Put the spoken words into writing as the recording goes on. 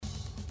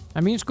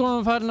En mín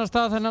skoðun farin að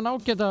stað þennan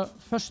ágæta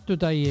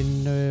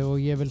föstudaginn og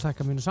ég vil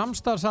þakka mínu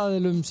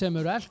samstarfsaðilum sem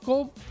eru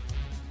Elko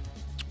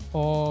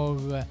og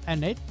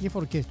N1. Ég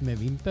fór að keypta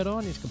með vínber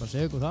ég skal bara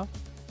segja ykkur það.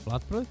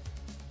 Flatbrauð,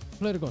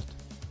 fleiri gott.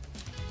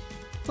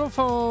 Svo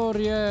fór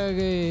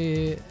ég,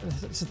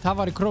 það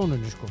var í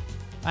Krónunni sko.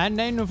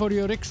 N1 fór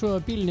ég á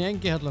ryksuga bílinn í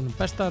Engihallanum,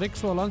 besta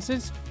ryksuga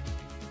landsins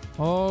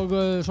og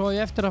svo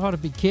ég eftir að fara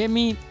upp í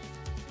Kemi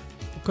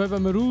og kaupa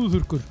með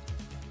rúðurkur.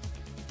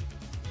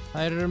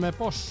 Þær eru með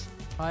Boss.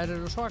 Það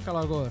eru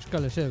svakalega góðar, skal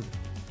ég segja.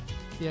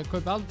 Ég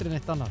kaupi aldrei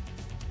neitt annað.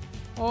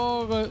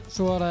 Og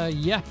svo er það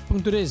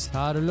jepp.is.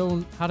 Það eru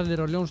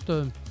harðir á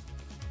ljónstöðum.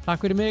 Takk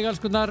fyrir mig,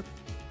 elskurnar.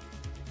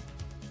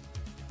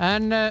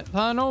 En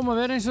það er nóg að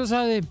vera eins og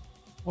sagði.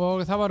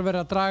 Og það var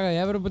verið að draga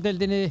í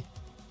Evrópudeildinni.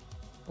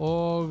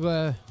 Og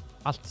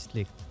allt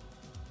slíkt.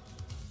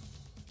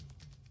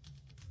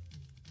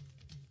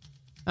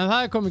 En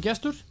það er komið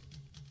gestur.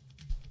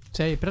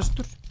 Segi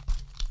prestur.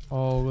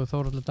 Og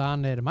Þórhallur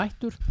Dan er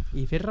mættur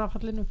í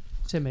fyrrafallinu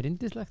sem er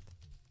yndislegt.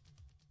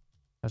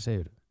 Hvað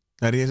segir þú?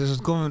 Er ég þess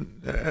að komin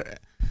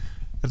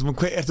Ertu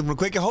búin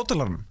að kveikja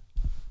hátalarnum?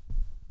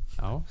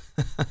 Já.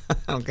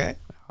 Ok.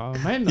 Já,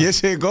 meina. Ég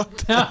segi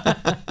gott.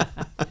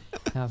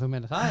 Já, þú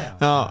meina það,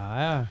 já.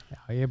 Já,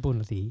 ég er búin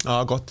að því. Já,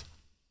 gott.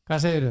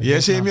 Hvað segir þú? Ég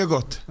segi mjög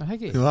gott.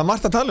 Það er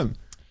margt að tala um.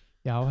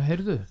 Já,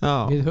 heyrðu.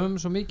 Við höfum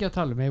svo mikið að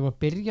tala um. Ég var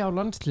að byrja á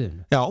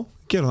landsliðinu. Já,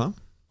 gerum það.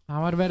 Það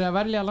var verið að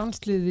velja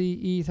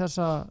landsliði í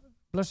þessa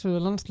blessuðu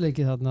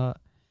landsleiki þarna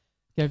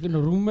gegn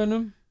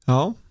Rúmenum,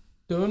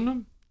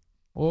 Dönum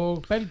og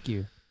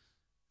Belgíu.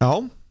 Já,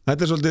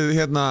 þetta er svolítið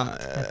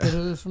Þetta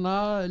eru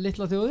svona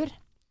litla þjóðir.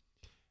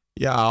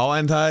 Já,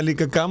 en það er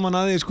líka gaman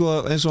að því sko,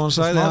 eins og hann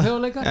sagði,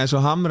 eins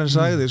og Hamren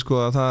sagði sko,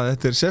 að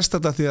þetta er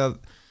sérstætt því að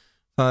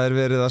það er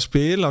verið að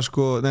spila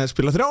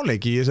spila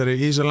þrjáleiki í þessari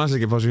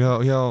landsleikipásu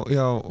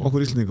hjá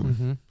okkur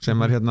Íslendingum sem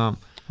er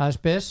Það er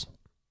spes.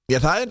 Já,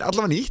 það er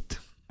allavega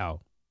nýtt. Já.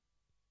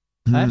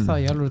 Það er það,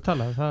 ég alveg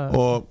tala.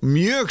 Og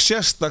mjög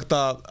sérstakt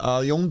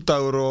að Jón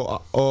Dagur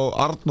og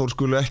Arnór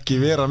skulu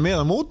ekki vera með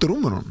á móti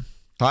Rúmenum.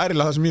 Það er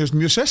það sem ég veist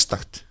mjög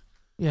sérstakt.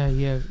 Já,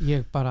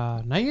 ég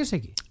bara nægis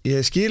ekki.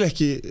 Ég skil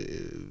ekki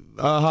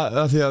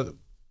að því að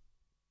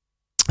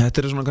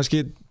þetta eru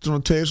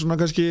tveir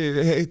kannski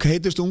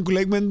heitustu ungu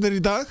leikmennir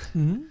í dag.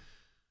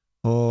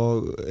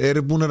 Og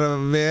eru búin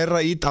að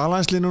vera í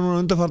alhanslinu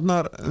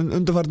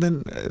undanfarnin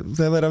þegar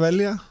þeir eru að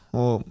velja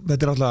og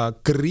þetta er alltaf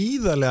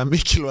gríðarlega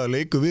mikilvæg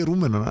leikur við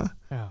Rúmenana.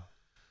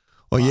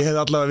 Og ég hef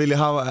alltaf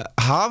viljað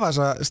hafa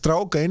þessa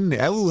stráka inni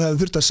ef þú hefði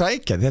þurft að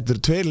sækja. Þetta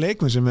eru tveir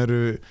leikmenn sem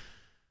eru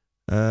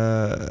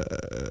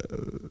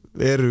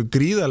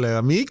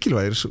gríðarlega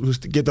mikilvægir,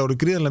 geta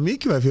orðið gríðarlega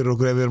mikilvægir fyrir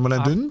okkur ef við erum að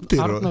lenda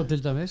undir. Arnór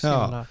til dæmis.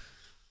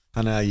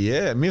 Þannig að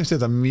mér finnst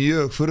þetta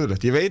mjög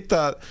furðulegt.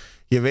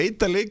 Ég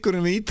veit að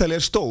leikurinn við Ítalíu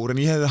er stór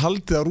en ég hefði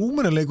haldið að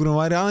Rúmenaleikurinn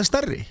væri aðeins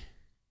stærri.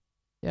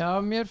 Já,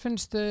 mér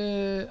finnst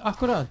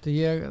akkurat.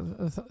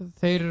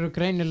 Þeir eru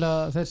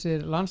greinilega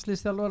þessir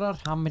landsliðsþjálfarar,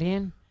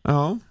 Hamren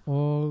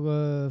og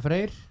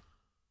Freyr.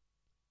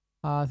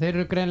 Þeir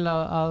eru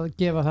greinilega að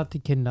gefa það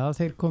til kynna.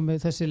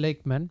 Þessi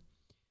leikmenn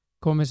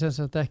komið sem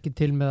sagt ekki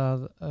til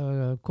með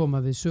að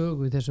koma við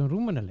sögu í þessum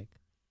Rúmenaleik.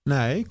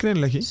 Nei,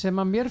 greinilega ekki. Sem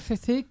að mér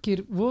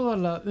þykir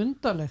voðalega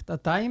undarlegt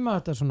að dæma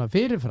þetta svona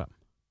fyrirfram.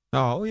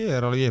 Já,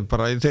 ég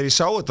bara, þegar ég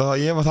sá þetta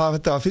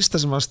þetta var fyrsta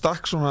sem að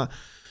stakk svona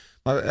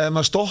ef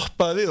maður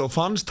stoppaði við og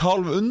fannst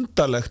hálf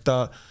undarlegt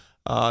að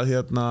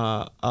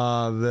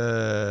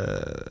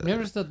Mér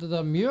finnst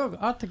þetta mjög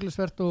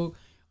athyglisvert og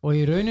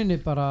í rauninni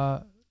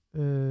bara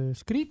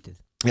skrítið.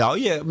 Já,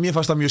 mér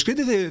fannst það mjög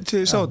skrítið þegar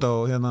ég sá þetta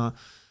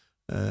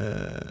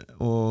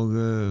og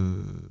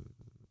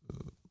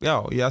já,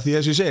 því að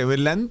ég segi,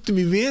 við lendum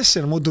í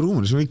vesen á móti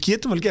Rúmenum sem við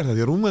getum alveg gert það,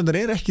 því að Rúmenir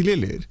eru ekki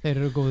lélegir. Þeir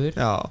eru góðir.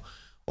 Já.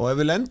 Og ef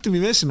við lendum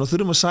í vesen og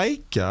þurfum að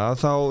sækja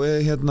þá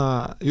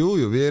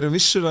við erum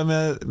vissulega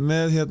með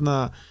við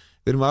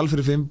erum með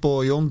Alfreð Fimbo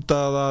og Jón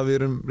Daða, við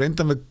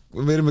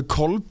erum með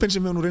Kolbeinn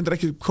sem hefur nú reyndar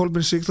ekki,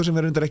 Kolbeinn Sigþór sem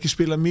hefur reyndar ekki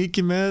spilað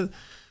mikið með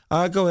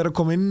Aga og er að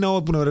koma inn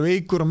á, búin að vera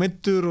veikur og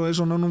meiddur og er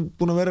svona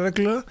búin að vera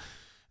reglulega,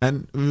 en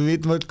við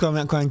vitum vel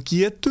hvað hann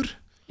getur.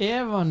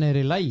 Ef hann er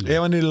í lagi.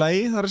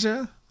 Þar að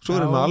segja. Svo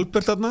erum við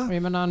Albert þarna.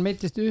 Ég menna hann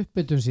meittist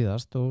uppbytun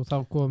síðast og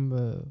þá kom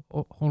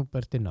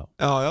Hólbert inn á.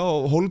 Já,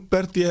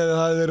 Hólbert, það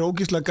hefði verið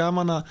ógeðslega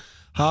gaman að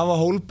hafa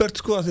Hólbert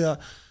sko, því að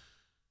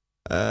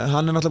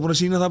hann er náttúrulega búin að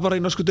sýna það bara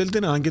í norsku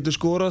deildinni, hann getur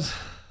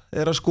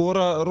er að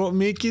skora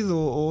mikið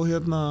og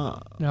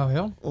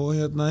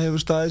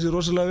hefur staðið sér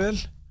rosalega vel.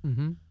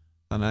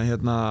 Þannig að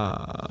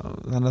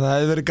það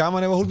hefði verið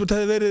gaman ef Hólbert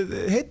hefði verið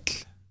heill.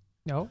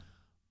 Já.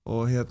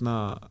 Og þannig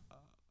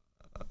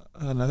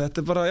að þetta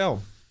er bara,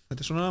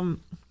 þetta er svona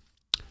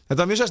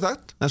þetta er mjög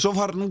sérstakt, en svo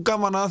var nú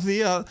gaman að því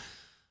að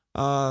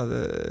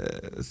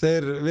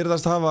þeir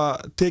virðast hafa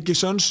tekið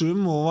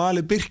sönsum og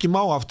valið Birki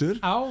Má aftur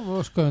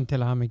og skoðum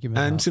til að hafa mikið með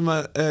en sem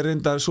að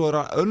reyndar svo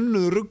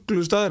önnu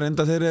rugglu staður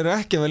enda þeir eru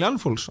ekki að velja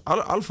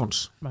Alfons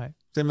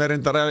sem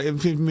reyndar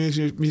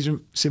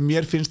sem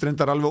mér finnst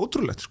reyndar alveg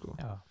ótrúlegt sko.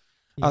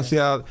 Af því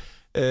að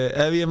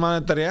ef ég man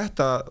þetta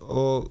rétt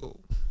og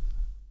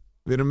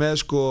við erum með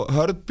sko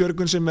Hörð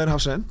Björgvin sem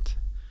hafsend,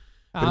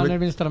 hann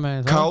vinstra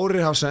megin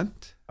Kári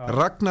hafsend,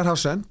 Ragnar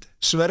hafsend,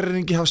 Sverrir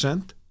Ingi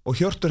hafsend og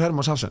Hjörtur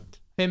Hermanns hafsend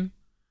 5.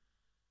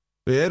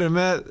 Við erum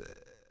með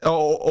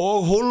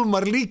og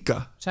Hólmar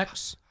líka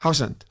 6.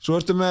 hafsend, svo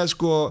ertu með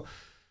sko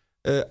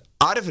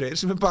Ari Freyr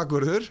sem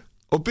bakvörður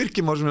og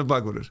Birkir Már sem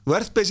bakvörður. Þú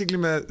ert basically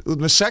með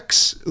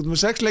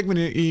 6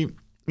 leikmenn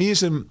í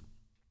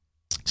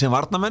sem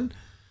varnarmenn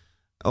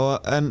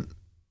en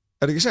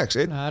er ekki 6?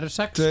 Það eru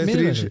 6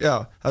 miðverðir. Já,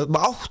 það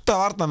er 8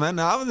 varnarmenn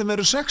en af þeim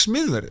eru 6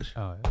 miðverðir.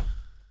 Já.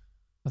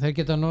 Og þeir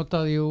geta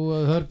notað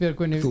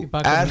Hörbjörgvin í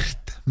bakverði. Þú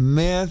ert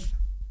með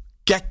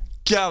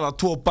geggjaða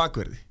 2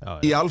 bakverði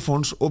í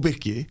Alfons og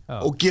Birki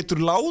og getur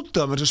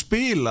látið að mér að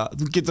spila.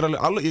 Þú getur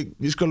alveg,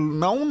 ég skal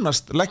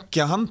nánast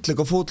leggja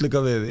handleik og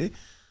fótleika við því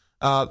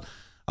að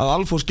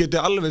Alfons geti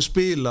alveg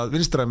spilað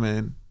vinstra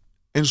megin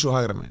eins og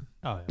hægra megin.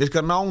 Ég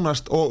skal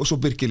nánast, og svo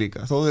Birki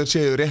líka, þó þeir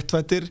séu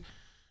réttfættir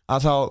að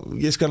þá,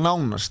 ég skal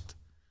nánast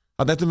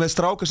að þetta með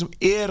strákar sem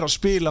að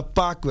spila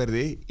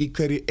bakverði í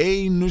hverju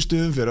einustu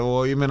umferð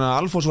og ég meina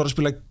Alfons var að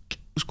spila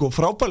sko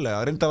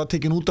frábærlega, reynda að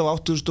tekin út af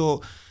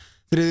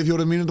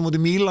 83-4 mínútum móti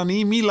Mílan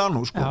í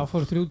Mílanu sko. Já,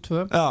 fór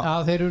 3-2.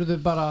 Já,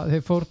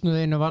 þeir fórnuðu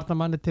einu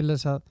varnarmanni til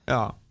þess að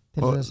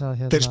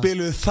þeir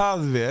spiluðu það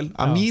vel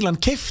að Mílan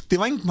keypti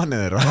vængmannið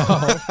þeirra.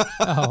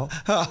 Já,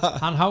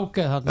 hann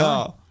Háke þarna,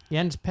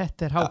 Jens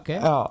Petter Háke,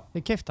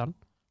 þeir keypti hann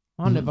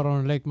og hann bara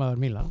leikmaður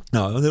Mílan.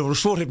 Já, þeir voru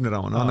svo hrifnir á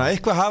hann, þannig að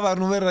eitthvað hafa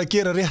nú verið að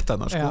gera rétt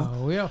þarna sko.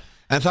 Já.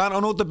 En það á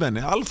nota bene,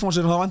 Alfons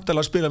þá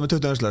vantilega að spila með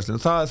 20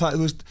 landsliðum. Það,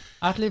 þú veist.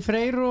 Atli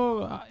Freyr og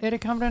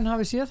Erik Hamren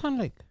hafi séð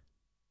þann leik.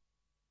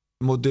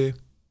 Móti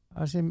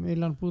það sem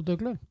Mílan búið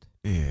að glömt.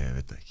 Ég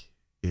veit ekki.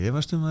 Ég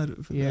veist það.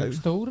 Ég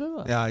stóru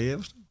það. Já,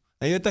 ég veist.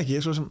 Ég veit ekki,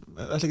 svo sem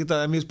ætla ekki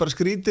að mér bara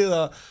skrítið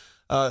að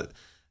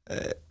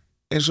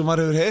eins og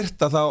maður hefur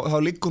heyrt að þá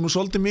liggur nú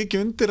svolítið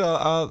mikið undir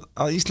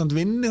að Ísland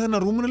vinni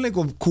þennan Rúmeníuleik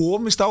og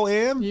komist á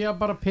EM. Já,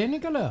 bara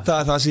peningalega. Það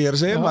er það sem ég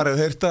að segja, maður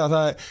hefur heyrt að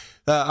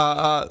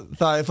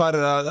það er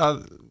farið að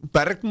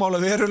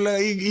bergmála verulega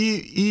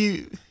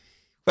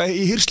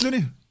í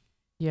hirslunni.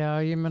 Já,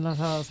 ég menna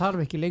það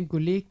þarf ekki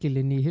lengur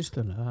lykilinn í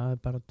hirsluna, það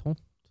er bara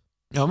tómt.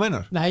 Já,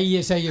 meinar? Nei,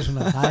 ég segja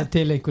svona, það er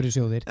til einhverju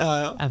sjóðir.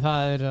 Já. En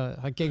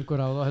það gengur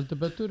á það heldur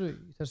betur í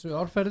þessu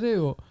árferði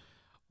og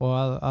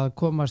að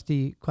komast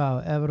í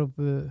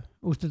Evrópu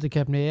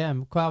úrslitakeppni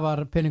EM, hvað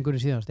var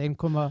peningurinn síðanst?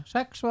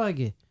 1,6 var það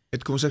ekki?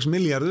 1,6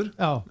 milljarður?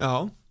 Já.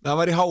 Það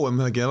var í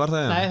HM, það var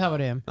það EM? Nei, það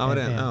var EM. Það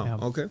var EM, já,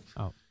 ok.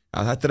 Já,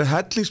 þetta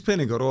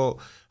hellingspeningar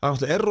og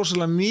það er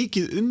rosalega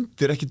mikið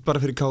undir, ekkit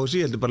bara fyrir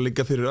KSÍ, heldur bara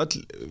líka fyrir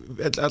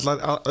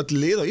öll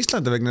lið á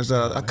Íslandi vegna þess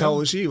að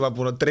KSÍ var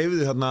búin að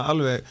dreifði þarna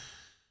alveg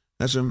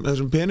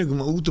þessum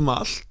peningum út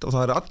allt og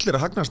það er allir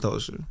að hagnast á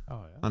þessu.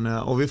 Þannig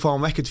að, og við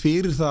fáum ekkert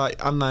fyrir það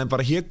annað en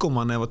bara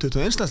hégóman ef að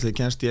 21 landslið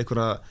kemst í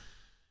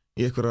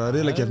einhverja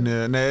riðlakeppni,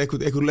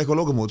 eitthvað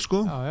lokamót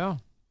sko. Já.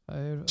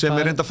 Sem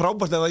er reynda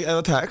frábært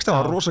eða tekst, það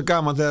var rosa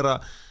gaman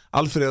þegar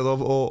Alfreð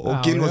og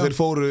Gylfa þeir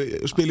fóru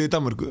spilið í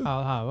Danmörku. Já,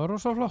 það var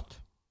rosa flott,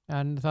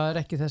 en það er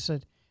ekki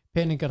þessar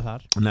peningar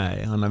þar.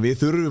 Nei, þannig að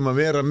við þurfum að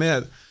vera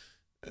með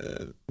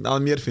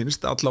að mér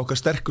finnst alla okkar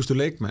sterkustu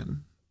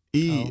leikmenn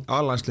í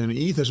A-landsliðinu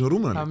í þessum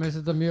Rúmeníuleik. Það minnst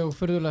þetta mjög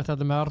furðulegt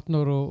þetta með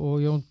Arnór og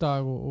Jón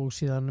Dag og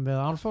síðan með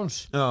Alfons.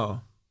 Já.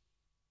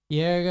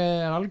 Ég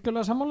er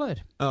algjörlega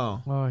sammálaðir. Já.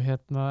 Og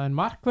en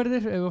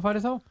markverðir, ef við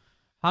farið þá,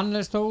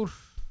 Hannes Þór,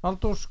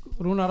 Halldórs,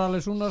 Rúnar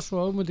Alex Rúnars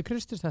og Ögmundur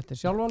Kristis, þetta er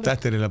sjálfvalið.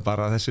 Þetta er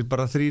bara, þessi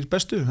bara 3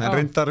 bestu. En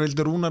reyndar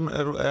vildi Rúnar,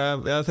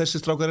 eða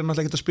þessi strákar er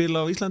náttúrulega ekki að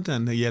spila á Íslandi,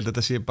 en ég held að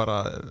þetta sé bara,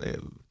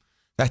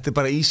 þetta er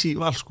bara easy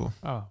val, sko.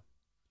 Já.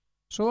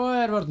 Svo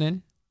er vörnin.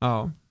 Já.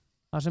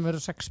 Það sem eru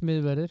 6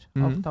 miðverðir,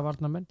 8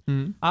 varnarmenn.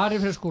 Ari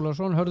Freyr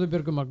Skúlason, Hörður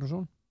Björgur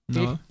Magnússon,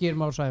 Birgir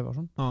Már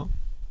Sævarsson.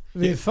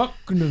 Við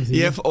fögnum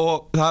því.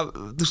 Og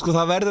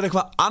það verður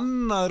eitthvað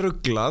annað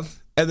ruglað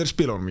ef þeir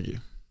spila honum ekki.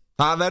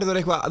 Það verður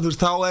eitthvað, þú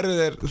veist,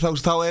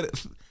 þá er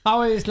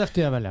þið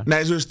slepptið að velja. Nei,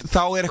 þú veist,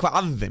 þá er eitthvað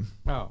að þeim.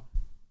 Já.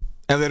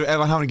 Ef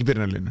hann hafa ekki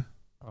byrjunarlínu.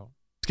 Já.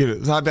 Skilju,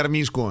 það er bara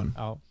mín skoðun.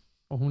 Já,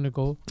 og hún er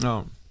góð. Já.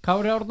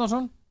 Kári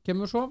Árnason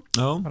kemur svo.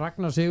 Já.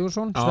 Ragnar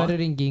Sigursson,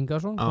 Sverrir Ingi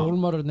Ingason,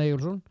 Hólmar Örn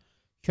Eyjólfsson,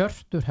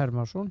 Hjörtur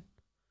Hermansson.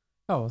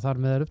 Já,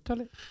 þar með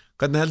upptali.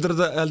 Hvernig heldur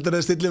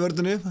þetta stilli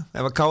vörðunni?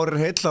 Ef að Kári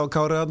er heill, þá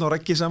Kári Árn og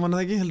Raggi saman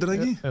eða ekki, heldur það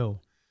ekki? Jú.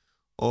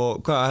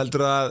 Og hvað,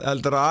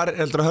 heldur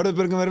að Hörður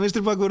Björgum verið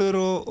vinstri bakvörður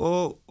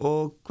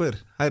og hver?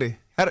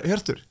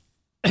 Hjörtur?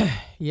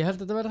 Ég held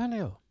að þetta verði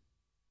henni, já.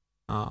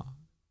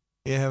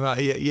 Ég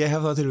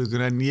hef það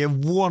tilvíkun, en ég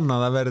vona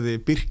að það verði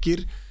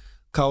Birkir,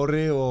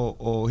 Kári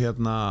og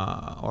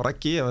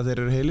Raggi ef þeir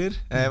eru heilir,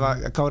 ef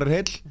Kári er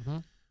heill.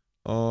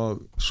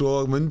 Og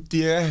svo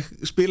myndi ég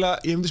spila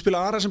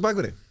Ara sem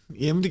bakvörði.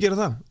 Ég myndi gera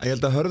það. Ég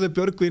held að Hörður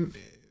Björgvin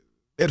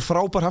er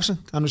frábær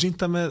hafsend, hann er sýnt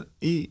það með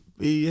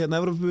í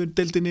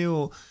Evrópudeildinni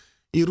og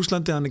í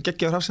Rússlandi, hann er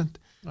geggjaður hafsend.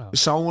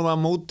 Við sáum það á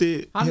móti.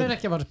 Hann er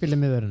ekki að fara að spila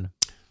í miðverðinu.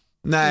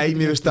 Nei,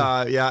 mér veist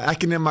að, já,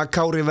 ekki nema að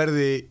Kári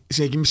verði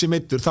sem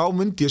meiddur, þá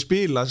myndi ég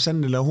spila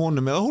sennilega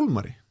honum eða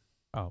Hólmari.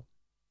 Já.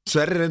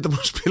 Sverrir er enda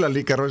búin að spila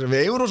líka rosa,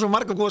 við eigum rosa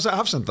marga góða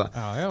hafsenda.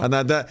 Þannig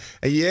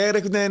að ég er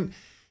einhvern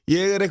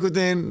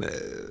veginn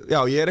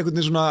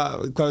svona,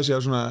 hvað við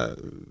segja,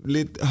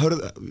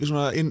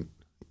 svona inn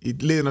í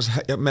liðinas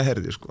með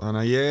herði, sko.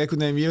 Þannig að ég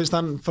finnst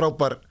hann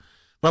frábær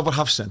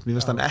hafsend, mér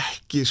finnst hann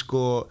ekki,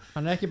 sko.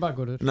 Hann er ekki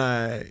bakvörður.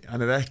 Nei,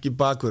 hann er ekki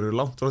bakvörður,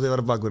 langt frá því að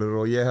vera bakvörður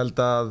og ég held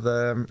að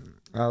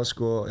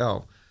sko, já.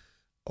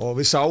 Og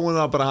við sáum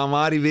það bara, hann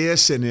var í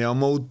vesinni á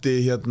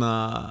móti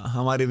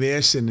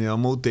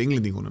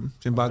englendingunum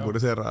sem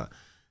bakvörður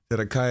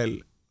þegar Kyle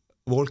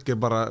Walker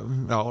bara,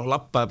 já,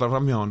 lappaði bara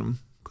fram hjá honum.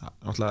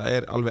 Náttúrulega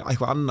er alveg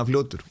eitthvað annað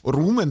fljótur og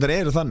rúmendur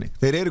eru þannig,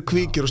 þeir eru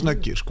kvikir og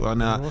snöggir, sko,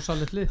 þannig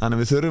að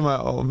við þurfum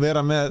að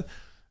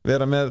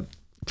vera með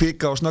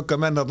kvika og snögga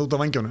menn þarna út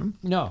á vængjónum.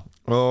 Já.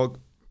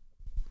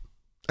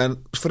 En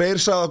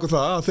Freyr sagði okkur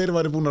það að þeir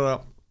væri búin að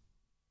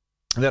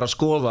vera að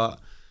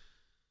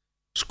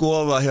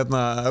skoða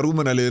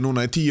rúmenaliði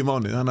núna í 10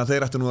 mánuði, þannig að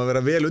þeir ættu nú að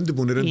vera vel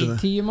undirbúnir undir það.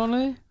 Í 10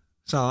 mánuði?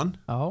 Sagði hann.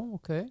 Já,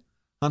 ok.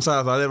 Hann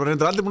sagði það, þeir var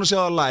reyndar aldrei búin að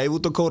sjá það live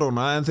út á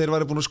korona, en þeir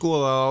væri búin að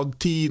skoða á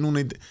 10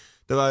 núna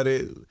það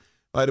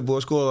væri búið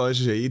að skoða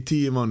í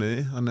 10 mánuði.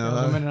 Þannig að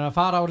þú meinir að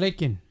fara á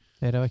leikinn?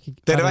 Þeir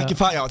hafa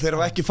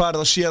ekki farið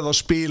að séð og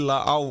spila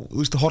á,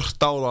 hort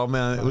á það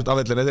með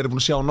afvellinni, þeir eru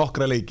búin að sjá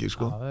nokkra leiki,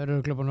 sko. Já, þeir eru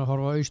örugglega búin að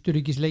horfa á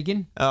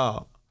Austurríkisleikinn. Já.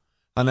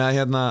 Þannig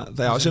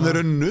að sem þeir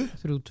unnu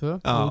 3-2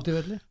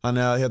 útivelli.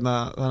 Þannig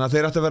að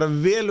þeir ættu að vera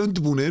vel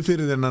undirbúnir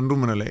fyrir þennan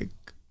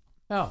rúmenaleik.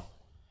 Já,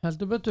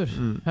 heldur betur.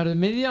 Herðu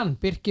miðjan,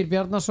 Birkir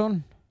Bjarnason,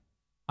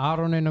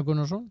 Aron Einar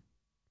Gunnarsson,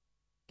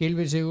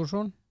 Gylfi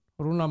Sigurðsson,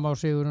 Rúnar Már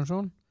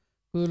Sigurjónsson,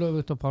 Guðlaugur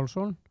Viktor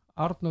Pálsson,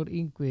 Arnór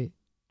Ingvi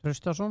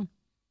Traustason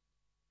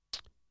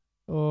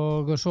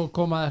og svo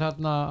komaði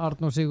hérna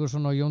Arnór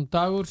Sigurðsson og Jón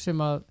Dagur sem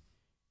að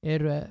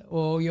eru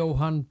og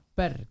Jóhann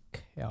Berg.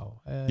 Já,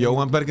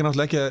 Jóhann Berg er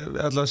náttúrulega ekki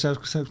alltaf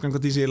sem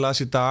hvað ég las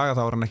í dag að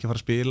þá var hann ekki að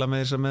fara að spila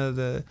með þess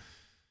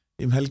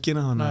með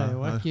helgina. Nei,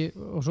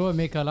 og svo er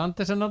Mikael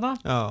Andersen þarna.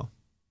 Já.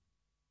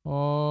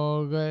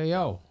 Og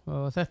já,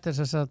 og þetta er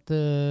sem sagt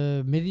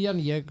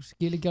miðjan, ég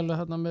skil ekki alveg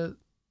hérna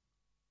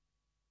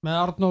með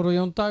Arnór og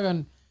Jón Dag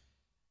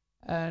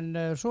en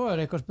svo er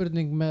eitthvað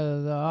spurning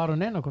með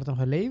Aron Einar hvort hann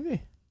fær leyfi.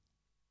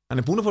 Hann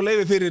er búin að fá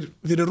leyfi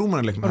fyrir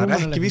rúmenaleiknum. Það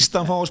er ekki víst að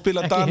hann fá að spila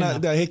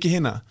ekki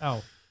hinna. Já.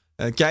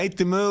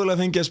 Gæti mögulega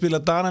fengið að spila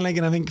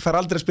Danaleikin en fær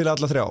aldrei að spila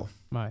alla 3.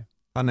 Nei.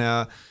 Þannig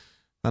að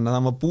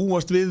það má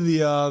búast við því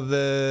að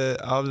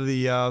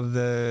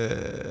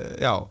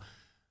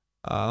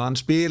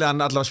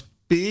hann allavega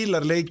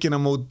spilar leikina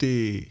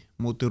móti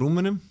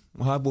Rúmenum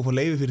og það er búið að fá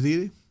leyfi fyrir því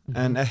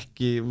en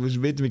ekki, við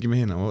veitum ekki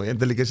með hérna og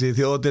enda líka að sé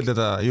þjóðadeild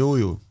þetta,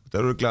 þetta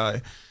er örgulega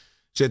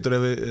setur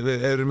ef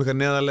við erum eitthvað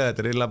neðarlega,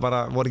 þetta er eiginlega bara,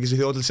 voru ekki þessi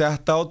þjóðadeild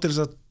sett á til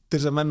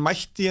þess að menn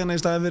mætti hérna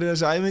í staðin fyrir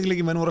þessi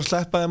æfingarleiki, menn voru að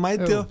sleppa að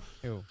mæti þá.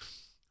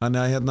 Þannig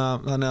að já,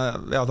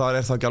 það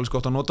er það ekki alveg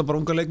gott að nota bara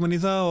unga leikmenn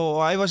í það og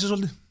æfa sér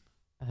svolítið.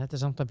 Þetta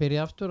er samt að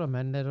byrja aftur að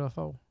menn eru að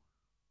fá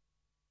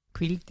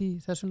hvíld í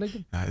þessum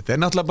leikum. Ja, þetta er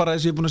náttúrulega bara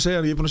þess að ég er búin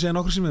að segja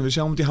nokkur sem við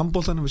sjáum þetta í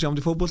handboltanum, við sjáum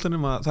þetta í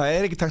fótboltanum að það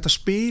er ekki takt að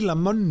spila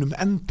mönnum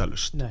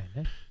endalust.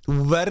 Nei. Þú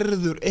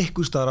verður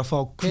einhvers staðar að fá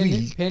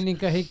hvíld.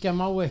 Peningahyggja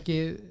má ekki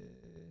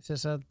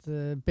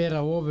bera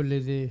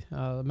ofurliði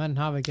að menn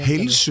hafa ekki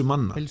heilsu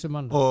manna.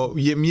 Og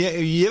ég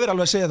verð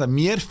alveg að segja það,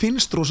 mér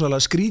finnst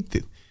rosalega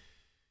skrítið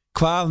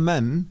hvað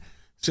menn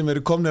sem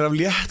eru komnir af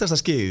léttasta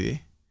skeiði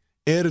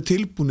eru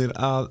tilbúnir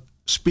að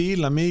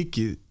spila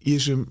mikið í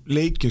þessum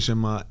leikjum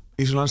sem að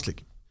í þessum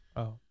landsleikim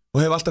og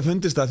hef alltaf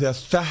fundist það því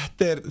að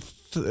þetta er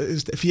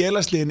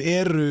félagsliðin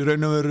eru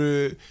raun og veru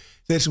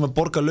þeir sem að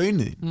borga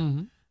launin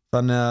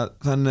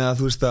þannig að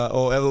þú veist að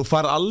og ef þú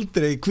far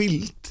aldrei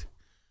hvíld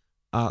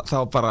að þá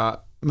bara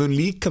mun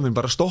líka minn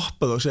bara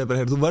stoppa það og segja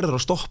bara, þú verður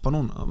að stoppa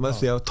núna með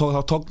því að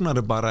þá tóknar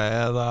þau bara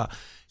eða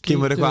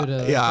kemur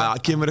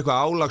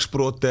eitthvað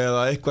álagsbrot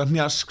eða eitthvað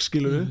hnjask,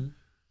 skilur við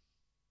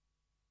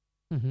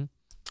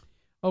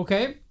Ok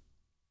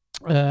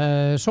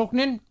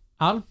sóknin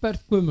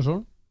Albert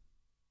Guðmundsson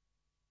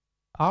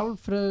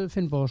Alfreð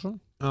Finnbogason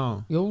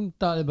Jón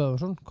Daði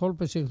Böðvarsson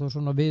Kolbeinn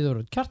Sigþórsson og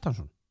Viðar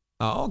Kjartansson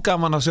Já,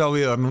 gaman að sjá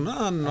Viðar núna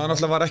hann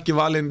alltaf var ekki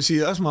valinn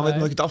síðast maður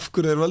veit nú ekkert af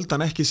hverju þeir völdu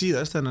hann ekki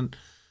síðast en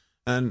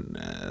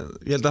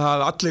ég held að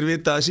það allir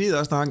vitaði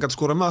síðast að hann gæti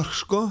skora mörg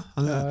sko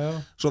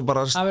svo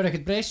bara það hefur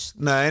ekkert breyst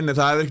nei,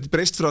 það hefur ekkert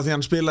breyst frá því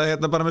hann spilaði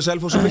hérna bara með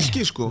Selfoss og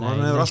Fylki sko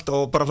hann hefur alltaf,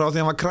 og bara frá því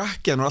hann var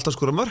krakki hann hefur alltaf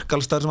skorað mörg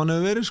alls þar sem hann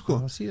hefur verið sko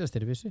síðast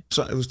er vissi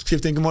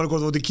skipti engum máli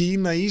hvort þú ert í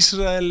Kína,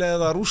 Ísrael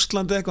eða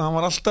Rússland eitthvað hann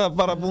var alltaf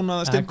bara búin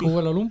að stempla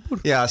Kuala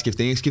Lumpur já,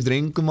 skiptir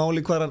engum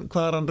máli hvað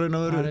hann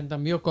raun að veru það er enda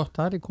mjög gott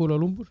þar í Kuala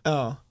Lumpur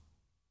já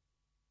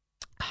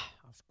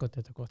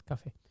þetta er gott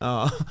kaffi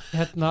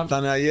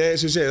þannig að ég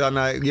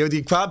veit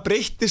ekki hvað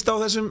breyttist á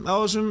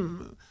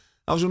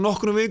þessum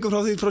nokkrum vikum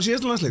frá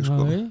síðasta landsleik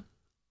sko.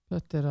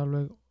 þetta er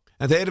alveg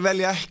en þeir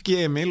velja ekki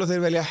Emil og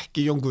þeir velja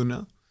ekki Jón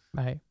Guðna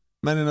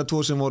mennina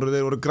tvo sem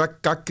voru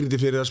gagnrýndir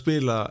fyrir að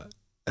spila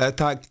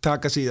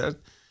taka síðast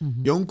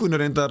Jón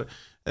Gunnar reyndar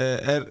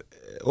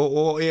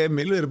og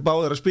Emil eru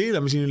báðir að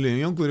spila með sínum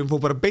liðum. Jón Gunnar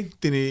fór bara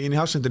beint inn í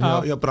hafsendin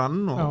hjá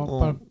Brann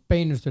bara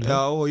beinustu leik.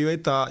 Já, og ég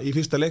veit að í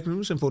fyrsta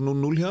leiknum sem fór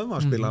 0-0 hjá þeim,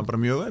 spilaði hann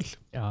bara mjög vel.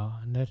 Já,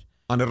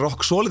 hann er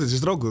rock solid þessi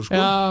strákur, sko.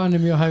 Já, hann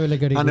er mjög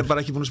hæfileikaríkur. Hann er bara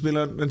ekki búinn að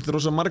spila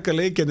rosa marga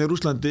leiki í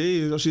Rússlandi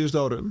á síðustu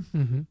árum.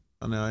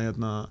 Þannig að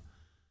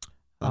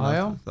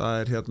það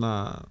er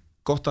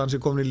gott að hann sé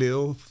komin í lið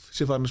og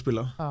sé farin að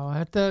spila. Já,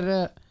 þetta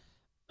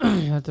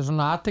er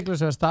svona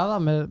athyglisverð staða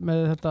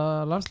með þetta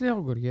landslið hjá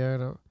okkur.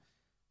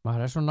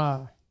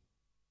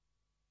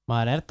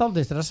 Maður er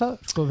dálítið stressað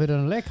sko fyrir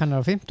hann leik, hann er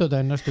á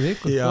 50 næstu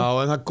viku. Já,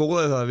 en það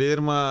góða er það, við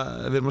erum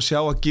að sjá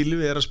að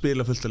Gylfi er að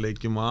spila fullt af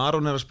leikjum og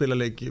Aron er að spila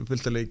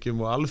fullt af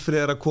leikjum og Alfred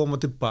er að koma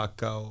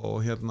tilbaka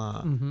og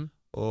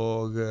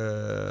og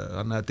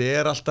þannig að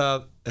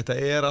þetta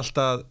er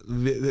alltaf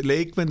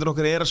leikmyndir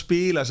okkar er að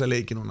spila þessa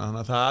leiki núna,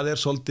 þannig að það er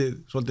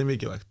svolítið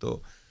mikilvægt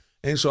og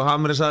eins og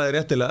Hamri sagði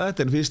réttilega,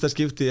 þetta er fyrsta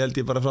skipti held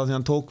ég bara frá því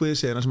hann tók við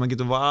sig, sem hann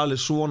getur valið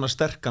svona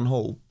sterkan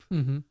hóp.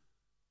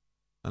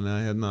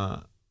 Þannig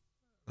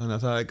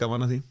að það er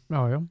gaman að því.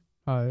 Já,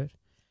 það er.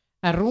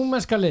 En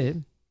rúmenska lið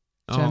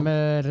sem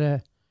er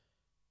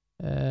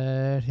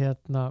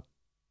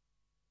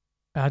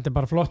þetta er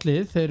bara flott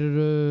lið, þeir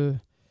eru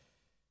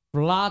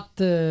Vlad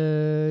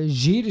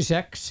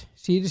Žižek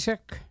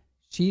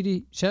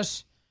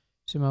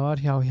sem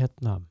var hjá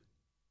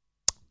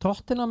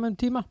Tottenham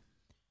tíma.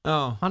 Já.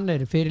 Hann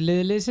er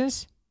fyrirliði liðsins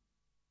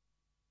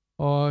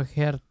og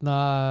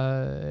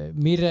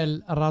Mirel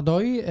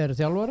Radoj er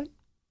þjálfarinn.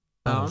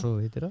 Svo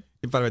heitir það.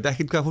 Ég bara veit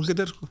ekkert hvað fólk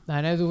þetta er, sko.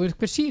 Nei, þú veit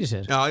hver Sirius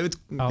er. Já, ég veit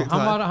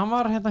hann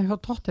var hjá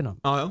Tottenham.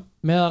 Já.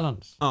 Meðal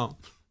hans. Já.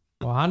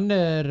 Og hann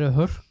er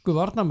hörku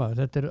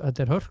varnarmaður.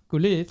 Þetta er hörku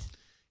lið.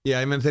 Já,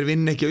 ég menn þeir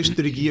vinna ekki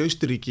í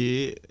Austurríki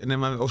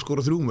nema og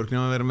skora 3 mörk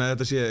nema að vera með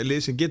þetta sé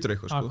lið sem getur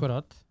eitthvað, sko.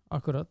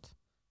 Akkurat.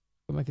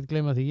 Kom ekki að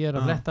gleyma því. Ég er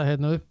að fletta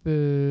upp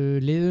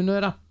liðinu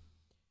þeirra.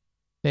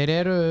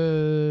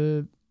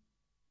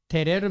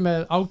 Þeir eru með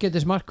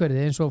ágætis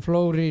markverði eins og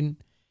Florin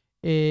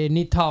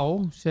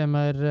Nitau sem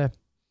er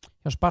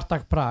hjá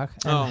Spartak Prag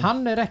en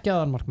hann er ekki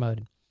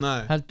aðalmarkmaðurinn.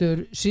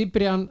 Heldur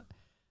Ciprian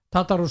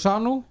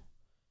Tatarusanu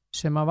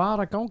sem var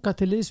að ganga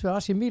til liðs við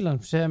AC Milan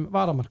sem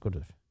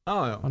varamarkvörður.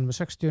 Hann er með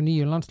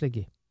 69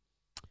 landsleiki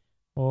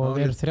og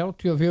er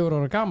 34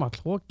 ára gamall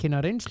og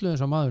kynna reynslu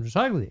eins og maðurinn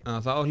sagði.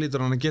 Þá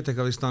hlýtur hann að geta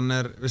eitthvað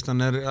hvis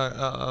hann er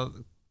að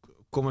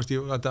komast í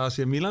þetta AC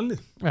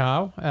Milan-lið.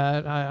 Já,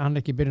 hann er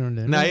ekki í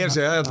byrjunarliðinu. Nei, ég er að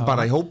segja, þetta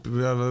bara í hóp,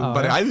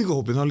 bara í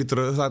æfinguhópi, þá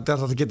lítur það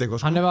að geta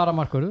eitthvað. Hann er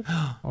varamarkvörður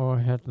og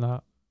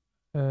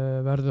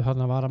verður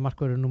hann að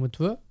varamarkvörður nummer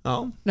 2. Já.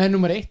 Nei,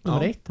 nummer 1.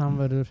 Hann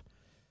verður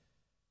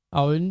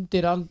á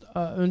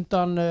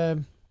undan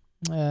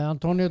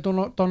Antonio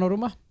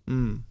Donnarumma,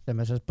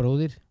 sem er sérst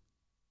bróðir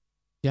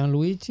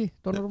Gianluigi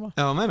Donnarumma.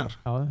 Já, meinar.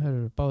 Já, þeir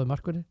eru báðir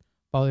markvörðir,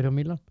 báðir hjá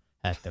Milan.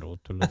 Þetta er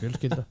ótrúlega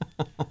fjölskylda.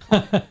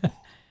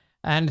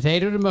 En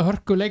þeir eru með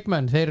hörku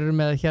leikmenn, þeir eru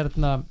með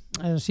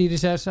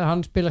Sirius,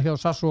 hann spila hjá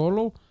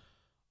Sassuolo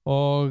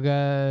og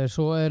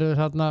svo eru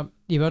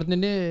í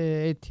vörninni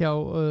eitt hjá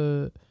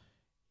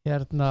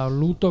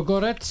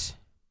Ludogorets.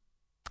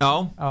 Já,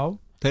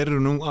 þeir eru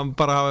nú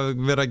bara hafa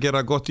verið að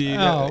gera gott í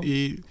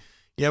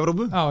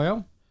Evrópu. Já.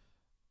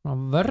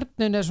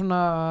 Vörnin er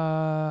svona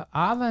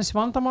aðeins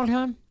vandamál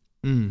hjá þeim.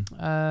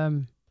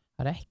 Það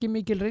er ekki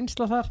mikil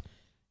reynsla þar.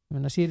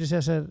 Sirius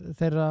er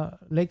þeirra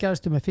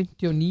leikjaðistu með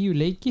 59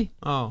 leiki.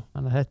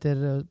 Þannig að þetta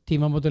er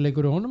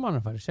tímamótuleikur í honum, hann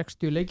er farið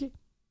 60 leiki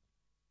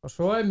og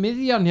svo er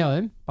miðjan hjá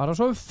þeim bara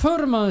svo við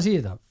förum aðeins í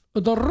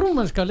þetta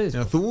rúmenska lið.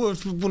 Já, þú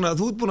ert búin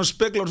að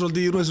spekla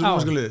svolítið í þessu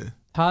rúmenska liði.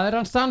 Það er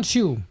hann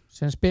Stanciu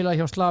sem spila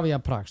hjá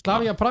Slavia Prag.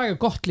 Slavia Prag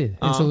er gott lið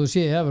eins og þú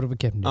séð í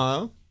Evrópukeppni.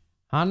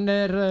 Hann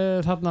er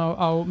þarna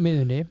á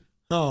miðunni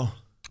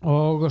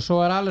og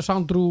svo er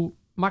Alessandro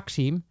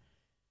Maxim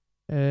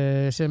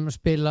sem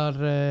spilar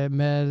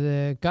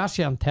með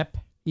Gaziantep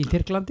í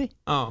Tyrklandi.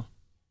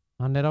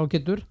 Hann er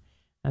ágætur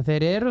en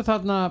þeir eru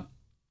þarna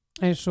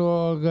eins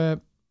og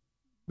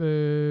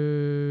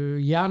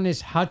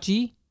Yanis Hadji,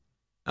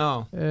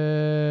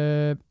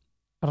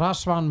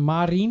 Razvan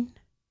Marin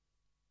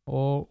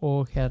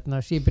og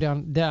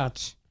Ciprian Deac.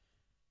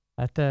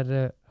 Þetta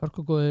er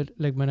hörkugóðir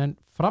leikmenn en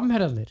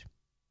framherjarnir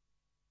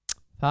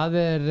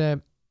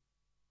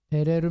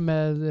þeir eru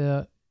með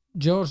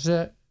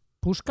George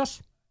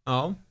Puskas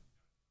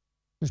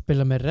sem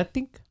spila með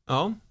Redding.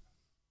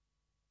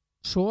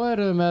 Svo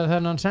eru við með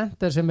þennan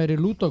center sem er í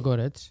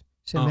Ludogorets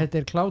sem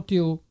heitir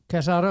Claudio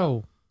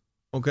Cesaru.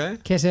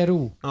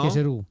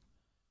 Cesaru.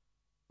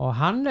 Og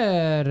hann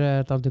er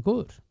dálítið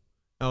góður.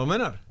 Já, þú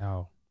meinar? Já,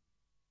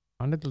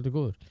 hann er dálítið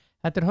góður.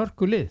 Þetta er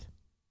hörku lið.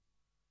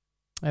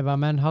 Ef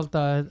að menn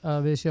halda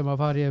að við séum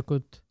að fara í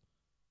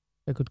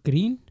eitthvað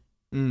grín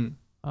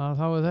að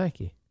þá er það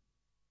ekki.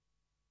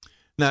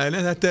 Nei,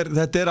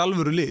 þetta er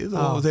alvöru lið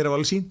og þeir hafa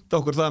alveg sýnt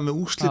okkur það með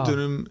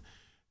úrslitunum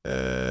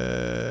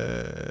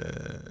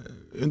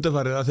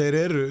undanfarið að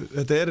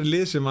þetta eru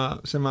lið sem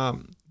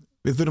að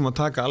við þurfum að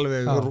taka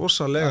alveg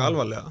rosalega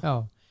alvarlega. Já,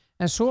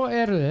 en svo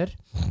eru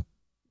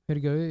þeir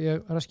fyrirgjöðu,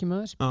 ég raski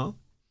með þess Já.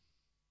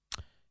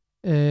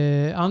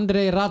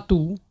 Andrei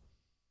Radu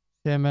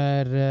sem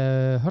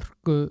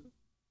hörku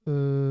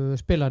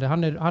spilari,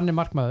 hann er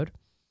markmaður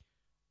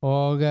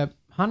og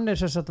hann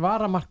sem sagt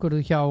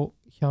varamarkvörður hjá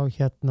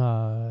hérna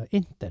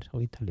Inter á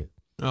Ítalíu.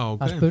 Já, ok.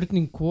 Það er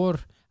spurning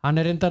hann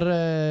reyndar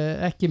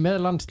ekki með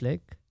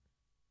landsleik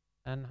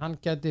en hann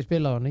gæti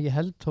spilað hann, ég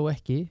held þó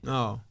ekki.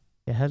 Já.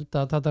 Ég held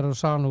að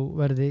Tatarusanu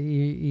verði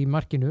í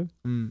markinu.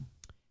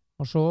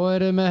 Og svo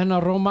við með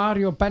hennar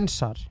Romario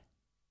Benzar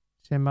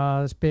sem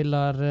að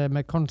spilar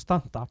með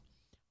Constanta á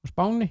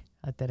Spáni.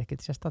 Þetta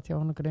ekkert sérstætt hjá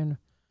hann að greinu.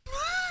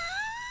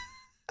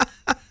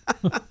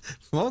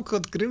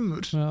 Smákvæmt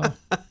grimmur. Já.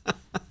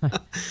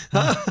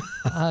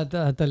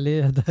 Þetta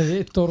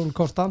Vittorul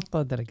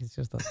Constanta, þetta ekkert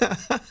sérstætt.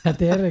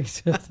 Þetta ekkert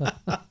sérstætt.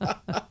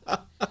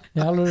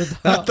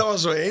 Þetta var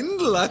svo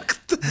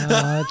einlagt. Já,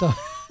 þetta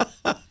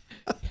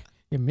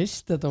ég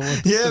misti þetta.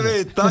 Ég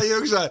veit það, ég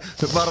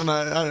hugsaði bara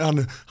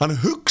hann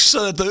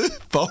hugsaði þetta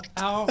upp á.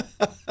 Já.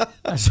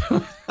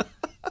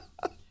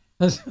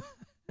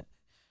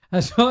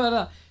 En svo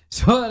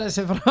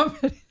þessi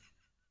frammeir.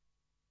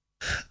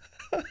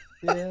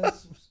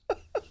 Jesus.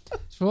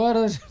 Svo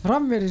þessi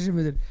frammeir sem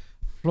heitir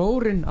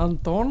Florin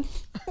Andon.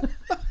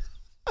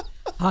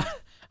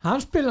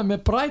 Hann spila með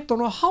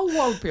Brighton og Hove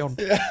Albion.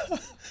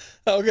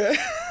 Ok.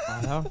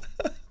 Já.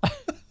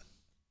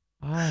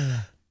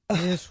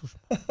 Jesus,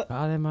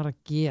 hvað maður að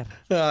gera?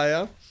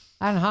 Já.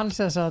 En hann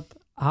sess að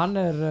hann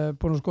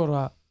búinn að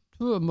skora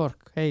 2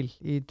 mörk heil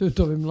í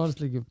 25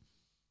 landsleikjum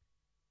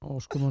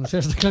og sko maður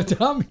sérstaklega til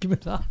hamingju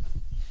með það.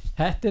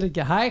 Þetta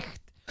ekki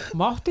hægt,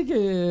 mátti ekki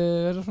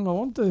vera svona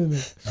vonduð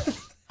mig.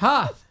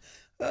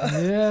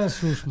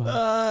 Jesus maður.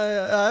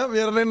 Já,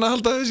 ég að reyna að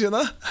halda þessi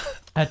hérna.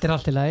 Þetta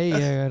allt í lagi,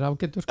 ég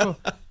ágættur sko.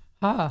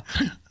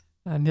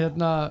 En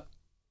hérna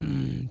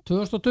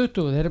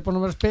 2020, þeir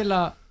búin að vera að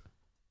spila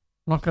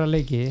nokkra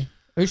leiki,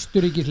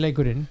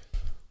 Austurríkisleikurinn.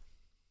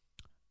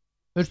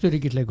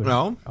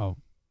 Já.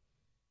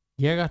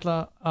 Ég ætla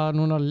að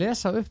núna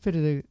lesa upp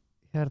fyrir þig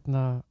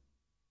hérna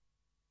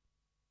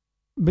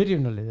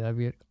byrjunarliðið, ef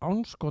ég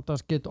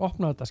ánskotast get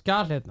opnað þetta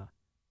skjal hérna.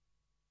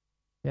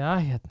 Já,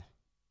 hérna.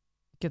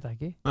 Ég geta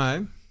ekki.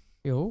 Nei.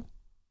 Jú,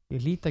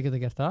 ég hlýt að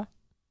geta gert það.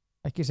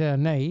 Ekki segja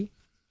nei.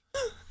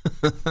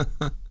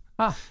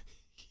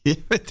 Ég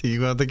veit ekki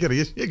hvað þetta gerir,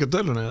 ég sé ekki að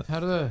töluna.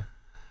 Herðu,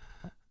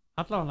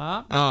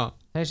 allavega,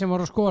 þeir sem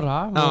voru að skora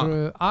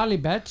voru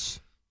Alibets,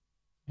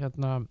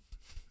 hérna,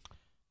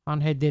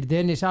 hann heitir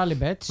Denis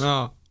Alibets,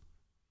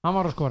 hann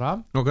var að skora.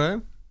 Ok.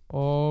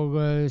 Og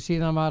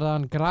síðan var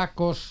hann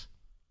Dragos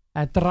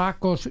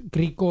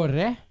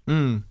Grigore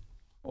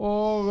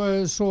og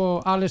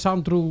svo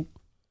Alessandro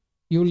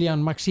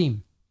Julian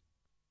Maxim.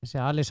 Þessi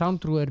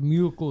Alessandro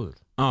mjög góður.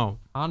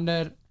 Hann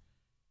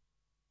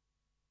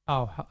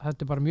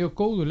þetta bara mjög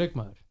góður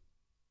leikmaður.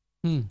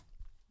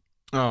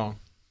 Já.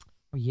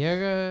 Og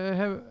ég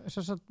hef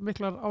sagt,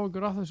 miklar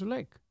áhyggjur af þessu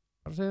leik.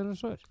 Bara segir það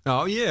svo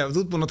Já, þú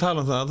ert búin að tala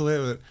um það. Þú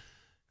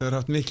hefur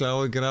haft mikla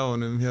áhyggjur af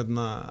honum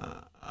hérna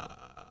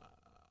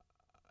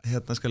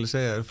skal ég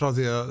segja frá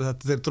því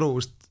að þeir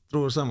dróðust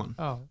saman.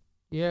 Já,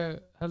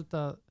 ég held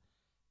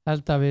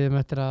að við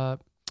eftir að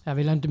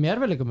við lendum í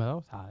erfiðleikum með þá.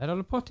 Það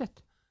alveg pottþétt.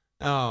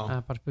 Já.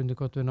 Það bara spurning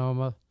hvort við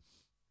náum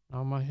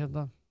að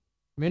hérna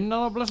vinna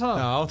það og blessa það.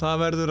 Já, það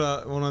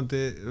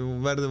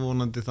verður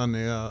vonandi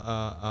þannig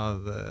að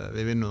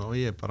við vinnum og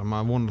ég bara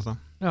maður vonar það.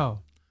 Já,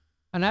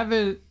 en ef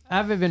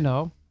við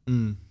vinnum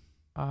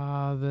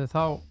að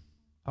þá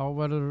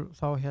verður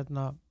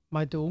hérna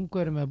mæti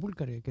Ungverjum eða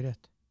Búlgaríu, ekki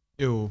rétt?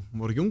 Jú,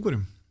 voru ekki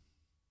Ungverjum?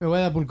 Jú,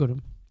 eða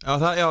Búlgarum. Já,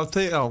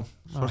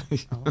 sorry.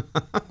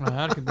 Það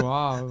ekki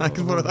búið.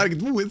 Það ekki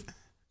búið.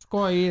 Sko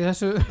í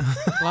þessu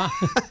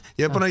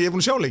Ég er búin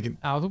að sjá leikinn.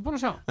 Já, þú er búin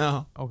að sjá? Já.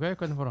 Ok,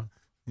 hvernig fór hann?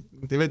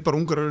 Ég veit bara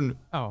Ungverjar unnu.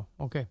 Já,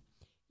 ok.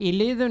 Í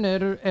liðinu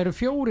eru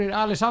 4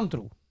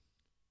 Alessandro.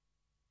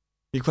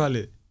 Í hvaða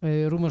lið?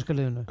 Rúmenska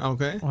liðinu.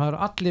 Ok. Og það eru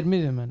allir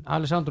miðjumenn.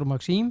 Alessandro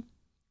Maxim,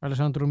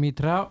 Alessandro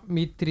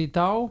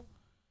Mitridão,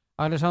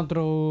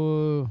 Alessandro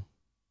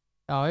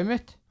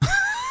einmitt.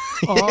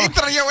 Ég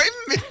heitir hann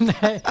einmitt.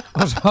 Nei,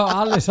 og svo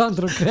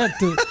Alessandro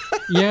Cretu.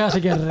 Ég ætla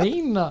ekki að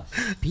reyna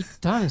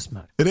býta aðeins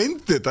maður.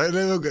 Reyndu þetta,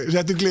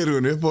 settu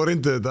glerugunu upp og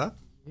reyndu þetta.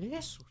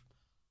 Jesus.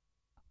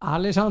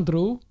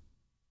 Alessandro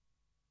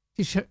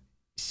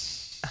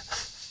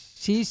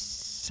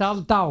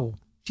Sisaldão.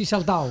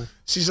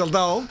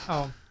 Já.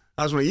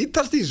 Það svona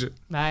ítalst í þessu?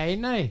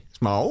 Nei.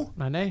 Smá?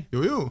 Nei.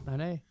 Jú.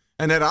 Nei.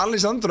 En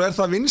Alessandro,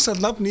 það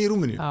vinsælt nafn í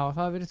Rúmeníu? Já,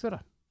 það verið vera.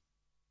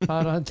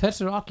 Þessi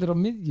eru allir á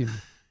miðjum.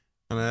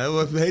 Þannig að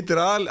ef þú heitir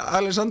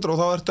Alessandro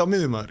þá ertu á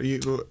miðjumar í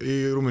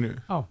Rúmeníu?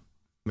 Já.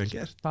 Vel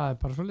gert. Það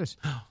bara svoleiðis.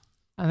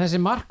 En þessi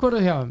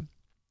markvörður hjá þeim,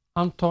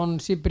 Anton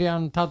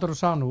Ciprian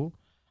Tatarusanu,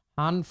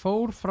 hann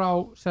fór frá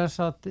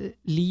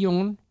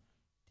Lyon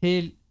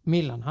til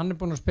Milan. Hann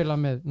búinn að spila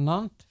með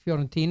Nantes,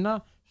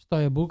 Fiorentina,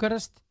 Steaua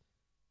Búkarest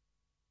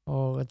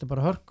og þetta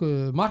bara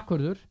hörku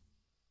markvörður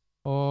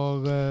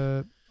og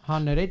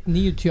hann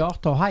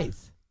 1,98 á hæð.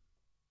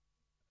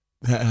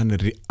 Hann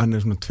er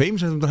svona 2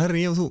 cm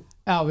herri ég og þú.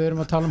 Já, við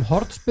erum að tala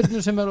hornspyrnu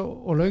sem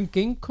og löng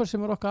gengur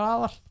sem okkar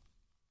aðal.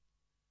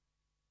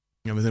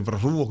 Já, við þurfum bara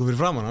að hrúa okkur fyrir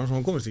framan hann sem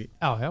hann komist í.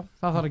 Já,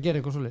 það þarf að gera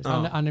eitthvað svoleiðis.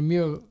 Hann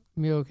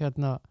mjög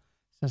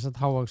sem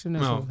sagt hávaxinn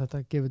eins og þetta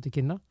gefur til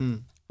kynna.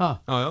 Já.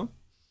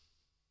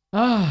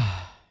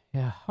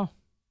 Já.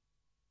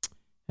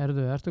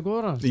 Ertu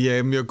góður hans?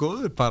 Ég mjög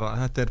góður bara.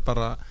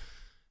 Þetta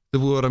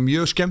búið að vera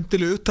mjög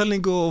skemmtileg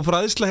upptalning og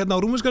fræðsla hérna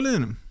á rúmenska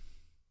liðinum.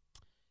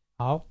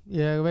 Já,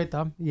 ég veit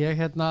það. Ég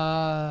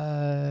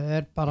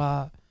bara,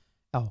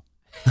 já.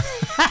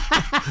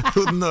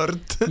 Þú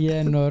nörd.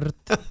 Ég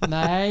nörd.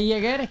 Nei,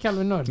 ég ekki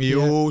alveg nörd.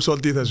 Jú,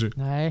 svolítið í þessu.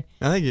 Nei.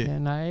 Það ekki?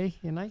 Nei,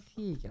 ég næ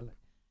því ekki alveg.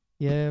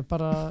 Ég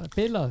bara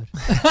bilaður.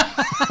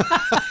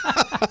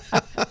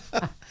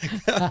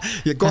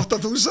 Ég gott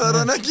að þú sagðir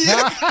hann ekki.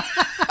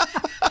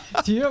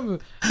 Tjöfu,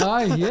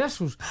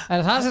 Jesús.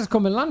 Það sem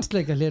komið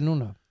landsleikarlið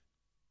núna?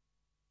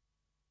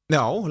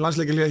 Já,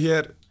 landsleikarlið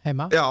hér.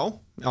 Heima? Já.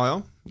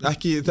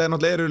 Ekki, það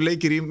náttúrulega eru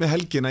leikir með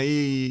helgina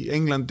í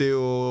Englandi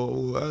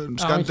og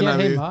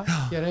Skandinavíu.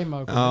 Hér heima.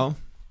 Já.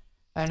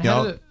 En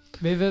herðu,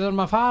 við verðum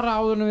að fara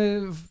áður en við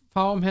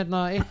fáum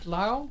eitt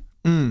lag á.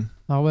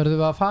 Þá verðum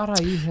við að fara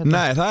í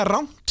Nei, það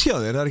rangt hjá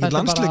þér, það ekki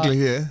landsleikli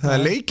hér. Það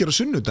leikir á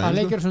sunnudaginn. Það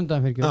leikir á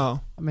sunnudaginn fyrir ekki.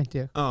 Það meinti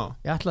ég.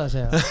 Ég ætlaði að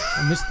segja það.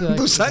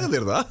 Þú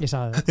sagðir það? Ég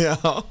sagði það. Já.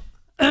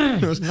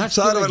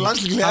 Sagðir að vera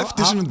landsleikli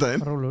eftir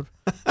sunnudaginn. Rólur.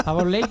 Það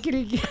var leikir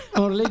í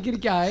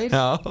gær.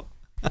 Já.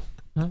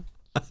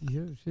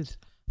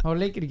 Það var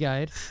leikir í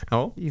gær. Já.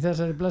 Í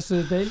þessari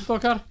blessuðu deild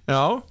okkar.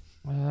 Já.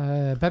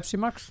 Pepsi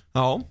Max.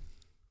 Já.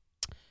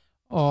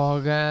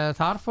 Og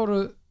þar fóru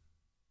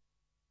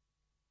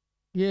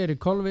ég í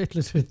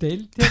kolvitlausri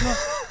deild hérna.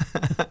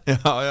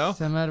 Já.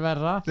 Sem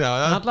verra. Já.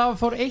 En allavega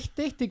fór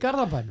 1-1 í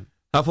Garðabænum.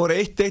 Það fór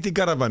 1-1 í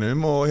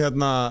Garðabænum og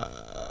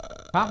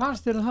Hvað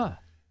fannst þér það?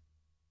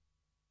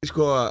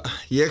 Sko,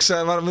 ég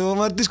sagði, við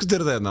vorum að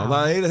diskutera það hérna.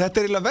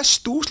 Þetta eiginlega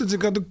verstu úrslit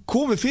sem gætu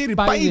komið fyrir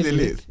bæði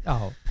lið. Já.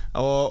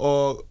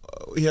 Og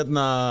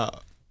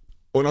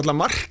náttúrulega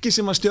marki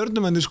sem að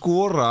stjörnumenni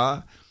skora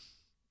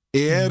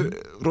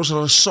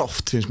rosalega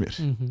soft, finnst mér.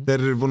 Þeir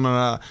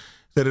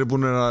eru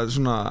búin að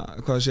svona,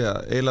 hvað ég segja,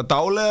 eiginlega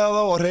dálega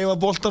þá og hreyfa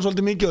boltan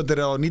svolítið mikið og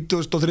þetta á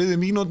 93.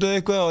 mínútu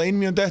eitthvað og 1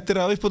 mínútu eftir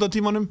að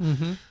uppbótartímanum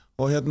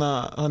og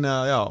þannig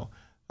að já,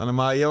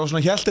 þannig að ég var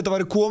svona hélt þetta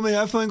væri komið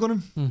í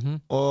F-fæðingunum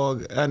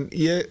en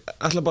ég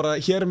ætla bara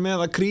hér með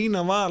að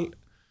krýna val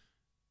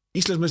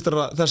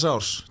Íslandsmeistara þessa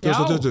árs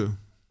 2020.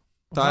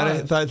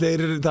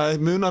 Það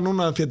munar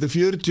núna fyrir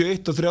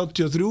 41 og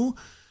 33,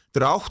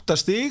 þetta eru 8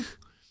 stig.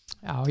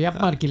 Já,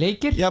 jafnmargir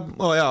leikir.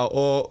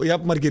 Og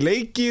jafnmargir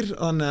leikir,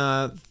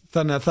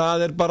 þannig að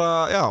það bara,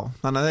 já,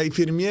 þannig að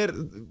fyrir mér,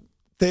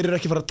 þeir eru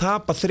ekki fara að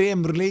tapa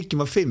 3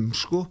 leikjum af 5,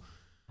 sko.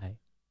 Nei.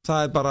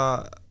 Það bara,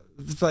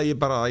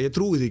 ég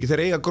trúi því ekki,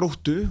 þeir eiga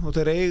Gróttu og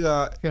þeir eiga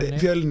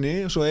Fjölni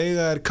og svo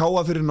eiga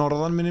Káa fyrir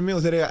norðan, minni mig,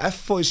 og þeir eiga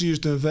FH í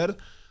síðustu umferð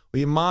og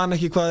ég man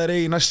ekki hvað þeir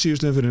eiga í næst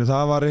síðustu umferðinu,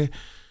 það var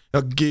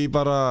ekki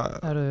bara...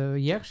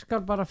 Ég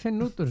skal bara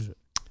finna út úr þessu.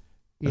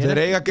 Þeir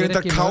eiga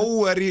greita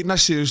KR í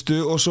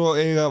næstsíðustu og svo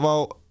eiga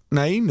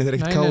þeir er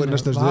ekkert KR í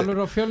næstsíðustu. Valur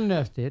á Fjölni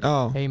eftir,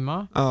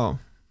 heima,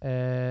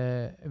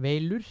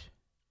 Veilur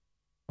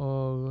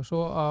og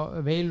svo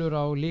Veilur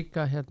á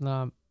líka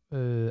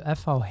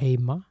FH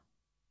heima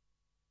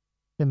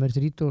sem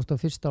 31.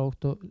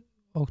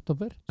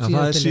 október.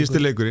 Það er síðusti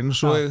leikurinn.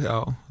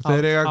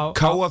 Þeir eiga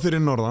Káa fyrir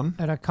norðan.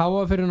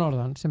 Káa fyrir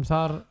norðan sem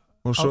þar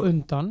á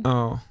undan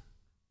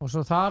og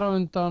svo þar á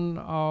undan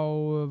á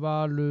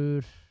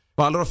Valur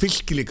á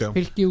Fylki líka.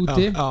 Fylki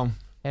úti.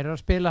 Þeir eru að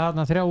spila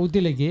hérna 3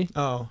 útileiki.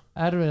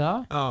 Erfiða.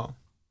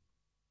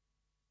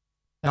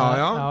 Já,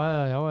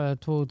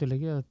 2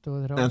 útileiki.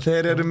 En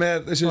þeir eru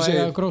með, þess að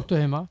segja, Gróttu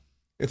heima.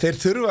 Þeir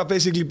þurfa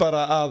basically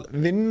bara að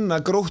vinna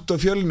Gróttu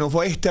og Fjölni og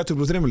fá 1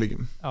 jafntefli úr 3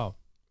 leikjum. Já.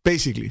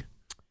 Basically.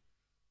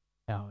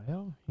 Já,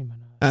 ég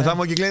meina. En það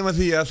má ekki gleyma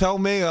því að þá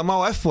má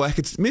FH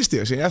ekkert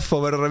mistiga sig. FH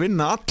verður að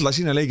vinna alla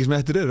sína leiki sem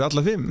eftir eru,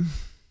 alla 5.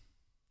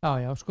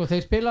 Já, sko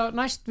þeir spila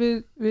næst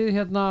við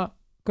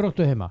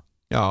Gróttu heima.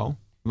 Já.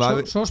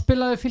 Svo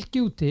spilaði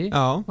Fylki úti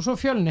og svo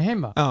Fjölni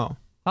heima. Já.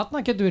 Þarna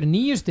getur verið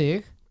 9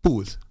 stig.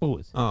 Búið.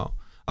 Já.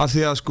 Af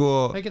því að sko...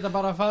 Þeir geta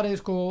bara farið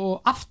sko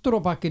aftur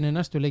á bakkinni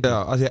næstu leiki.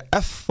 Já, af því að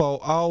FH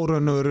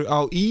á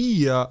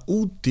ÍA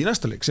úti í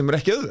næsta leik sem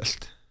ekki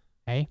auðvelt.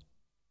 Nei.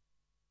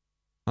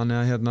 Þannig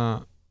að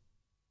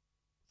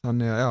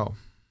já.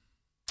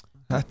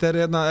 Þetta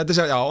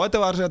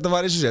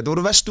var eins og sé. Þetta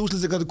voru verstu úrslit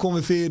sem gætu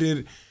komið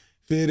fyrir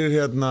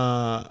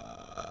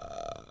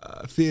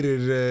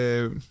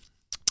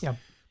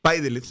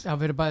bæðilið. Já,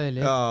 fyrir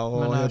bæðilið.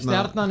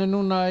 Stjarnan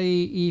núna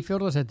í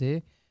 4. seti,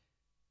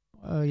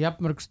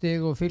 jafnmörg stig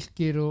og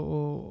Fylkir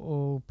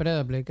og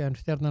Breiðablik en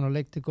Stjarnan á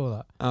leik til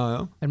góða.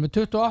 En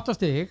með 28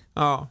 stig,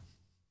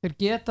 þeir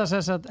geta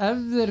ef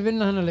þeir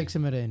vinna hennar leik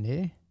sem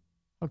inni,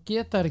 þá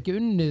geta þeir ekki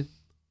unnið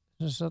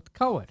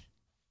KR.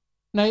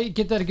 Nei,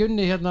 geta þeir ekki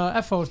unnið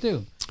FH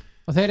stigum.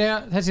 Og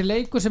þessi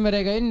leikur sem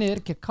eiga inni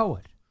ekki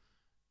KR.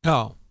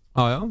 Já.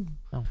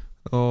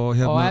 Og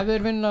ef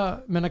þeir vinna,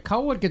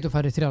 KR getur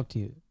farið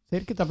 30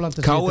 þeir geta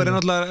blandað KR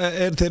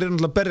þeir eru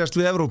náttúrulega berjast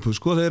við Evrópu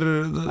sko, þeir eru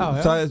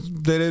það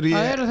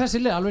eru þessi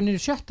lið, alveg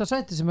niður 7.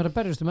 sæti sem eru að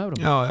berjast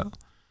Evrópu. Já.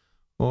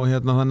 Og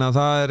þannig að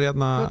það er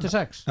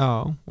 26. Já,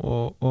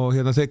 og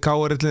þeir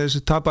KR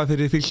þessi tapaði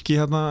fyrir Fylki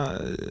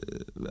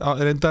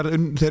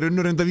þeir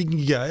unnur reynda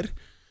Víking í gær.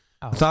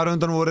 Þar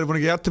undan voru búin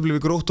ekki jafntefli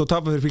við Gróttu og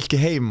tapaði fyrir Fylki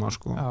heima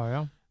sko.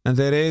 Já. En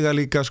þeir eiga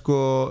líka sko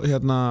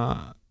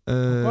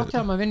gott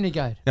hjá maður vinni í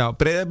gær. Já,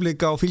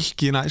 Breiðablik á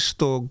Fylki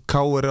næst og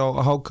KR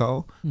á HK.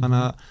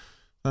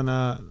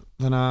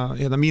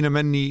 Þannig að mína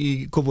menn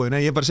í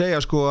Kópavogi, ég bara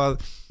segja sko að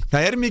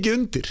það er mikið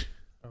undir.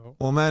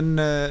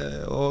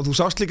 Og þú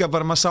sást líka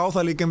bara, maður sá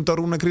það líka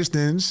Rúna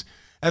Kristins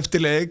eftir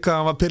leik að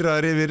hann var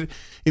pirraður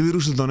yfir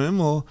úrslitunum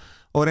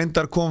og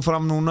reyndar kom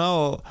fram núna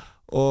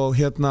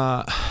og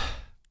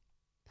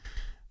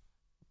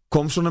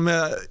kom svona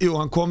með,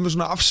 hann kom með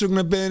svona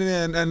afsökunarbeiðni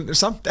en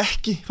samt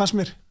ekki, fannst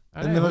mér.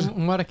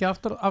 Hún var ekki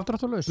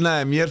afdráttarlaus.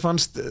 Nei, mér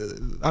fannst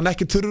hann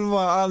ekki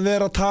þurfa að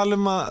vera að tala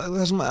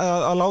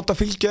að láta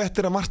fylgja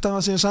eftir að margt af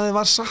það sem ég sagði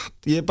var satt.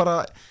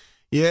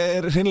 Ég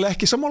er hreinlega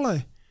ekki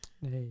sammálaði.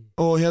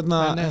 Og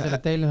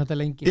þetta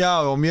lengi.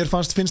 Já, og mér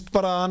finnst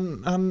bara að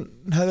hann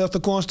hefði átt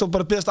að komast og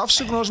bara beðast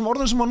afsökunar á þessum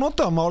orðum sem hann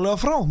notaði, málega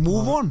frá,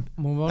 move on.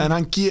 En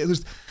hann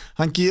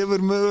gefur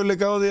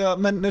möguleika á því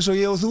að menn eins og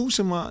ég og þú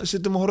sem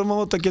sittum og horfum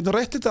á þetta getum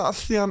rætt þetta af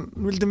því hann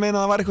vildi meina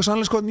að það var eitthvað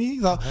sannleikskorn í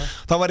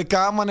það væri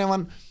gaman ef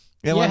hann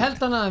ég held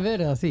hann að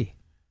verið að því.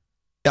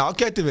 Já,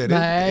 gæti verið.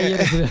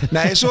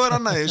 Nei, svo er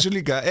annað þessu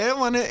líka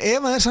ef hann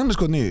er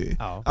sannleikskorn í því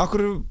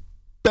okkur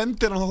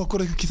bendir hann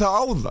okkur ekki það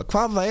á það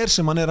hvað það er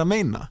sem hann er að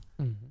meina.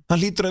 Hann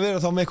hlýtur að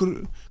vera þá með einhver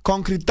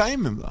konkrét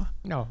dæmi það.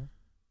 Já.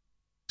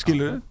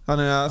 Skilur?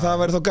 Þannig að það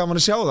væri þá gaman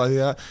að sjá það því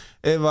að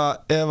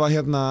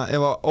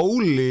ef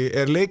Óli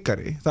er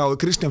leikari þá er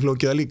Kristján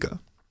Flókið það líka.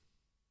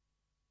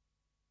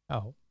 Já.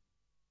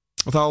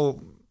 Og þá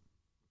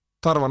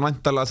þarf hann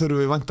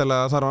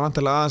væntanlega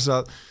aðeins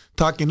að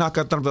taka í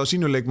hnakkadrambið á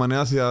sínu leikmanni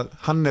að því að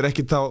hann er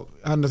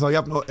þá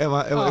jafn þá er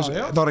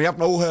hann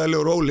jafn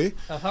óheiðalegur Óli.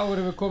 Þá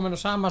erum við komin á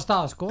sama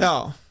stað sko. Já,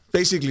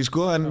 basically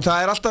sko, en það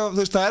er alltaf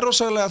það er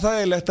rosalega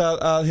þægilegt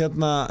að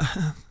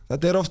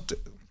þetta er oft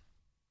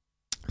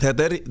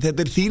þetta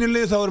er þínu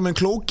lið þá eru menn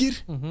klókir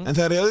en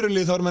þegar í öðru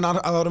lið þá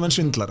eru menn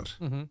svindlarar.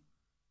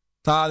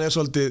 Það er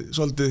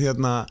svolítið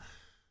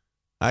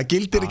það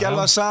gildir ekki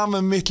alveg sama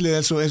mitt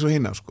lið eins og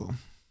hinna sko.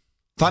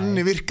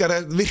 Þannig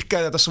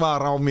virkaði þetta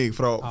svar á mig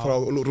frá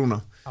Rúna.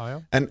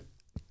 En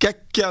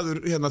geggjaður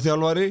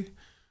þjálfari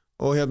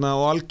og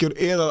algjör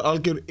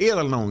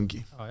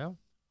eðalnáungi.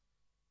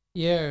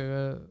 Ég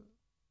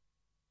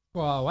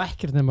á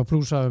ekkert nema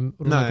plúsa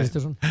Rúna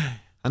Kristinsson.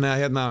 Þannig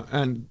að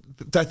en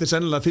þetta er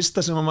sennilega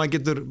fyrsta sem maður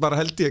getur bara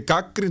held ég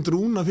gagnrýnt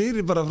Rúna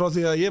fyrir bara frá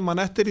því að ég man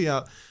eftir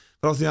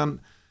frá því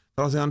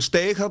hann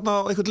steig þarna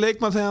á einhvern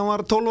leikmann þegar hann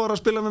var 12 ára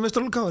að spila með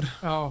Mr. Lukkáður.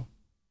 Já,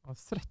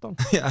 13.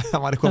 Já,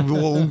 það var eitthvað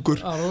mjög ungur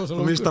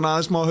og minnst hann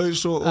aðeins smá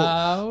haus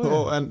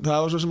en það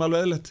var svo sem alveg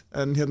eðlilegt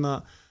en þannig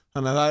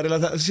að það er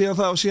eiginlega síðan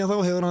þá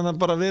hefur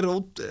hann bara verið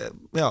út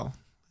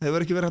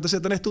hefur ekki verið hægt að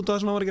setja neitt út á það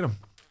sem hann var að gera.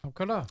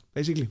 Nákvæmlega.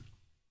 Basically.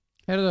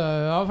 Heyrðu,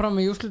 áfram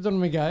í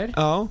úrslitunum í gær.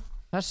 Já.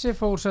 Þessi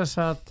fór sess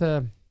að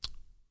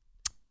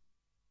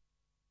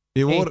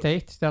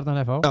 1-1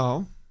 Stjarnan FH. Já.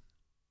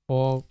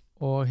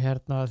 Og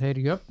þeir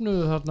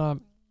jöfnuðu þarna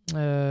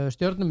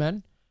stjörnumenn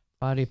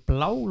var í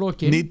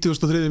blálokkin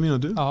 93.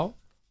 mínútu. Já,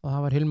 og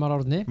það var Hilmar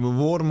Árni. Við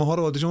vorum að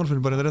horfa á þetta í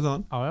sjónvarpinu bara rétt á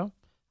hann. Já.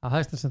 Það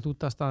hægst sem þú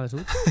dast aðeins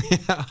út.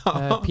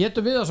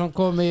 Pétur Viðarsson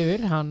kom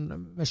yfir, hann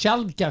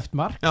sjálfgæft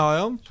mark.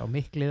 Já. Sá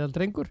mikliðal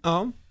drengur.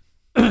 Já.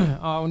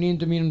 Á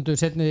 9. mínútu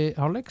seinni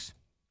hálfleiks.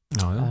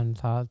 Já. En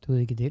það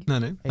tuði ekki til.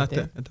 Nei,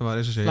 þetta var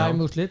eins og segja.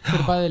 Slæmúrslit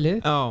fyrir bæði lið.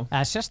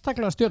 Já.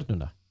 Sérstaklega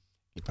stjörnuna.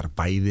 Bara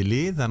bæði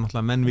lið, það er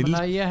náttúrulega menn vild.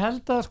 Ég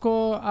held að sko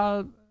að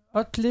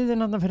öll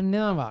liðin þarna fyrir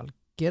neðan Val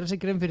gera sig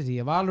grein fyrir því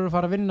að Valur er að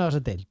fara að vinna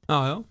þessa deild.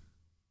 Já.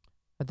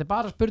 Þetta er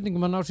bara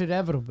spurningum að ná sér í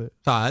Evrópu.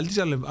 Það held ég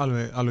sér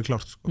alveg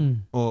klárt sko.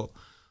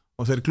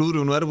 Og þeir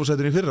klúðru nú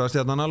Evrópusætinu í fyrra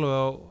stjarnan alveg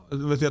á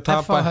við því að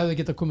tapa. FH hefði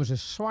getað komið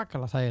sér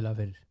svakalega þægilega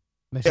fyrir.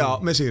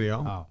 Með sigri, já.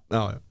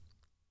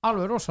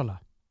 Alveg rosalega.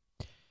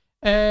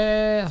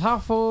 Það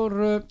fór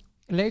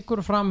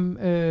leikur fram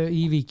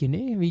í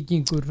Víkinni,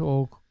 Víkingur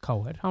og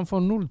KR. Hann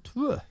fór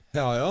 0-2.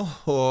 Já,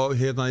 og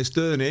í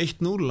stöðunni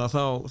 1-0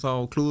 þá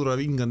klúðra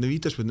Víkingandi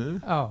vítaspyrnu.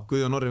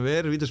 Guðjón Orri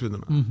verið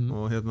vítaspyrnuna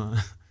og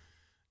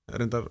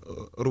reyndar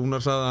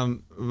Rúnar sagði að hann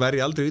veri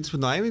aldrei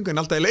vítaspyrnu á æfingu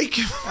en alltaf í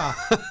leikjum.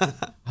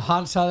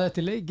 Hann sagði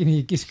þetta í leikinni,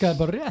 ég giskaði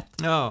bara rétt.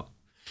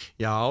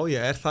 Já,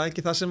 er það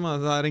ekki það sem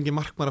að það er engin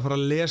markmaður að fara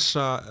að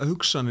lesa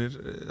hugsanir.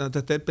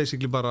 Þetta er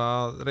basically bara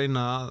að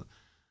reyna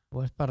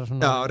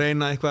að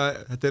reyna eitthvað,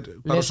 þetta er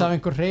bara lesa af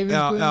einhver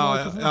hreyfingu.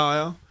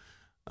 Já.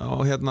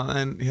 Og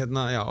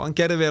hann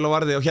gerði vel og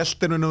varði og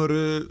héldurinn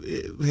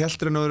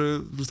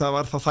voru það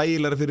var það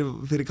þægilega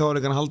fyrir KR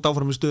að halda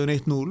áfram í stöðun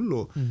 1-0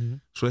 og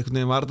svo einhvern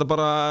veginn var þetta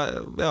bara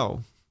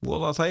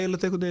voða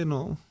þægilegt einhvern veginn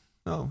og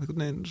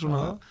einhvern veginn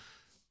svona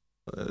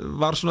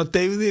var svona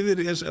deyfð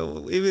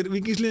yfir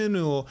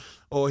Víkingsliðinu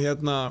og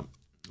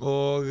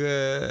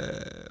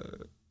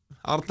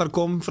Arnar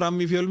kom fram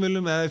í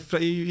fjölmiðlum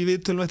eða í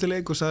viðtölum eftir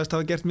leik og sagðist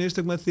hafa gert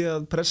mistök með því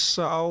að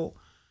pressa á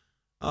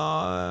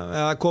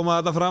eða koma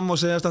þetta fram og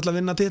segjast alltaf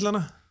vinna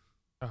titlana.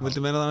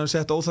 Vildi meina að hann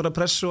sett óþarfa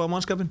pressu á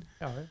mannskapin.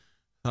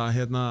 Það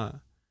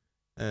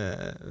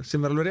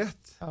sem alveg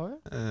rétt.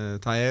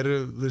 Það eru,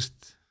 þú veist,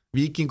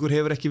 Víkingur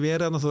hefur ekki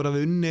verið þarna, þó að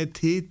við unnið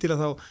titil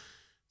þá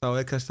það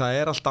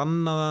allt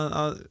annað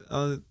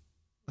að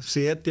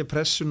setja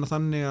pressuna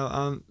þannig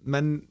að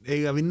menn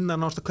eiga að vinna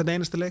náttúrulega hvern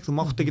einasta leik. Þú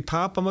mátt ekki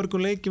tapa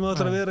mörgum leikjum og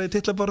ætlar að vera í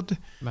titlabaráttu.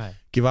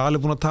 Ekki var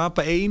alveg búin að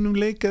tapa einum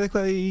leik eða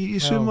eitthvað í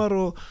sumar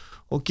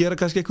og gera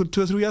kannski einhver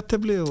 2-3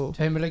 jafntefli og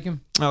 2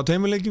 leikjum. Já,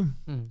 2 leikjum.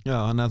 Já,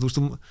 þannig að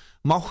þú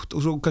mátt og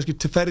svo kannski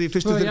ferði í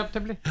fyrstu 3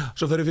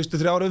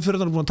 ára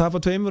umfyrir, þannig að búin að tapa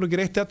 2 og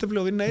gera 1 jafntefli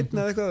og vinna 1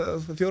 eða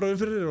eitthvað 4 ára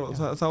umfyrir og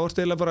þá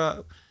ertu eiginlega bara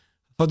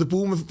fáttu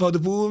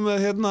búið með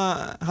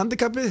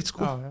handikappið þitt,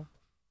 sko. Já.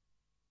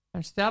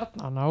 En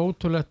Stjarnan,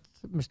 ótrúlegt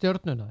með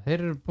Stjörnuna, þeir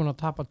eru búin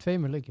að tapa 2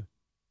 leikjum.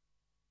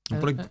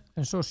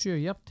 En svo 7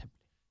 jafntefli.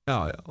 Já,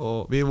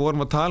 og við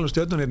vorum að tala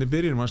Stjörnuna hérna í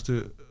byrjun,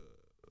 manstu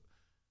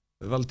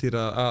Valtýr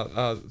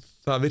að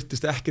það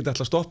virtist ekkert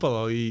ætla að stoppa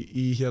þá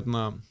í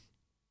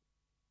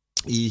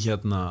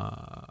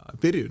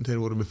byrjun.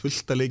 Þeir voru með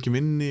fullta leikjum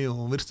inni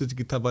og virtist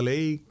ekki tapa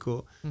leik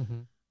og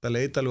það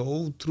leit alveg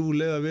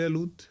ótrúlega vel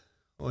út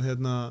og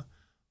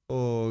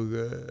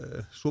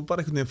svo bara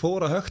einhvern veginn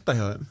fór að hökta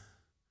hjá þeim.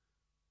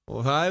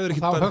 Og það hefur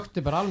ekki bara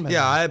hökti bara almennt.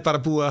 Já, það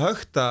bara búið að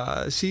hökta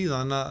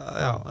síðan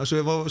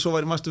svo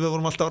við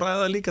vorum alltaf að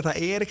ræða líka,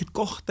 það ekkert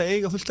gott að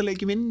eiga fullta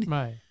leikjum inni.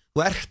 Nei. Þú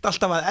ert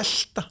alltaf að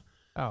elta.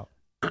 Já.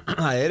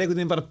 Það einhvern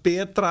veginn bara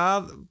betra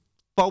að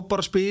fá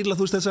bara að spila,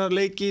 þú veist, þessar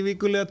leiki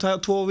vikulega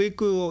 2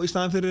 viku og í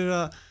staðan fyrir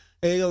að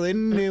eiga það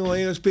inni og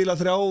eiga að spila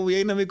 3 í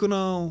eina vikuna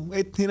og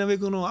 1 hina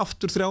vikuna og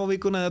aftur 3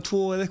 vikuna eða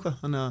 2 eða eitthvað.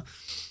 Þannig að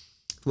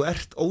þú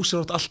ert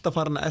ósjálfrátt alltaf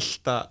farin að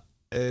elta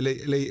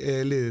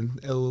liðin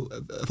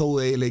þó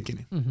eigi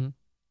leikinni.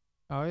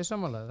 Já, ég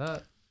sammála.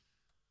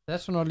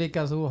 Það svona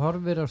líka að þú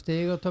horfir á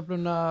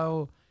stigatöfluna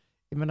og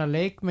ég meina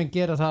leikmenn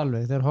gera það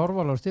alveg, þeir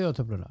horfa á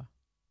stigatöfluna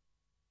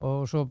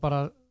og svo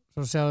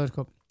sjáðu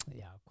þeir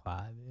já,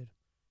 hvað við erum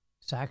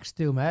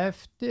 60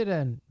 eftir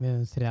en við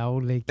höfum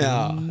 3 leiki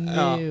inni.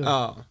 Já,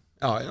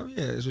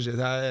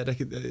 það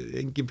ekki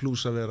engin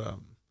plús að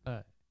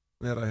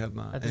vera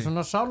hérna. Þetta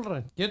svona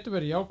sálrænt, getur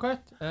verið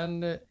jákvætt en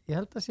ég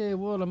held að sé í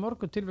voðalega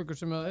mörgum tilvikum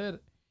sem það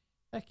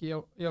ekki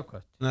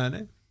jákvætt.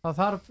 Nei.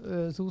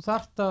 Þú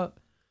þarft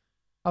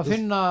að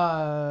finna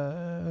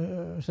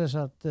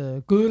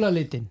gula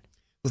litin.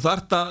 Þú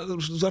þarft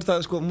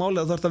að sko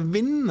málega þú þarft að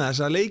vinna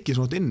þessa leiki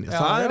svona inni.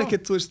 Það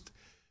ekkert, þú veist,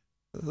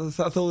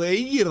 þó þú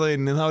eigir það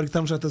inni, það ekki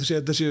tamsagt að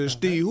þetta séu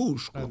stig í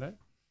hús, sko. Nei.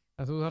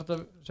 En þú þarft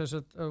að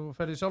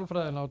ferði í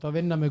sálfræðina og að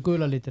vinna með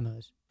gula litina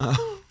þess.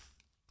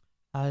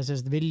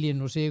 Það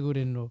viljinn og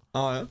sigurinn og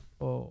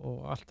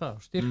allt það,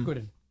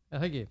 styrkurinn,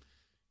 eða ekki?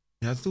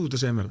 Já, þú ert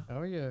að segja mér það. Já,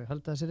 ég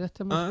held að það sé rétt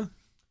hjá mér.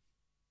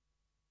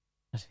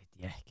 Það veit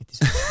ég ekki til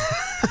þess.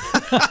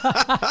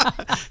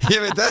 Ég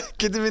veit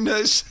ekki til minna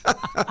þess.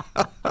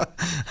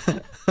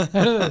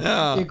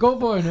 Í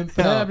góðbóinum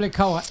Breiðablik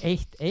K.A.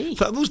 1-1.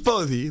 Þú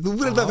spáði því, þú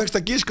verður að fekst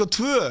að giska á 2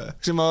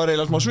 sem að var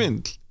eiginlega smá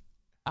svindl.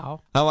 Já.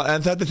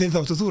 En þetta þinn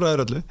þáttu, þú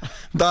ræður öllu.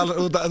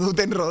 Þú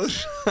einráður.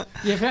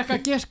 Ég fekk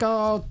að giska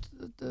á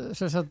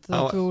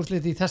 2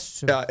 úrslit í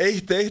þessu. Já,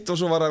 1-1 og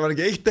svo var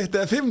ekki 1-1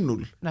 eða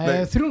 5-0.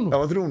 Nei, 3-0. Það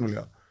var 3-0,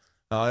 já.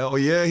 Já, og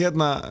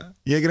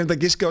ég reyndi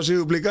að giska á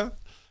Sigurblika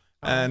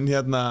en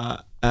ég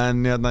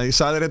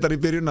sagði reyndar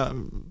í byrjun að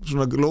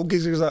svona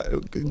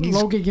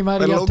lógíkin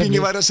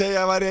væri að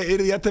segja að væri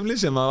yrði jafntefli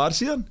sem það var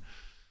síðan.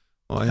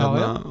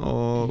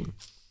 Og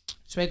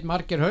Sveinn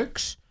Margeir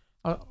Hauks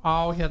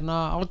á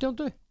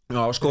 18.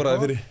 Já,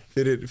 skoraði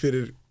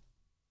fyrir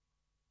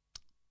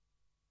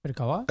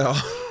K.A. Já,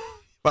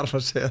 bara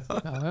að segja það.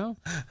 Já.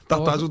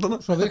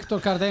 Svo Viktor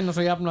Gardeinos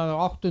og jafnaði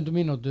á 8.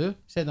 mínútu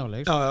seinna á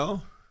leik. Já.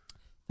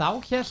 Þá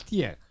hélt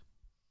ég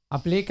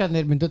að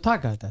Blikarnir myndu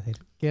taka þetta. Þeir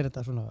gera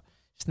þetta svona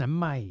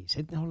snemma í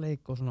seinna á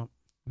leik og svona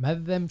með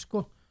þeim, sko.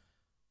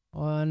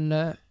 En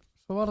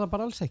svo var það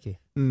bara alls ekki.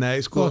 Nei,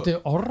 sko.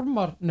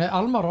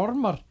 Almar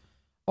Ormars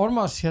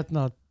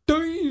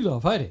dauða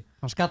færi.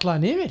 Hann skallaði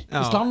hann yfir,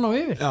 í slána á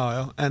yfir.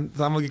 Já, en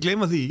það má ekki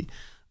gleyma því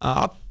að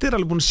allir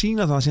alveg búin að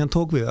sína það sem hann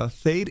tók við að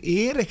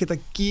þeir ekkert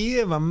að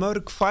gefa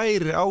mörg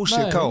færi á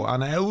sig K.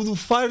 Þannig ef þú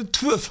fær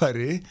 2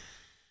 færi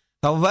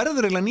þá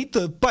verður eiginlega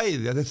nýtaðu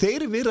bæði að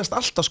þeir virðast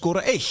alltaf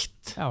skora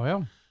 1. Já.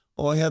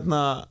 Og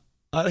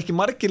það ekki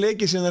margir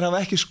leiki sem þeir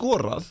hafa ekki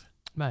skorað.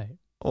 Nei.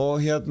 Og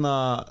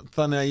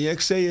þannig að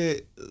ég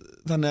segi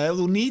þannig að ef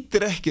þú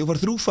nýtir ekki og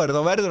fær 3 færi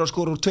þá verður að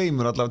skora úr 2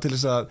 allavega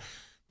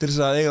til þess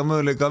að eiga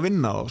möguleika að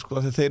vinna þá, sko,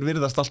 þegar þeir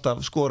virðast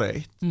alltaf skora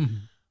 1.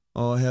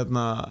 Og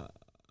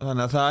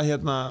þannig að það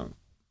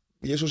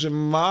ég svo sem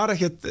var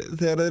ekkert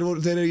þegar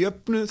þeir eru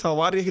jöfnu þá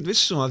var ég ekkert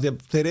vissum það því að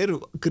þeir eru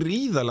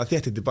gríðarlega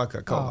þéttir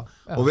tilbaka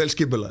og vel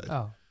skipulaðir.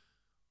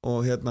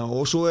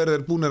 Og svo eru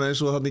þeir búnir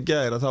eins og þannig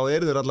gær að þá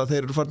eru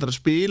þeir eru farnir að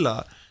spila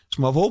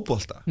smá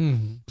fótbolta.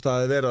 Það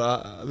er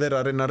verið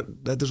að reyna,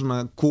 þetta er svona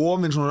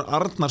komin svona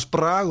Arnars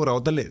bragur á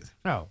þetta lið.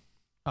 Já.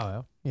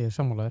 Já, ég er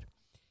sammálaður.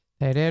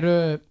 Þeir eru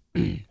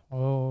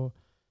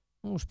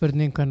og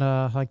spurning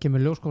hvernig það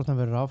kemur ljós hvort hann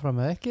verður áfram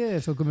eða ekki.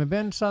 Svo Gummi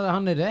Ben sagði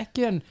hann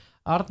ekki, en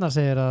Arnar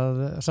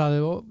sagði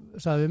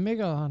við mig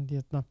að hann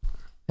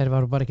þeir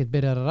varu bara ekkert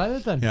byrjað að ræða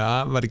þetta. Já,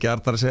 var ekki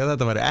Arnar að segja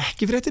þetta væri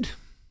ekki fréttir?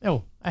 Jó,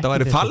 ekki. Það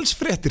væri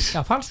falsfréttir.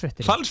 Já,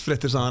 falsfréttir.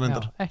 Falsfréttir sagði hann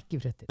endar. Já, ekki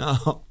fréttir. Já.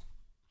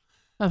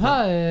 En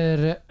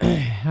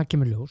það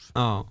kemur ljós.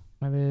 Já.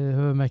 En við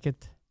höfum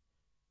ekkert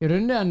í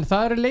rauninni, en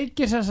það eru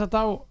leikir sem sagt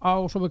á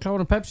svo við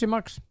klárum Pepsi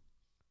Max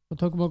og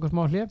tökum okkur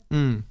smá hlé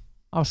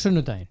á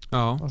sunnudaginn.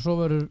 Já. Og svo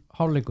verður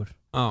hálfleikur.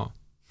 Já.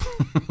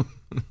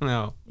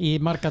 Já. Í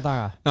marga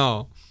daga. Já.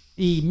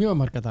 Í mjög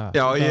marga daga.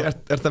 Já, ég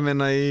ert að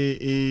minna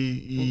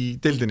í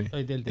deildinni.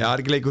 Í deildinni. Já,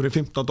 ekki leikur í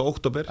 15.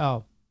 október.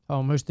 Já, þá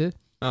haustið.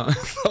 Já,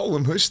 þá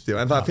haustið,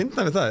 en það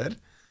finna við það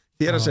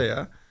þér að segja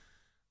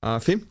að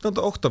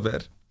 15.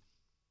 október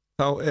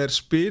þá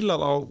spilað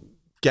á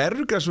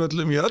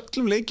gerðugrassvöllum í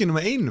öllum leikinum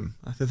með einum.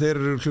 Þegar þeir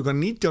eru klukkan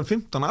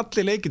 19:15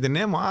 allir leikir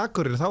nema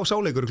Akureyri, þá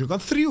sáleikur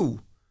klukkan 3.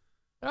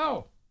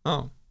 Já. Já.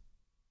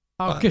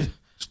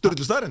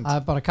 Sturlu staðreynd.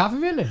 Það bara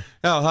kaffivélin.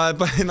 Já, það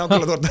bara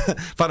nákvæmlega þú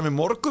fara með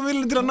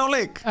morgunvélin til að ná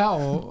leik. Já,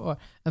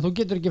 en þú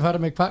getur ekki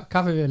fara með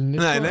kaffivélin.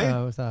 Nei.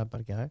 Það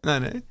bara ekki það.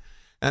 Nei.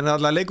 En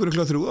alltaf leikur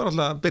klukkan 3 og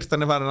alltaf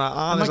birtan farin að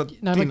aðeins að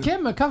Nei, maður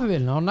kemur með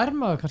kaffivélina og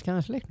nærmaður kannski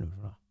aðeins leiknum.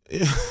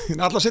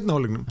 Allar seinna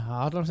hálfleiknum. Já,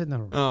 allar seinna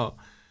hálfleiknum. Já.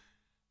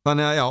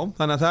 Þannig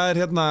að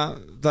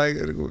það er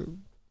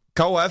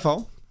KFH.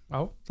 Já.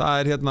 Það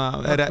er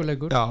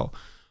hörkuleikur. Já,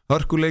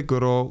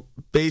 hörkuleikur og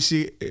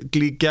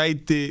basically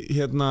gæti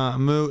ef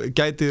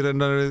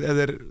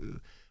þeir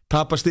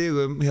tapa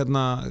stigum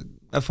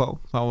FH,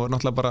 þá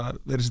náttúrulega bara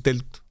þessi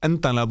deild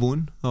endanlega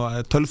búin,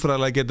 þá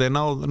tölfræðilega geta þeir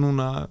náð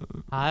núna.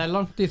 Það er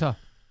langt í það.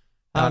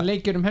 Það er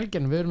leikir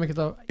helginu, við erum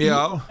ekkert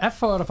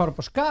FH er að fara upp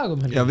á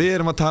Skagum helginu. Já, við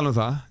erum að tala um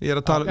það. Við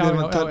erum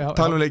að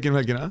tala um leikir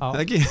helgina,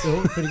 ekki? Jú,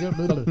 fyrir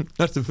ekki.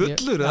 Ertu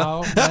fullur? Já,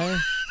 nei.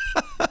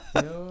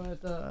 Jú,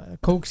 þetta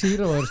Coke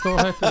Zero er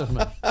stórhættur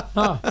svona.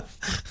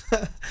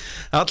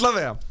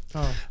 Allavega.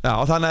 Já,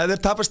 þannig að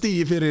þeir tapa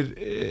stigi fyrir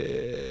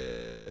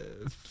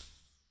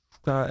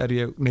hvað er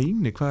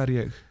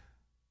ég?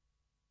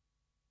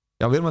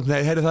 Já, við erum það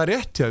er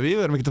rétt, já,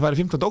 við erum ekki að fara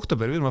í 15.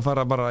 október, við erum að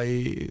fara bara í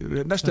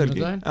næstu helgi.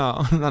 Já,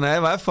 þannig að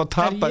ef að FH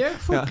tapar. Er ég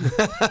full?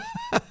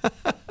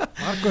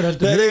 Margur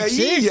heldur þeir eiga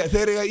ía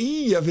fyrir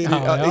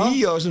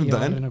ía á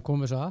sunnudaginn.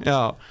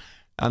 Já,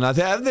 þannig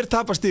að ef þeir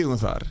tapar stigum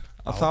þar,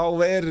 þá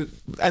er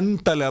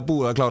endalega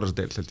búið að klára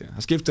þessu deild, held ég.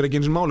 Það skiptir ekki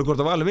eins og máli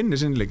hvort að Valur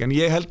vinni sinnileik, en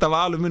ég held að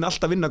Valur mun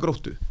alltaf vinna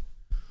Gróttu.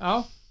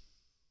 Já.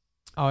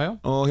 Og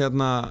og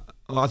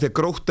að því að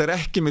Grótta er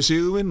ekki með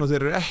sigurvinn og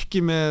þeir eru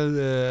ekki með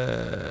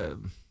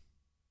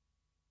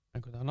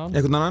einhvern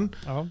annan.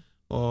 Já.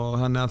 Og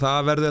þannig að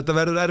þetta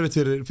verður erfitt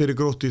fyrir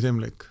Gróttu í þeim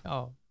leik. Já.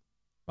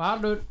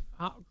 Valur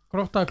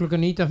Grótta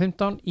klukkan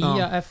 19:15,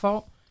 ÍA FH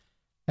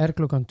er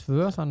klukkan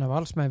 2, þannig að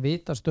Valsmenn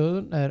vita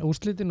stöðun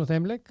úrslitin og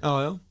þeim leik.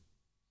 Já.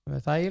 Það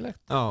er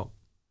þægilegt. Já.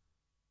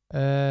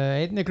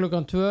 Einnig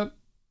klukkan 2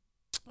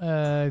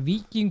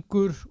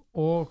 Víkingur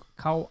og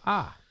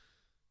KA.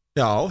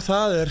 Já,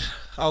 það er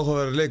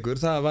áhugaverður leikur.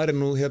 Það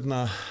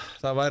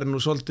væri nú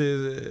svolítið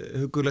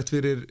huggulegt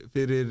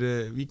fyrir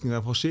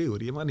Víkinga að fá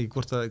sigur. Ég man ekki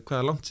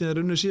hvaða langt síðan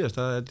þeir unnu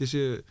síðast.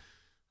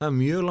 Það er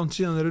mjög langt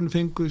síðan þeir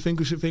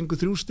fengu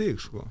 3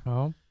 stig, sko.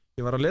 Já.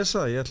 Ég var að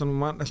lesa það, ég ætla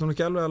nú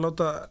ekki alveg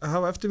að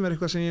hafa eftir mér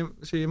eitthvað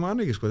sem ég man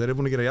ekki, sko. Þeir eru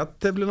búin að gera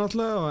jafntefli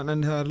náttúrulega,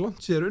 en það er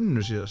langt síðan þeir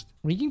unnu síðast.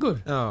 Víkingur?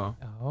 Já.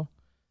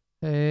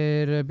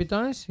 Þeir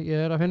býta aðeins, ég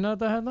er að finna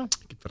þetta hérna.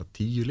 Ekki bara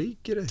 10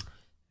 leikir,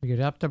 Þeir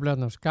gerir jafntefli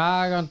á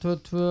Skagan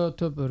 2-2,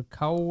 töpur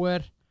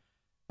KR,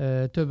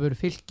 töpur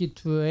Fylki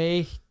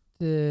 2-1,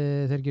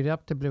 þeir gerir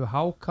jafntefli við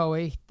HK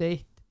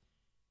 1-1,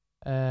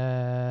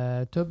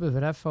 töpur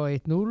fyrir FH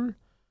 1-0,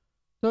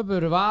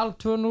 töpur Val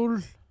 2-0,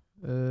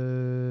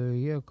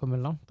 ég hef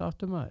komið langt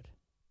aftur maður.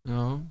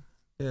 Já,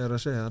 ég er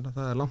að segja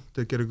það er langt,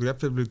 þeir gerir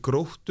jafntefli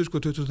Gróttu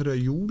 23.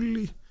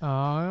 júlí.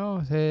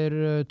 Já,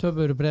 þeir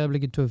töpur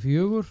Breiðabliki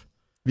 2-4.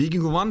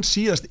 Víkingur vann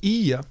síðast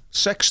ÍA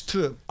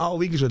 6-2 á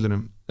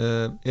Víkingsvellinum.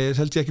 Ég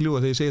held ég ekki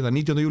ljúga þegar ég segi það,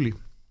 19. júlí.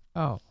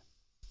 Já.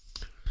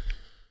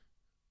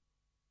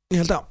 Ég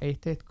held að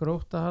 1-1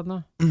 Grótta þarna.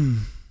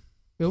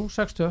 Jú,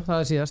 6-2, það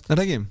er síðast. Er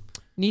það ekki?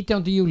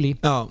 19. júlí.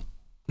 Já,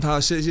 það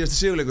er síðast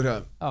sigurleikur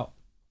hjá. Já.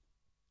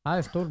 Það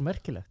er stór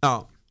merkilegt. Já,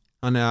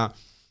 þannig að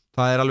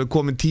það er alveg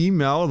komin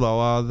tími á þá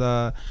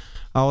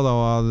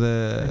að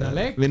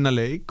vinna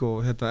leik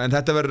og en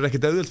þetta verður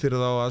ekkert auðvelt fyrir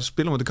þá að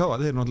spila móti KA.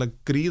 Þeir eru náttúrulega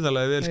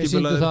gríðarlega vel skipulaðir. Þeir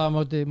sýndu það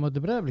móti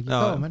Breiðabliki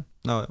KA,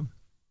 Já.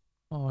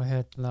 Og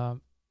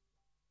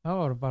það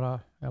var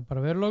bara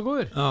verulega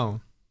góðir. Já.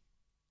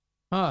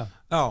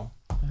 Já.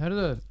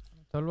 Herðu,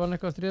 tölvan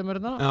eitthvað að stríða mér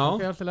hérna. Já.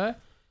 Ok, allt í lagi.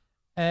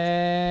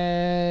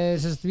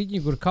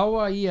 Víkingur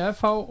KA,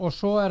 IFH og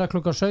svo er það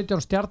klukkan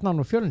 17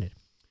 Stjarnan og Fjölnir.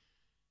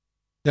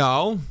 Já,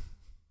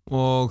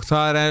 og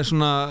það er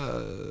svona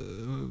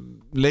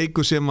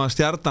leikur sem að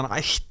Stjarnan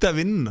ætti að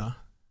vinna.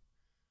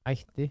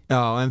 Ætti?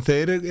 Já, en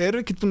þeir eru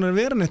ekki búin að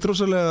vera neitt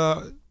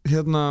rosalega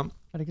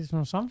Það er ekki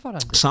svona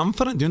samfærandi.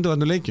 Samfærandi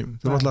undanfarnu leikjum.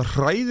 Þeir voru alltaf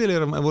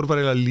hræðilegir, voru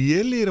bara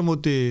lélegir á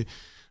móti,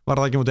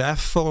 var það ekki á móti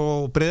F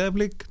og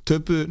Breiðablik?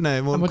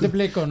 Á móti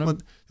Blikunum.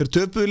 Þeir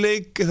töpuðu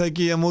leik, eða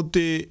ekki á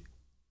móti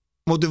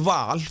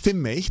Val,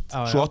 5-1.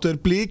 Svo áttu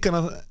þeir Blikana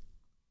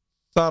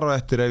þar á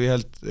eftir, ef ég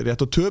held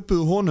rétt, og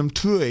töpuðu honum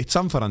 2-1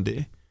 samfærandi.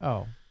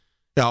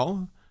 Já,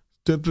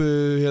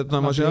 töpuðu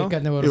hérna, maður sjá.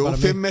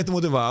 5-1 á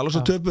móti Val og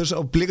svo töpuðu,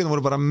 og Blikarnir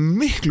voru bara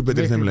miklu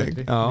betri í þeim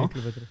leik.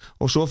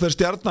 Og svo fer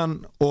Stjarnan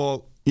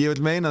og ég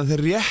vil meina að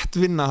þeir rétt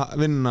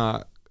vinna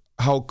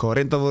HK,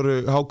 reynda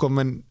voru HK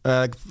menn,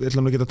 ég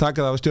ætlum að geta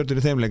takað það af Stjörnur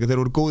í þeim leik,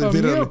 þeir voru góðir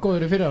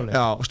fyrir áleik.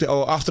 Já,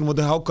 og aftur á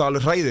móti HK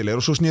alveg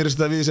hræðilegur og svo snýrist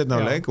þetta við í seinna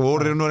áleik og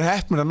voru nú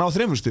heppnir að ná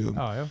 3 stigum.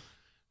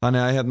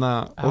 Þannig að hérna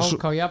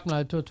HK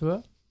jafnaði 2-2.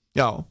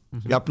 Já,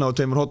 jafnaði á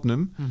 2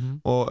 hornum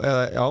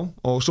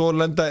og svo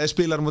lenda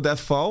spilar á móti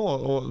FH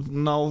og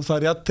ná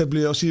það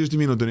jafntefli á síðustu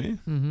mínútunni.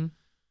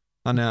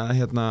 Þannig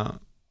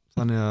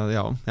að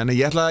já, en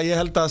ég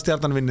held að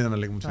Stjarnan vinni þennan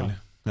leik mútið.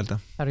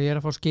 Það ég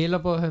að fá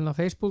skilaboð hérna á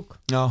Facebook.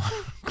 Já,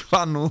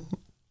 hvað nú?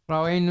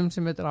 Frá einum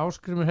sem heitir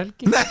Ásgrímur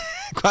Helgi. Nei,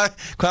 hvað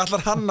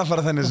ætlar hann að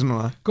fara þenni sem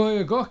núna?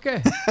 Góðu gokki,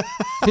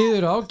 þið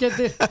eru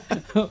ágættir.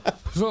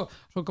 Svo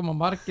koma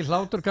margir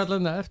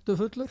hláturkallarna, ertu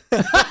fullur?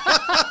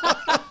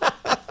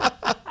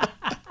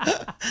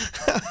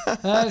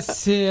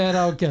 Þessi er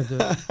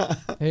ágættur.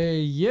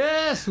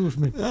 Jesús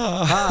minn.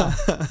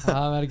 Það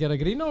verður að gera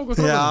grín á okkur.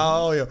 Já,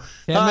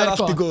 það er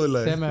allt í góðu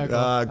lagi.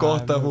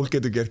 Gott að fólk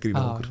getur gert grín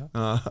á okkur.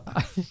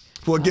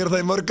 Búið að gera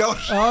það í mörg ár.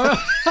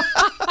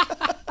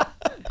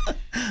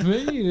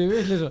 Meiri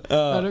villis.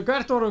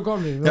 Hvert voru við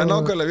komnir? Já,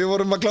 nákvæmlega, við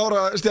vorum að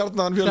klára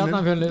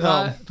Stjarnan-Fjölnir.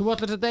 Þú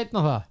ætlar að setja 1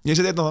 á það? Ég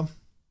set 1 á það.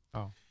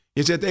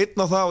 Ég set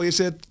 1 á það og ég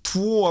set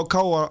 2 á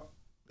Káa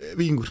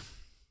Víkingur.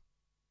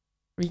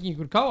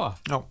 Víkingur Káa?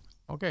 Já.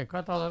 Ok,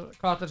 hvað ætlar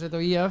að setja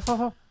á IF á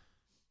það?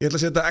 Ég ætla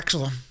að setja X á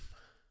það.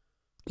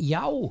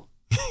 Já.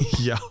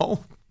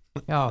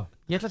 Já,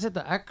 ég ætla að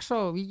setja X á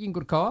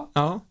Víkingur Káa.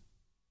 Já.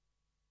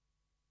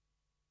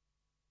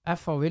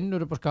 F á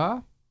vinnur upp á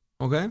Skaga.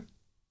 Ok.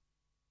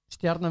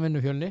 Stjarnan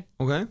vinnur Fjölni.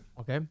 Ok.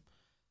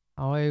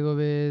 Þá eigum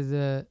við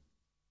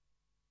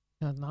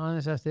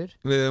aðeins eftir.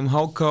 Við hefum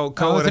HK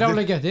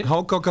eftir.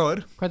 HK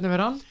Káir. Hvernig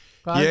verður hann?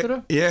 Hvað heldur þú?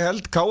 Ég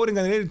held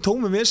Káringarnir eru í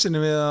tómu vissinni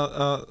við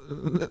að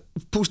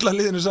púsla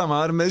liðinu sama,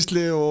 það eru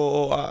meðsli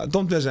og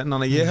tómt vissin,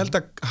 þannig að ég held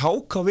að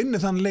HK vinni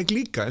þann leik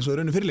líka eins og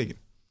þeir unni fyrirleikin.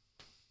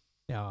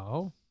 Já.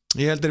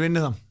 Ég held þeir vinni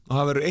það og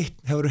það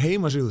verður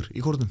heimasigur í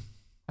kórnum.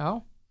 Já.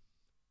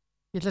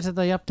 Ég ætla að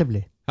setja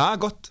jafntefli. Já,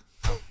 gott.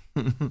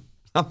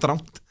 Það er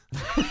drámt.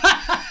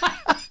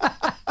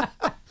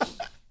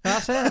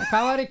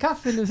 Hvað var í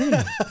kaffinu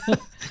þínu?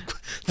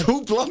 Þú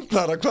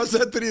blandar það, hvað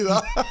settur í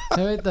það?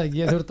 Ég veit ekki,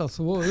 ég þurfti að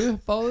þvo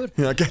upp áður.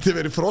 Já, geti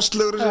verið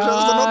frostlegur sem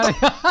sjálfst að nota.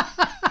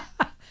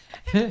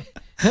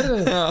 Herðu,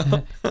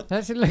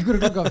 þessi leikur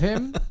klukkan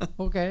 5.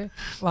 Ok,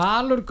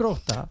 Valur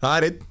Grótta. Það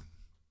er 1,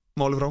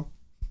 máli frá.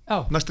 Já.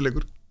 Næsti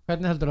leikur.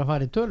 Hvernig heldur þú að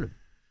fara í tölum?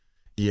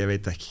 Ég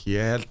veit ekki,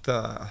 ég held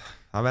að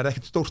það verði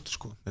ekkert stórt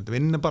sko. Þetta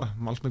vinnir bara,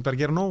 Málsmæk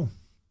bara gera nóg.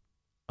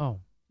 Já,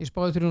 ég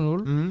spáði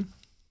 3-0.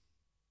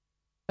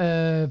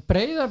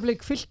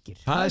 Breiðarblik Fylkir.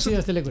 Það er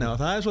síðasti leikur. Já,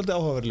 það er svolítið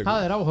áhugaverð leikur.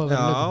 Það er áhugaverð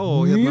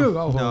leikur. Mjög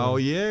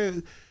áhugaverð.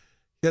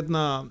 Já,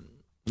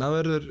 það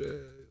verður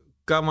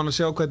gaman að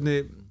sjá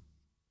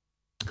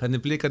hvernig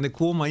blikarnir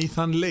koma í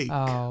þann leik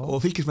og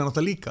Fylkismenn átt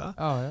að líka.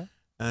 Já.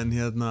 En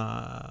já,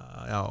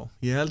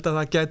 ég held að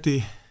það gæti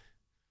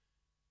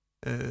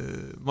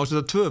má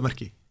setja 2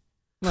 merki.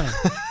 Nei,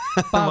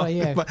 bara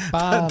ég.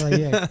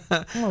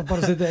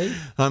 Bara setja 1.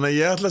 Þannig að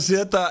ég ætla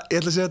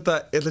að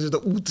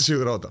setja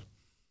útisigur á þetta.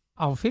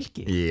 Á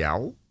Fylkir? Já,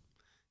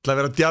 til að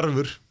vera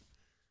djarfur.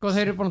 Sko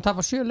þeir eru búin að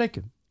tapa 7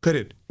 leikjum.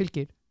 Hverjir?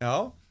 Fylkir.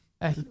 Já.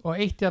 Og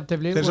 1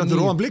 jafntefli. Þeir samt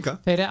fyrir ofan Blika?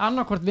 Þeir eru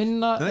annarkvort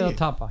vinna eða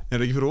tapa. Þeir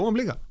eru ekki fyrir ofan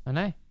Blika?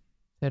 Nei,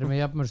 þeir eru með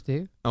jafnmörg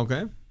stig. Ok.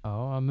 Já,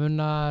 það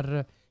munar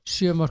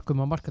 7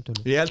 mörkum á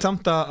markatölu. Ég held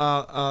samt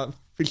að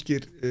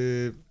Fylkir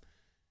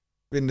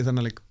vinni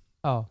þennan leik.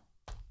 Já.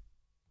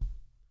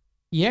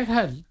 Ég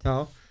held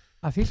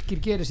að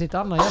Fylkir gerir sitt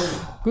annað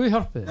Guð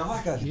hjálpi þér. Já,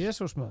 þakka þér.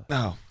 Jesús maður.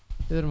 Já.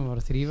 Við erum að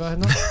vera að þrífa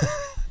hérna.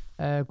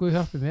 Guð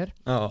hjálpi mér.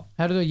 Já.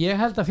 Herðu, ég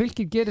held að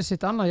Fylkir gerir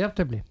sitt annað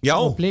jafntefli. Já.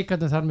 Og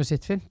Blikarnir þar með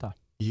sitt 5.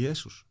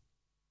 Jesús.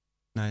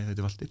 Nei, þetta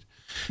er Valtýr.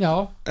 Já.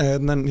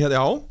 En já.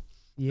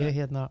 Ég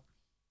hérna.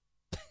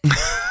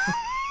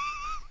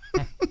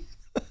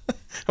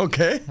 Ok.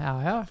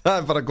 Já. Það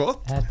er bara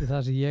gott. Þetta er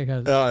það sem ég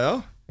held. Já.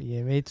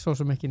 Ég veit svo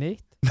sem ekki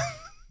neitt.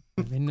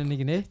 Ég vinn en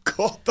ekki neitt.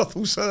 Gott að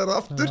þú sagði það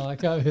aftur. Já, það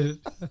gaf við.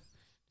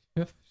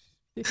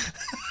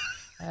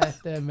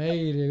 Þetta er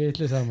meiri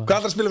vitli saman. Hvað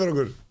ætlar að spila fyrir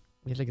okkur?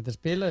 Ég ætla ekki að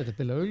spila, þetta er að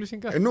spila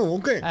auglýsingar. Nú,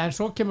 ok. En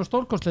svo kemur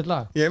stórkostlegt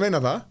lag. Ég meina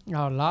það.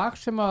 Já, lag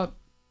sem að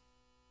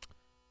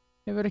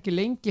hefur ekki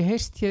lengi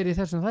heist hér í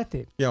þessum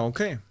þætti. Já,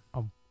 ok. Já.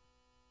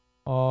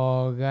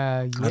 Og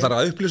ætlar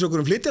að upplýsa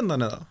okkur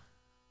flytjandan eða?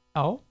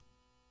 Já,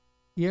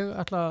 ég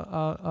ætla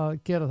að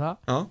gera það.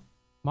 Já.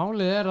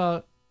 Málið er að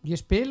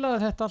ég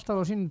spilaði þetta alltaf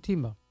á sínum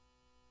tíma.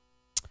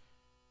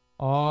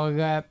 Og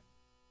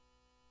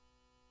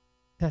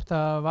þetta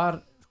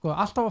var sko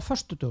alltaf á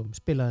föstudögum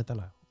spilaði þetta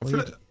lag og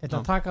ég ætla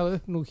að taka það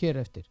upp nú hér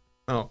eftir.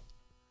 Já.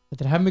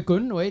 Þetta er Hemmi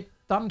Gunn og einn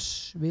dans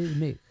við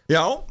mig.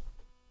 Já,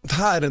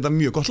 það er enda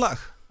mjög gott lag.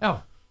 Já,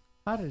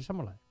 það er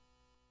sammálaði.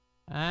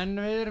 En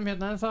við erum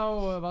hérna ennþá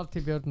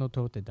Valtý Björn og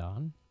Tóti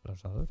Dan.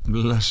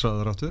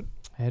 Blessaður áttur.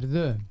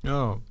 Heyrðu.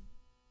 Já.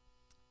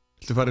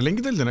 Viltu fara í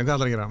lengjudildina? Hvað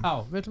ætlar að gera? Já,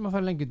 við ætlum að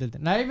fara í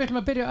lengjudildina. Nei, við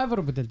ætlum að byrja á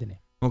Evrópudildinni.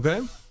 Ok.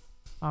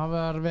 Það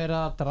var verið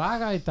að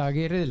draga í dag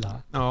í riðla.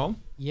 Já.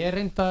 Ég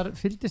reyndar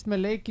fylgdist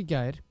með leik í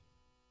gær.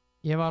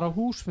 Ég var á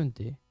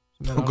húsfundi.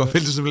 Og hvað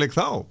fylgdist með leik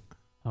þá?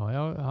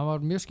 Já, það var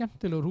mjög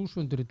skemmtilegur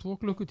húsfundur í 2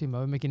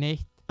 klukkutíma, ekki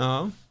neitt.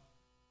 Já.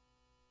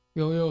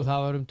 Jú,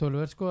 það var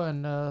töluvert sko,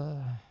 en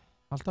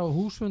alltaf á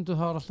húsfundu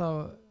þá var alltaf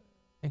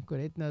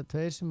einhver einn eða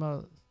tveir sem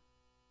að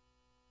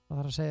það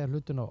þarf að segja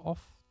hlutuna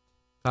oft.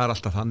 Það er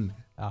alltaf þannig.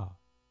 Já.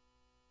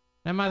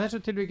 Nema þessu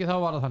tilviki þá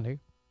var það þannig.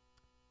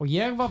 Og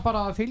ég var bara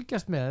að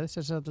fylgjast með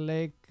sérstaklega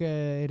leik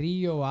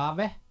Rio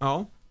Ave. Já.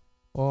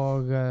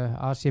 Og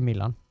AC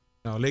Milan.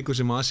 Já, leikur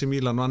sem AC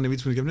Milan vann í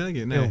vítaspyrnukefni eða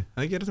ekki? Nei,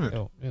 það ekki þetta mér.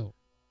 Jú.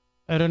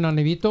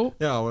 Raunan í vító.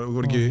 Já,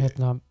 voru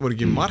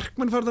ekki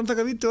markmenn farið að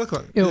taka vító eða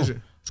eitthvað?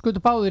 Jú, skutu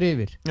báðir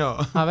yfir. Já.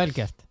 Það vel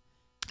gert.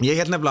 Ég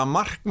held nefnilega að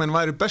markmenn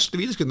væri bestu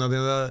vítaskutna því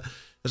að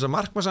þessar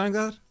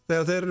markmannsæfingar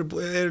þegar þeir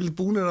eru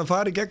búinir að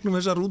fara í gegnum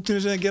þessar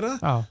rútínu sem þeir gera,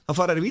 þá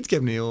fara þeir í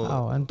vítkefni og... Já,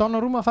 en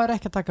Donnarumma fær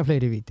ekki að taka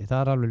fleiri víti,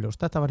 það er alveg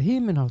ljóst. Þetta var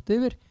himinhátt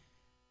yfir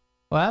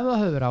og ef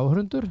það hefur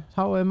áhrundur,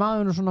 þá er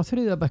maðurinn svona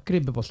þriðabekk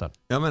grípiboltan.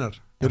 Já, mennar,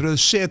 röð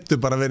setu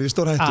bara verið í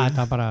stór hættu.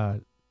 Það er bara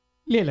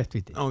lélegt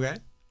víti. Ok.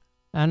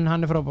 En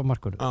hann er frábær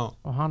markur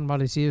og hann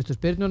var í síðustu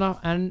spyrnuna,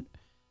 en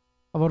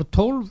það voru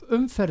 12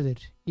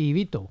 umferðir í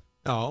vító.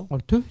 Já. Og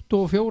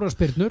 24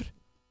 spyrnur.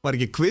 Var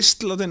ekki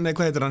Kvistláttinn, nei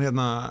hvað heitir hann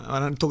hérna,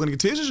 tók hann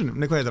ekki tvisvarsinnum,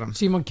 nei hvað heitir hann?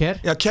 Simon Kjær.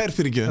 Já, Kjær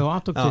fyrir ekki. Já,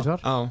 hann tók tvisvar.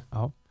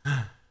 Já.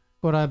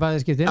 Skoraði bæði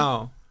skiptin. Já.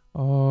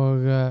 Og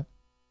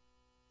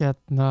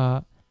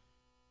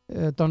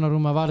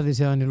Donnarumma varði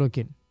síðan í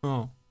lokin. Já.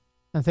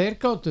 En þeir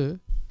gátu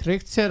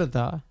tryggt sér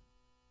þetta,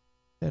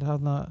 þeir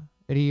þarna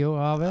Rio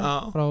Ave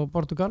frá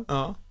Portugal.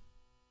 Já.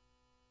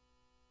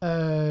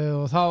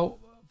 Og þá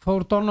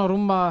fór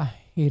Donnarumma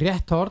í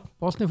rétt horn,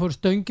 boltinn fór í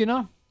stöngina.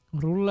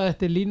 Rúlaði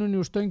eftir línunni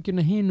og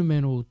stöngina hinum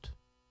einu út.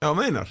 Já,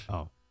 meinar?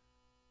 Já.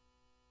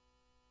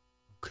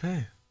 Ok.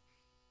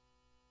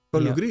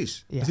 Höllu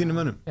grís í þínum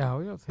mönnum? Já.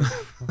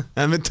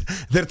 En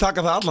þeir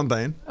taka það allan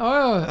daginn? Já.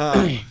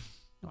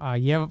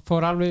 Ég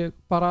fór alveg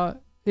bara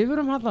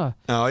yfir hana.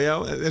 Já,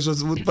 eins og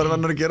þú bara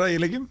vannar að gera í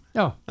leikjum?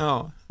 Já.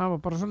 Það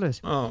var bara svo leiðis.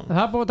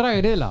 Það er búið að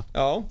draga í riðla.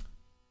 Já.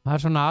 Það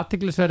er svona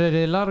athyglisverðir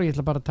riðlar og ég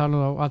ætla bara að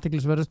tala um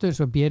athyglisverðustu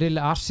eins og B-riðli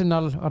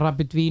Arsenal,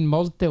 Rapid Wien,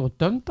 Molde og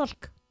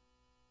Dundalk.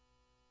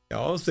 Já,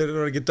 þeir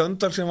eru ekki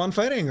Dundalk sem vann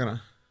Færeyingana.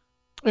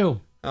 Jú,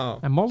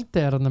 en Molde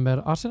er hann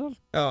með Arsenal.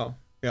 Já.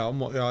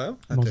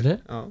 Molde.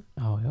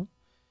 Já.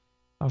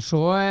 Og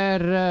svo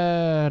er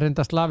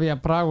reynda Slavia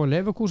Prag og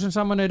Leverkusen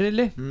saman í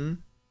riðli.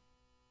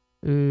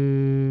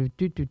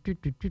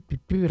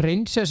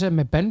 Rangers er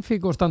með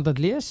Benfica og Standard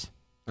Liège.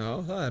 Já,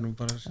 það er nú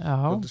bara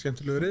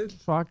skemmtilegu riðl.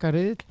 Svaka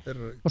riðl.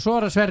 Og svo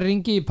er það Sverrir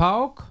Ingi í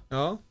PAOK.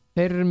 Já.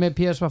 Þeir eru með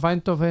PSV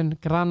Eindhoven,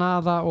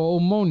 Granada og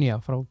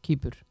Omonia frá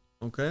Kýpur.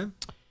 Ok.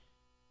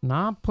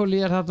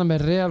 Napoli er þarna með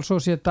Real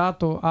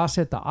Sociedad og AZ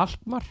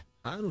Alkmaar.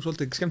 Það er nú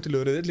svolítið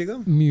skemmtilegur riðill líka.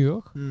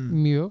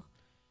 Mjög.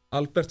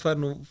 Albert fær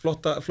nú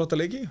flotta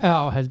leiki.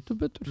 Já, heldur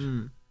betur.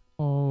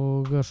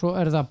 Og svo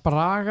er það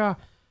Braga,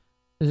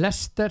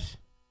 Leicester,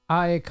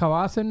 AEK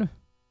Aþenu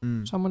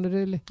saman í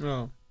riðli.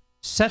 Já.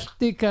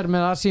 Celtic er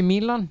með AC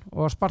Milan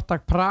og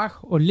Spartak Prag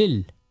og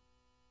Lille.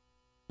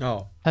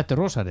 Já. Þetta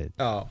er rosa riðill.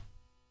 Já.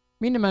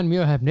 Mínir menn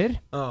mjög hefnir.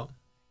 Já.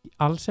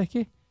 Alls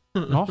ekki.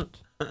 Not.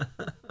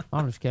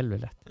 Alveg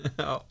skelfilegt.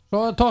 Svo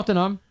er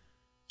Tottenham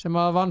sem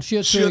að vann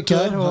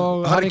 70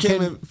 og Harry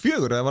Kane með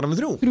 4 eða var hann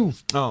með 3?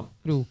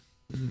 3.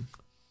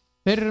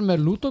 Þeir eru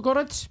með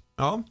Ludogorets.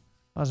 Já.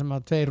 Það sem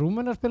að 2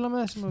 rúmenar spila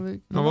með sem að við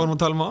Það vorum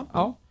að tala um það.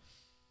 Já.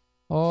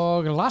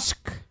 Og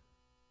Lask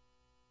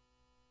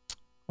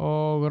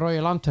og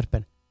Royal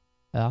Antwerpen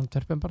eða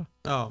Antwerpen bara.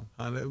 Já,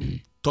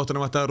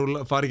 Tottenham ætti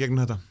að fara í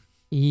gegnum þetta.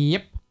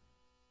 Jep.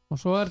 Og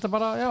svo er þetta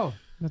bara,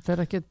 þetta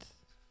er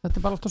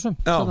bara allt og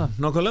sumt. Já,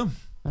 nákvæmlega.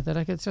 Þetta er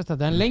ekkert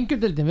sérstætt, en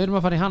lengjudildin, við erum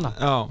að fara í hana.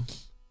 Já,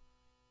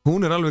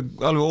 hún er alveg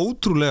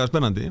ótrúlega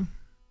spennandi.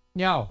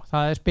 Já,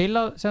 það er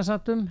spilað sem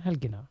sagt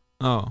helgina.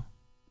 Já.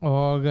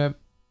 Og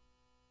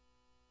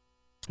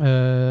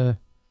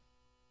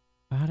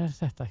hvað er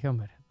þetta hjá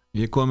mér?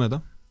 Ég kom með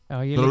þetta. Já,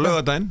 það er á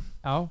laugardaginn.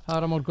 Já, það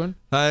er á morgun.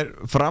 Það er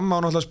fram á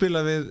náttúrulega að spila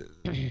við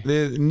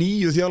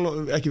 9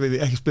 þjálfara, ekki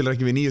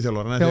við 9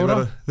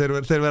 þjálfara,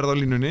 þeir verða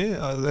á línunni,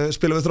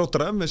 spila við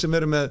Þróttara sem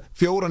eru með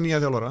 4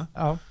 nýja þjálfara.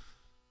 Já.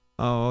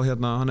 Og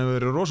hann hefur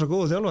verið rosa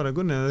góð þjálfari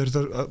Gunni.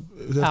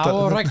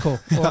 Og Rækko.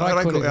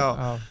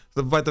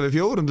 Það bæta við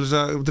 4 til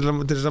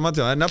þess að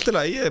matja. En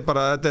eftirlega, ég er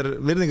bara, þetta er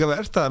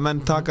virðingavert að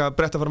menn taka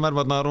bretta fram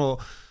erfarnar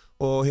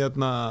og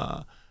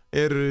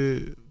eru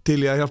til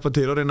í að hjálpa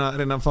til og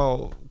reyna að fá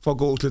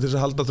góð úrslit til þess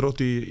að halda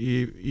Þrótt í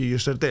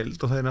þessari deild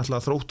og það er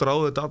náttúrulega Þróttur á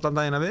þetta allan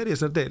daginn að vera í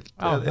þessari deild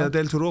eða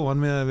deild fyrir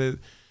ofan með að við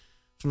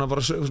svona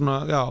bara svona,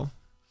 já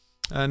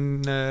en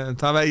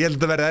ég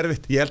held að vera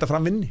erfitt, ég held að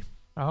Fram vinni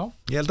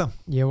ég held að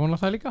ég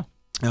vona það líka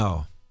já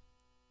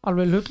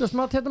alveg hlutlaust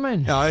mat hérna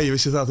megin já, ég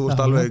vissi það, þú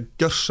varst alveg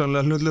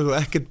gjörsamlega hlutlaus og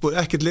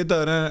ekkert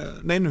litaður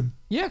neinum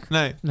ég?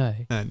 Nei,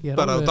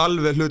 bara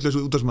alveg hlutlaus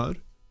útvarpsmaður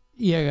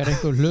ég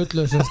einhver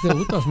hlutlausasti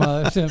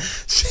útvarpsmaður sem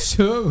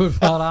sögur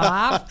fara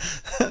af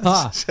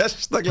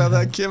sérstaklega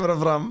þegar kemur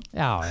að Fram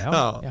já.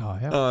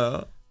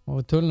 Og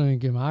tölum við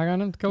ekki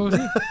maganemt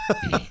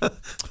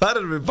þar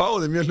erum við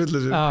báðir mjög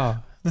hlutlausir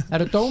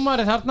eru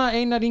dómari þarna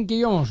Einar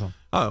Ingi Jóhansson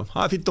já,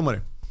 það er fínn dómari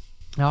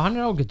já, hann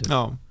er ágætur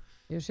já.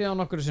 Ég sé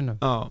hann okkur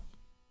sinnum já.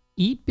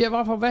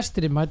 IBVF á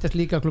Vestri mætast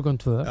líka klukkan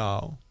 2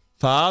 já,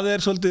 það er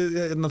svolítið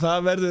það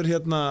verður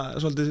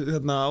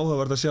svolítið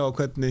áhugavert að sjá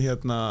hvernig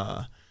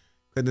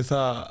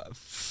það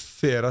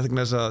fer að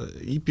þess að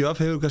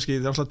IBVF hefur kannski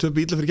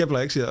töpu illa fyrir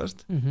Keflavík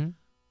síðast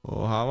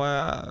og hafa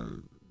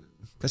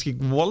kannski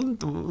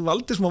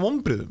valdið smá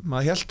vonbrigðum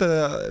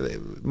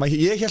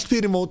ég hélt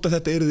fyrir mót að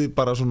þetta yrði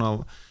bara svona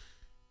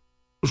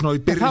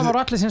í byrjun það voru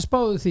allir sem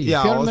spáðu því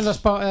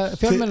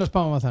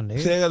fjölmiðlaspáðum var þannig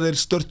þegar þeir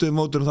störtuðu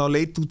mótur þá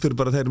leit út fyrir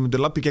bara þeir myndu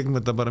labbi gegnum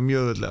þetta bara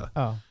mjög öðlega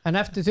en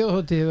eftir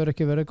þjóðhátíð hefur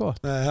ekki verið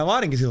gott nei, það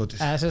var engin þjóðhátíð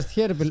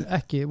hér er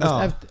ekki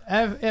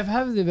ef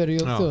hefði verið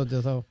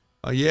þjóðhátíð þá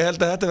ég held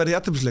að þetta verði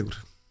jafnteflisleikur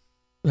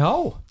já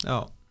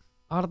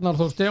Arnar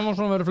Þór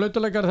Stefánsson verður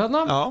flautalegari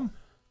þarna já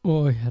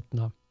og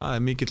hérna það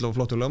er mikill og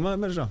flottur lögmaður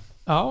með þess að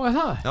er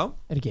það? Já.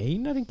 Er ekki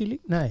Einar Ingi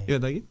líka? Nei. Ég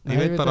veit ekki. Ég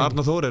veit bara að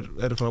Arnar Þór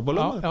er frábær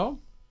lögmaður. Já.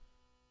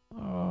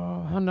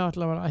 Hann er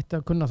alltaf ætti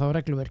að kunna þá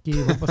regluverki í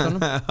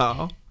fótboltanum. Já.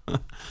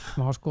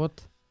 Má skot.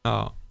 Já.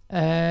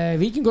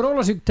 Víkingur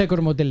Ólafsvík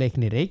tekur móti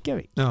Leikni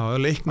Reykjavík. Já,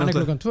 Leikni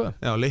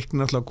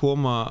alltaf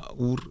koma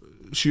úr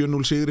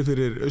 7-0 sigri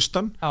fyrir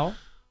austan. Já.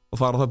 Og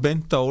fara það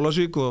beint á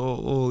Ólafsvík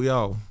og já,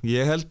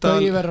 ég held að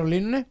Gaui verður á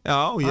línunni.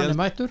 Já, hann er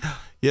mættur.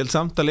 Ég held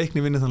samt að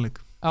Leikni vinni þann leik.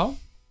 Já.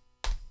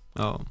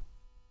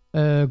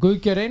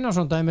 Guðgeir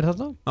Einarsson dæmir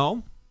þetta. Já.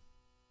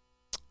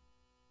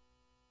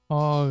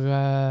 Og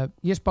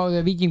ég spáði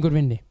að Víkingur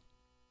vinni.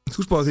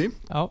 Þú spáði því?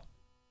 Já.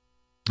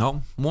 Já,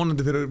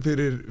 vonandi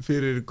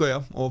fyrir Gauja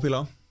og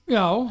Fíla.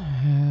 Já,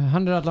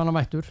 hann er allan á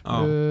mættur.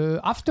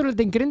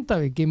 Afturölding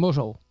Grindavík í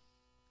Mosó.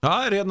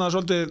 Það er hérna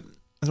svolítið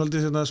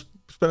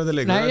spennandi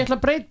leikur. Nei, ég ætla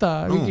að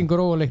breyta Víkingur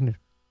og Leiknir.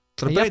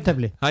 Það er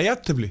jafntefli. Það er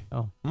jafntefli? Já.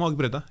 Má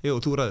ekki breyta? Jú,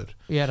 þú ræður.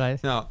 Ég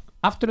ræð. Já.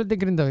 Afturölding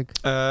Grindavík.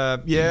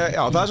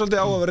 Já, það er svolítið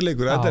áhugaverður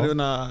leikur.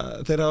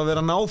 Þeir hafa verið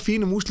að ná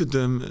fínum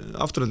úrslitum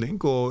Afturölding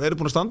og eru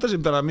búin að standa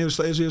sig bara,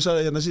 eins og ég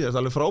sagði hérna síðast,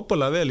 alveg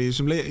frábærlega vel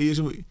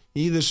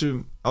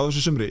á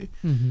þessu sumri.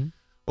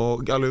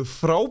 Og alveg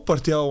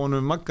frábært hjá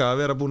honum Magga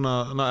að vera búin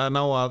að ná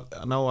að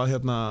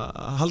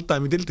halda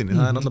þeim í dildinni.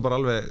 Það er náttúrulega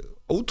bara alveg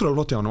ótrúlega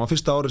flott hjá honum á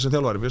fyrsta árið sem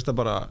þjálfari,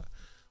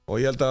 og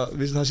ég held að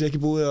það sé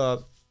ekki búið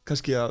að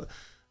kannski að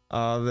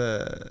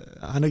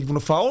hann er ekki búin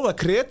að fá það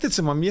kredit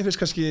sem að mér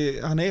finnst kannski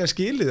hann eiga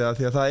skilið það,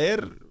 því að það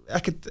er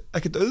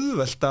ekkert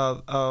auðvelt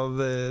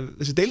að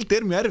þessi deild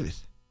er mjög erfið.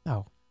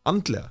 Já.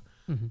 Andlega.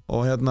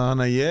 Og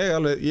hann að ég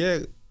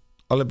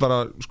alveg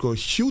bara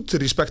huge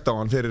respekt á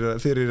hann fyrir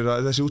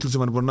þessi útlit sem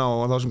hann er búin að ná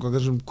og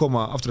það sem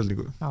koma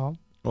Afturöldingu. Já.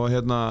 Og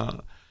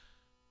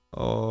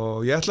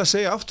og ég ætla að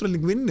segja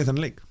Afturölding vinni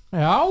þann leik.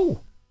 Já.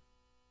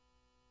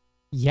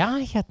 Já,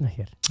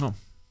 hér. Já.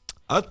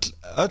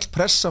 Öll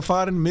pressa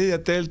farin, miðja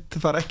deild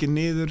fara ekki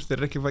niður, þeir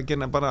eru ekki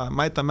að bara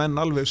mæta menn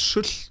alveg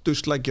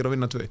sultuslækir og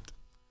vinna 2-1.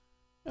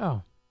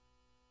 Já.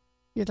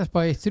 Ég ætla að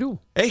spá 1-3.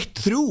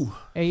 1-3?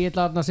 Egill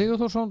Arnar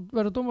Sigurþórsson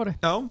verður dómari.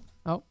 Já.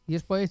 Já,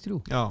 ég spá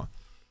 1-3. Já.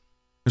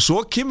 En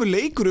svo kemur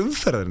leikur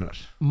umferðarinnar.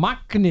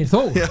 Magni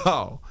Þór.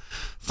 Já.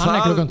 Hann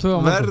er klukkan 2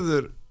 á morgun.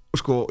 Verður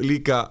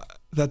líka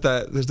þetta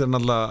er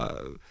náttúrulega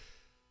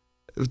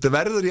þetta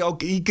verður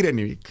í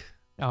Grenivík.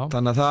 Já.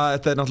 Þannig að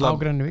þetta er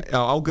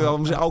náttúrulega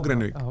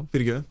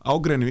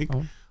Ágreinivík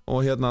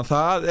og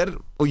það er,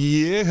 og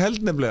ég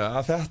held nefnilega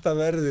að þetta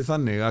verði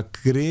þannig að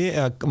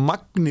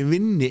Magni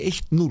vinni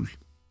 1-0.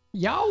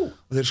 Já.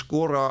 Og þeir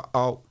skora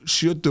á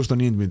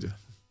 79. mínútu.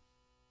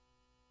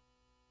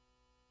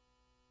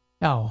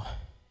 Já,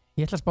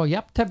 ég ætla að spá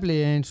jafntefli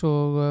eins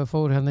og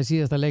fór í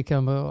síðasta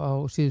leikjum á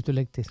síðustu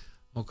leiktið.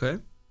 Ok.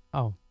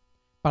 Já.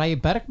 Bragi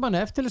Bergmann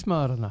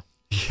eftirliðsmaður þarna.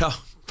 Já.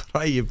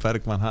 Bragi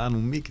Bergmann, það er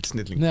nú mikill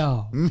snillingur.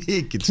 Já.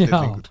 Mikill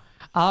snillingur.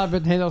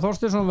 Aðalbjörn Heiðar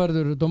Þorsteinsson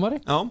verður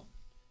dómari. Já.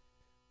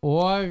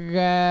 Og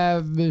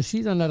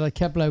síðan er það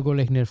Keflavík og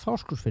Leiknir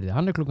Fáskrúðsfirði.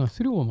 Hann er klukkan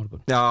 3 á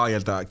morgun. Já, ég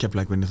held að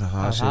Keflavík vinni það.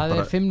 Það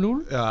er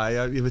 5-0. Já,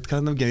 ég veit hvað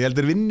það er. Ég held að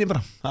þeir vinni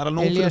bara.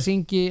 Elías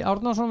Ingi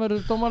Árnason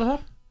verður dómari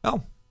þar. Já.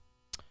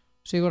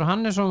 Sigur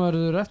Hannesson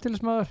verður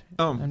eftirliðsmaður.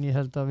 Já. En ég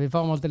held að við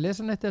fáum aldrei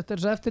lesa neitt eftir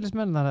þessu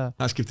eftirliðsmenn.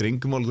 Það skiptir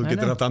engum máli. Þú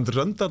getur haft Andri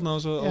Röndarna og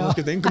það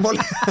skiptir engum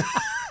máli.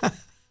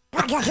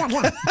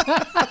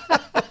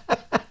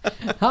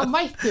 Það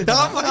mætti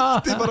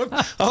bara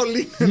á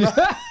línuna.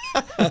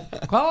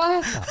 Hvað var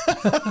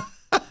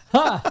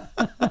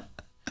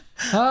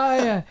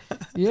þetta?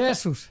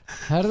 Jesús,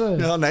 herðu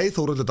Já, nei,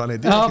 Þórhallur Dan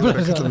heiti, ekki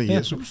verið að kalla mig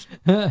Jesús.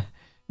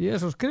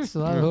 Jesús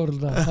Kristus, það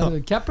Þórhallur Dan.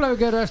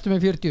 Keflavík eru eftir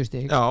með 40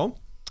 stig. Já.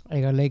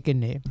 Eiga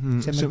leikinni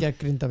sem gegn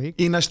Grindavík.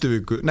 Í næstu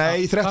viku,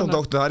 nei, 13.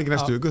 október, það ekki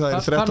næstu viku, það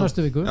er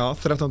 13. viku. Já,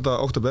 13.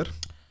 október.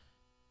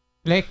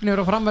 Leiknir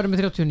og framverður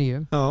með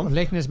 39 og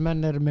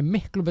leiknismenn eru með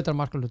miklu betra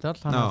markahlutfall,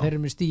 þannig að þeir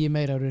eru með stigi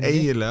meira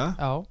eiginlega.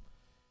 Já.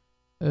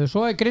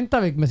 Svo er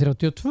Grindavík með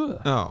 32.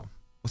 Já.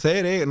 Og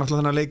þeir eiga náttúrulega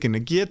þennan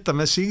leikinni geta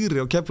með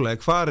sigri og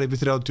Keflavík farið upp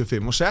í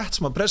 35 og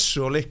sett smá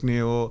pressu á Leikni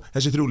og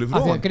þessi þrjúli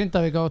frá. Af því að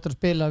Grindavík átt að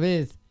spila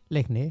við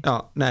Leikni. Já,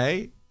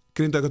 nei,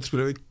 Grindavík átt að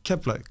spila við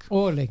Keflavík.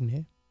 Og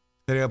Leikni.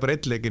 Þeir eiga bara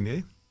einn leikinni.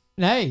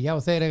 Nei, já,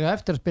 þeir eiga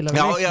eftir að spila við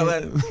Leikni. Já,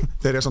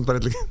 þeir eiga samt bara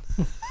einn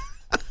leikinni.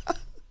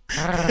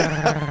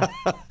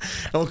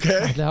 Ok.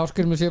 Ætli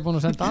Ásgrímur sé búin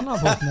að senda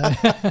annað fólk.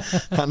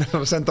 Hann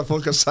að senda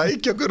fólk að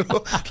sækja okkur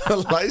og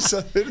að læsa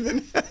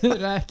hurðinni. Þeir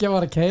eru ekki að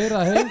vara að keyra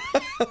heim.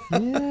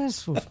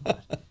 Jesús.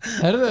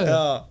 Herðu,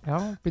 já,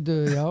 býtu,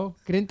 já.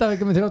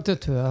 Grindavík með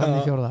 32, það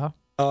er fjórða.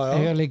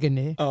 Eiga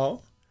leikinni. Já.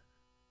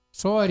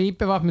 Svo er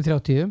IBVF með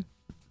 30.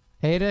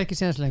 Heyrið ekki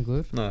séns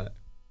lengur. Nei.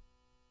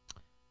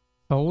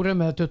 Þóri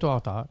með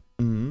 28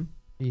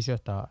 í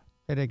 7.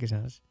 Heyrið ekki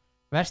séns.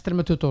 Vestri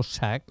með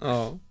 26. Já.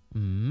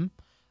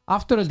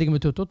 Afturöldingi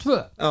með 22.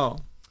 Já.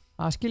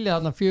 Það skilja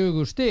þarna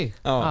 4 stig.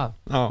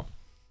 Já.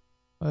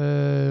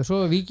 Svo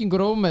er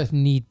Víkingur Ó með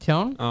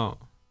 19. Já.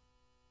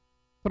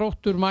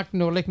 Þróttur,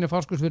 Magni og Leiknir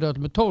Fáskursfyrir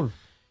öll með 12.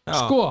 Já.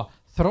 Sko,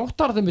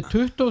 Þróttarði með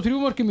 23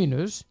 mörki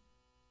mínus,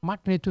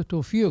 Magni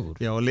 24.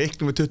 Já, og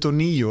Leiknir með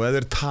 29 og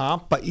þeir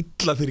tapa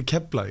illa fyrir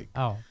Keflavík.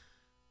 Já.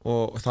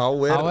 Og þá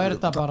er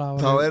þetta bara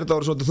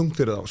svolítið þungt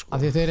fyrir þá, sko. Af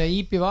því þeir eru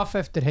IBVF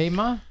eftir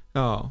heima.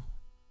 Já.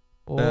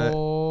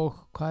 Og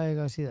hvað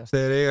eiga síðast?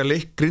 Þeir eiga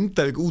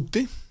Grindavík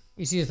úti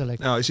í síðasta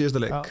leik. Já, í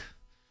síðasta leik.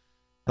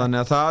 Þannig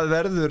að það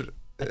verður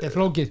þetta er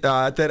flókið. Já,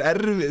 þetta er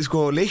erfið, sko,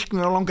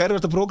 Leiknir á langa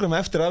erfiðasta prógrami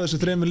eftir af þessu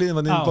 3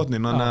 liðum inn í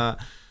botnin.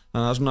 Þannig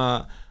að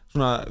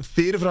svona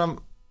fyrirfram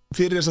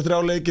fyrir þessa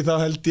 3 leiki þá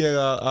held ég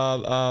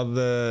að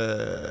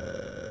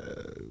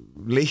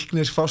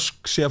Leiknir Fásk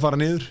sé að fara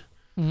niður.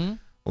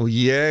 Og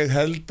ég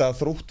held að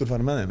Þróttur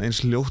fari með þeim,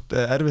 eins ljótt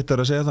erfitt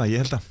að segja það, ég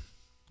held að.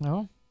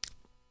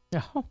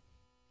 Já.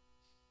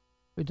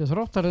 Veitu,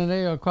 Þróttarnir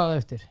eiga hvað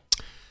eftir?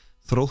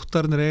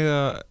 Þróttarnir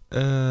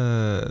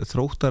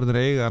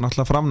eiga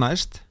náttúrulega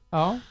framnæst.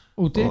 Já,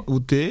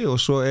 úti og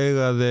svo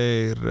eiga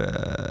þeir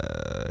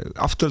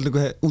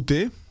afturöldingu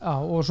úti. Já,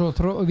 og svo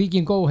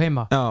Víking Ó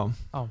heima. Já.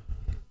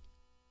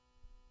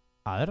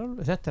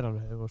 Þetta er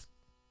alveg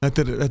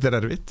Þetta er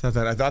erfitt.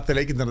 Allir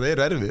leikirnar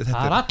eru erfið.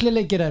 Það er allir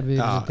leikir erfið.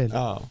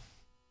 Já.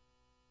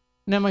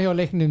 Nema hjá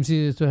Leiknum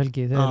síðustu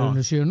helgi. Þeir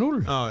eru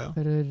 7-0.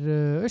 Þeir eru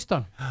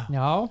austan.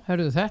 Já,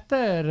 herruðu, þetta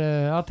er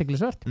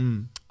athyglisvert.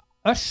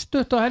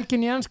 Örstutt á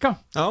helgin í enska.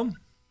 Já.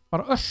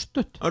 Bara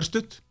örstutt.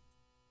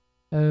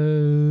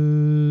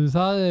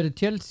 Það er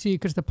Chelsea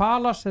Crystal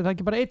Palace. Er það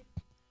ekki bara 1?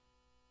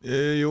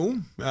 Jú,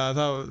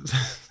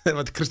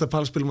 þegar Crystal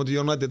Palace spilum móti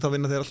United þá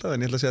vinna þeir alltaf,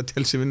 en ég ætla að segja að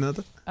Chelsea vinna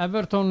þetta.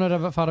 Everton er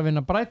að fara að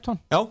vinna Brighton.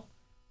 Já.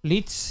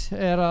 Leeds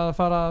er að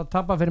fara að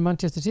tapa fyrir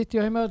Manchester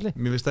City á heimavelli.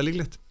 Mér finnst það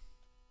líklegt.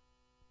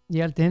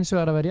 Ég held hins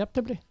vegar að vera í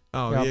jafntefli.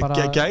 Já,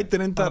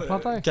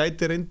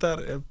 gæti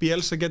reyndar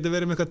Bielsa geti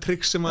verið með eitthvað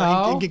trikk sem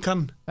enginn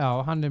kann. Já,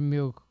 hann er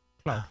mjög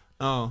klár.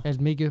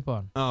 Held mikið upp á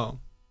hann.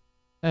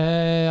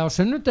 Á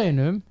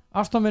sunnudeginum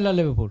Aston Villa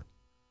Liverpool.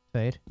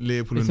 Við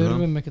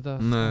þurfum ekkert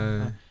að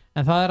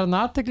en það er að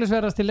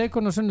athyglisverðast í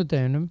leikunum á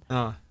sunnudeginum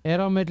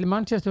er á milli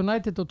Manchester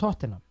United og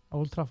Tottenham á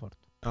Old Trafford.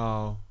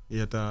 Já,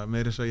 ég held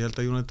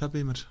að United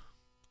tapir í mér.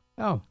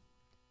 Já,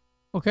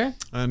 ok.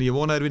 En ég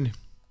vona þeir vinni.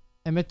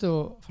 Ég mitt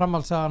og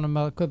framhaldssagan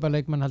að kaupa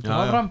leikmenn heldur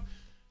áfram.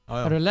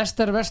 Það eru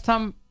Leicester West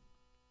Ham.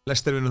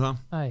 Leicester vinnur það.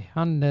 Nei,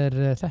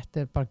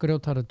 þetta er bara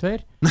grjótharður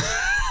 2.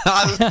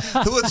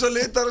 Þú ert svo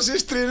litar á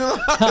systrinu.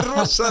 Það er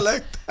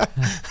rosalegt.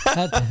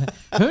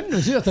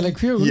 Hönnum síðasta leik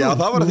 4. Já,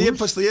 það var að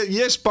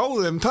ég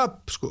spáði um tap,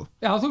 sko.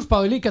 Já, þú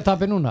spáði líka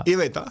tapi núna. Ég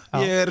veit það.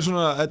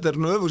 Þetta er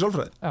nú öfugt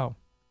sjálfræði. Já.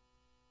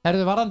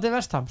 Erðu varandi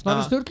West Ham?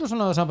 Snorri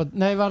Sturluson að samband.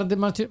 Nei, varandi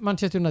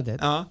Manchester United.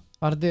 Já.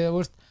 Varandi,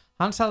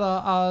 hann sagði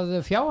að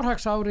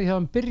fjárhagsári hjá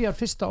hann byrjar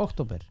 1.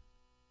 október.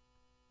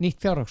 Nýtt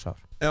fjárhagsár.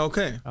 Já, ok.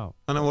 Já.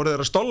 Þannig voru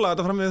þeir að stolla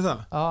þetta fram við það?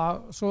 Já,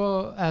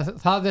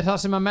 það er það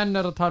sem að menn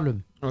er að tala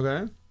um. Ok.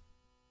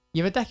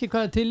 Ég veit ekki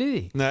hvað er til í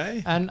því.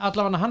 Nei. En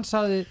allavega hann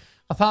sagði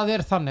að það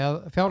er þannig að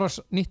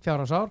nýtt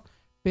fjárhagsár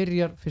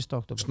byrjar 1.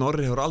 október.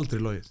 Snorri hefur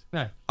aldrei logið.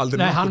 Nei.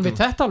 Aldrei. Nei, hann veit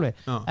þetta alveg.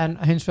 Já. En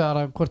hins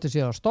vegar að hvort þið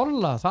séð að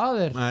stolla,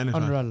 það er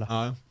önnurlega.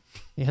 Já.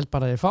 Ég held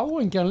bara að ég fá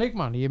engjan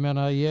leikmann. Ég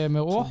meina, ég er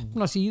með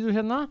opna síðu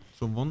hérna.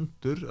 Svo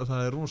vondur að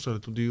það er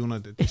rosalegt út í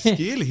United. Ég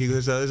skil ekki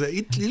þess að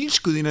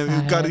illsku þín ef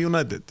við garði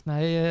United.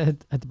 Nei,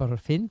 þetta er bara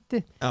fyndi.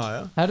 Já.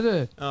 Herðu,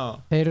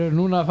 þeir eru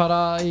núna að fara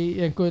í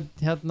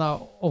einhvern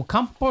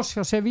Ocampos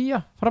hjá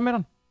Sevilla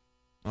frammeran.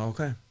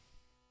 Ok.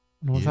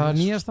 Nú það er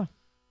nýjasta.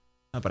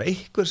 Það er bara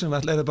einhver sem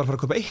ætlaði bara að fara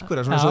að kaupa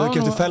einhverja svona svo þau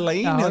keftu fella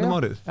í hérna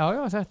árið. Já,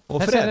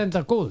 þessi er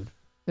enda góður,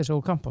 þessi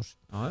Ocampos.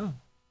 Já.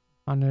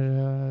 Hann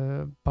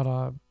er bara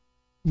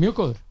mjög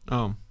góður.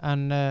 Já.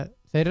 En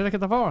þeir eru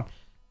ekkert að fá hann.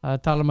 Það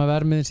er talað að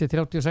verðmiðin sé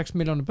 36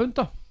 milljónir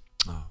punda.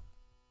 Já.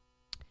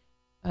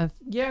 En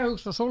ég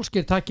hugsa að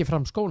Solskjær taki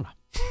fram skóna.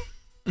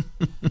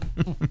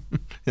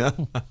 Já.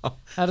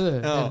 Herðu,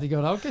 er þetta ekki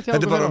verið ágætt hjá okkur?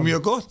 Þetta er bara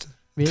mjög gott.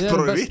 Þetta er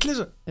bara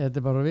vitleysa. Þetta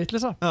er bara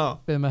vitleysa. Já.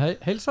 Við erum að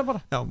heilsa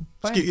bara. Já,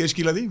 ég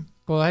skila því.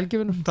 Góða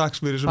helgivinum. Takk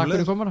fyrir Takk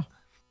fyrir komuna.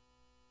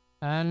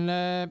 En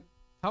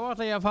þá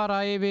ætla ég að fara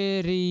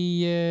yfir í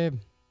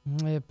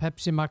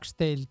Pepsi Max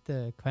deild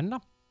kvenna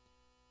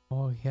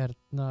og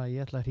hérna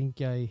ég ætla að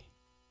hringja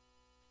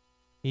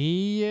í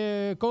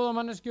góða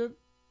mannesku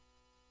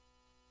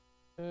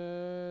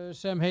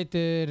sem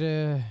heitir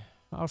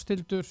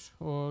Ásthildur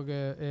og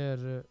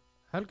er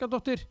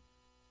Helgadóttir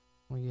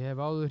og ég hef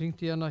áður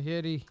hringt í hana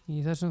hér í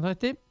þessum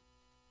þætti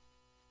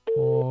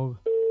og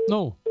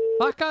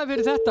þakkaði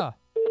fyrir þetta.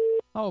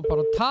 Það var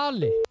bara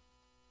tali.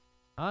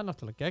 Það er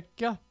náttúrulega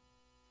geggja.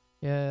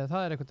 Það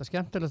er eitthvað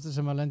skemmtilegast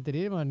sem maður lendir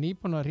í. Maður er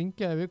nýbúin að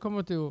hringja ef við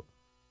komum til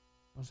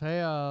og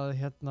segja að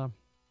hérna,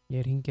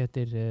 ég hringi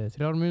eftir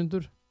 3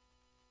 mínútur.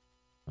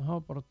 Það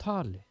var bara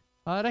tali.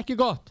 Það er ekki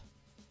gott.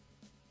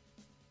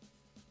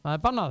 Það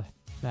er bannað.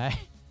 Nei,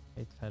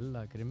 eitt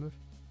fella grimmur.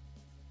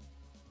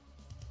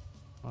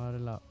 Það er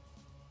eiginlega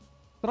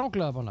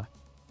stránglega bannað.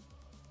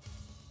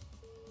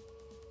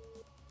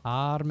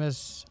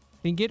 Armes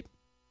hringir.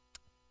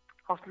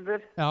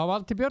 Ásthildur. Já,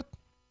 Valdi Björn.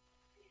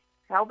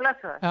 Já,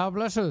 blessuð. Já,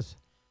 blessuð.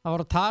 Það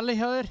var að tali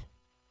hjá þér.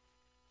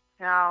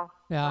 Já,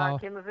 Já. það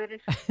kemur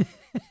fyrir.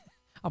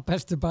 Á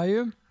bestu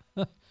bæjum.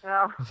 Já.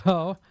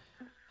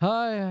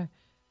 Já.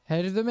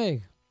 Heyrðu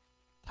mig.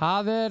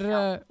 Það er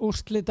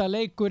úrslita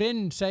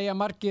leikurinn, segja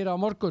margir á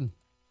morgun.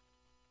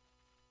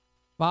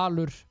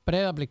 Valur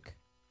Breiðablik.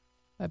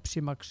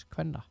 Pepsi Max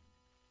kvenna.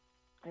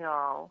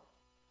 Já.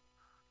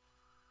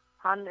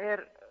 Það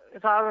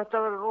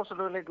verður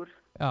rosalega leikur.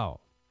 Já.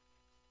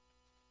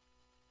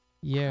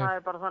 Það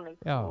er bara þannig.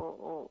 Já.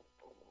 Og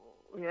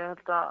ég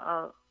held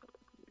að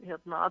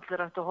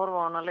allir ættu að horfa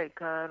á hana leik.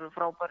 Það eru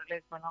frábæri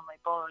leikmenn hana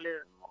í báðum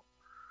liðum og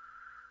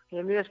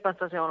ég er mjög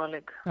spennt að sjá hana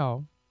leik. Já.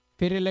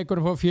 Fyrir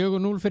leikurinn fór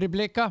 4-0 fyrir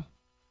Blika.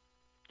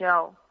 Já.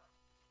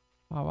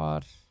 Það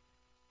var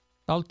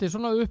dálítið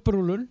svona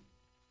upprúlun.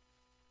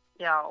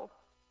 Já.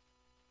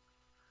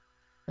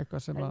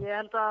 Eitthvað sem En ég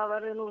held að það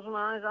verði nú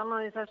svona aðeins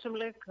annað í þessum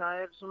leik. Það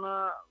er svona,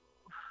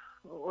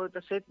 og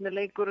þetta seinni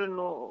leikurinn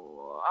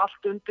og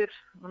allt undir,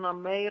 svona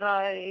meira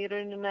í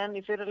rauninni enn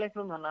í fyrir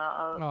leiknum, þannig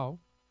að Já.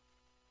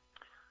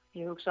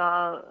 ég hugsa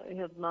að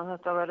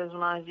þetta verði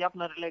svona aðeins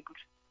jafnari leikur.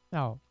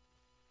 Já.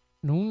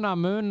 Núna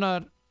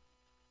munar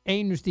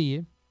 1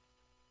 stigi.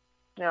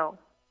 Já.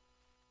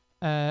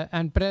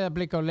 En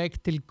Breiðablik á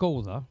leik til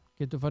góða.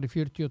 Getur farið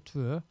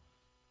 42.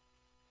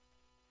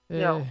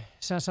 Já.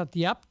 Sem sagt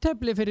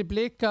jafntefli fyrir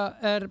Blika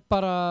er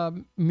bara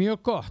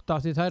mjög gott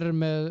af því þær eru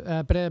með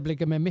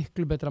Breiðablika með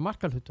miklu betra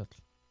markahlutfall.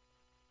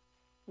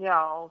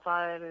 Já,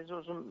 það er eins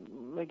og sem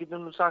við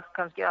getum nú sagt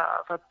kannski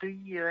að það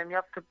dugir þeim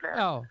jafntefli.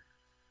 Já.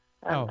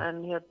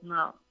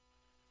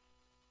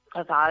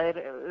 En það er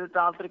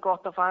auðvitað aldrei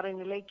gott að fara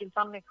inn í leikinn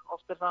þannig.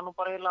 Oft er það nú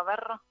bara eiginlega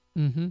verra.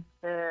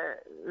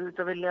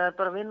 Auðvitað vilja það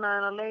bara vinna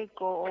þennan leik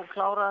og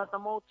klára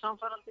þetta mót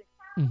samfærandi.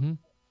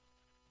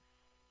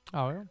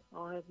 Já, já.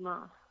 Og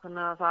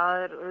þannig að það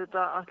er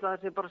auðvitað alltaf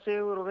þessi bara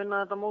sigur og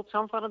vinna þetta mót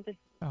samfærandi.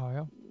 Já,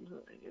 já.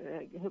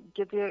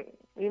 Get ég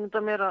ímynda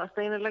mér að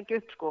Steinir leggja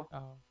upp, sko.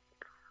 Já.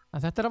 En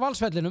þetta er á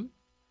Valsvellinum?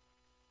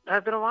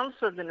 Þetta er á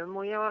Valsvellinum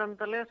og ég var að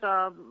mynda að lesa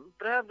að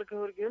Breiðablik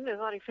hefur ekki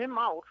unnið þar í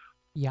 5 ár.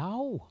 Já,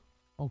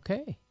 ok.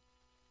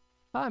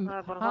 Það er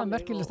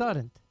merkileg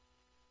staðreynd.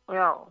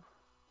 Já,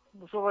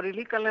 og svo var ég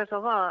líka að lesa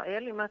það að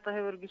Elímetta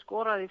hefur ekki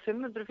skorað í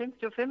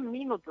 555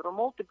 mínútur á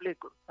móti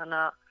Blikum, þannig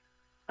að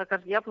það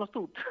kannski jafnast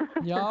út.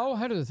 Já,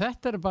 heyrðu,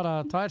 þetta eru bara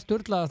 2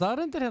 sturlaða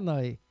staðreyndir hérna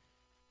í.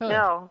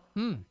 Já,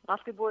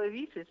 allt er búið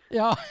vísis.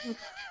 Já.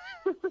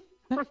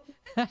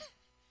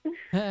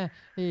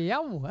 Já.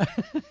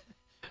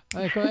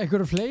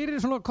 Einhverju fleiri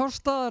svona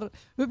kostaðar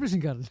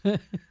upplýsingar.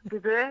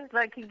 Býtu,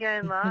 það er kingja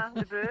hérna,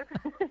 býtu.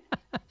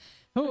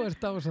 Þú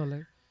ert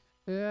ásaleg.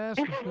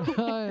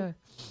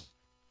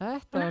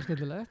 Þetta var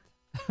skemmtilegt.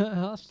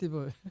 Allt í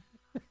búið.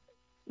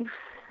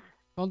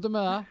 Komdu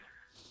með það.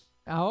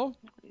 Já.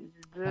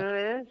 Þú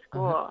veist,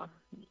 sko.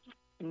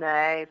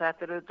 Nei,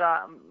 þetta er auðvitað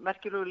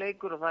merkilegu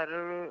leikur og það eru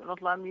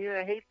náttúrulega mjög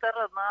heitar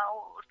þarna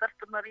og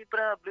stelpurnar í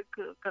Breiðablik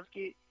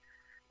kannski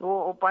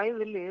og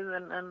bæði lið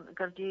en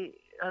kannski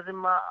það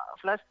sem að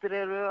flestir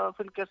eru að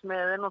fylgjast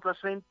með er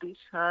náttúrulega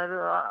Sveindís. Það eru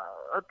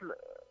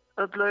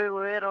öll augu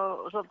eru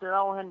svolítið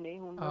á henni.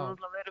 Hún er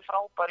náttúrulega verið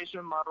frábær í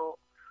sumar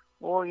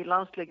og í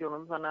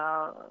landsleikjunum, þannig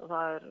að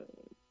það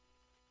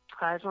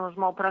er svona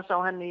smá pressa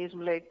á henni í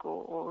þessum leik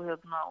og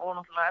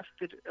náttúrulega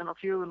eftir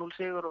 4-0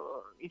 sigur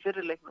í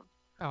fyrirleiknum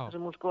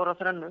sem hún skora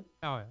 3.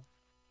 Já.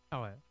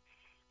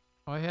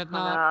 Og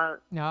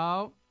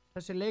já,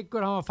 þessi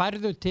leikur hann var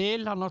færður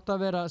til, hann átti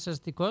að vera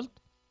sest í kvöld.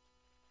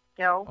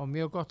 Já. Og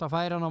mjög gott að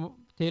færa hann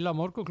til á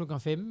morgun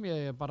klukkan 5.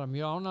 Ég er bara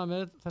mjög ánægð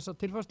með þessa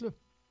tilfærslu.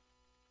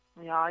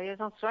 Já, ég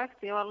samt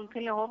svegt. Ég var alveg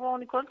til að horfa á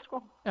hann í kvöld, sko.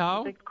 Já.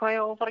 Ég veit ekki hvað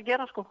ég á að fara að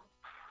gera, sko.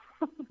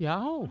 Já,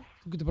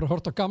 þú getur bara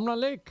hort á gamla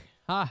leik.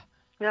 Ha?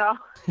 Já,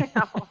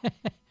 já.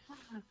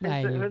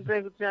 Nei. Hundu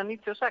einhvern síðan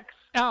 96.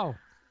 Já,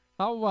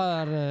 þá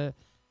var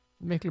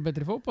miklu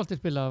betri fótbolti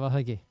spilað, var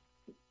það ekki?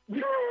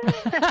 Jú,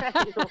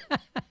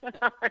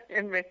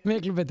 einmitt.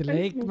 Miklu betri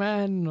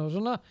leikmenn og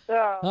svona.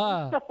 Já, Ha.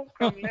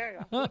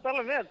 nákvæmlega. Þú ert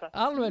alveg með þetta.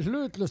 Alveg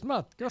hlutlust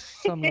mat,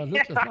 gjörsamlega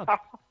hlutlust mat.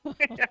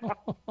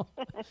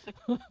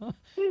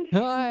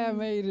 Það er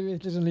meiri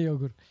vitleysan í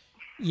okkur.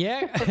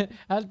 Ég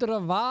heldur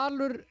að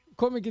Valur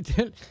kom ekki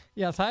til,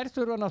 já þær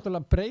þurfa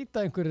náttúrulega að breyta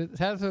einhverju,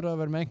 þær þurfa að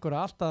vera með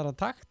einhverja allt aðra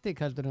taktík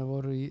heldur en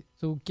voru í,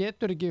 þú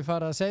getur ekki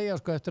fara að segja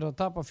sko eftir að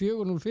tapa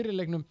 4-0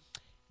 fyrirleiknum,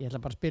 ég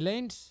ætla bara að spila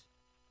eins.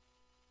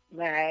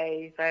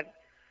 Nei, þær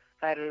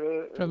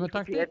Sömu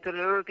taktík? Pétur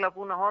er örugglega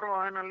búin að horfa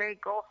á hennar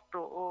leik oft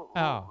og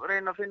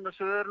reyna að finna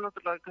svör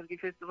náttúrulega,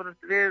 kannski fyrst og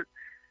fremst við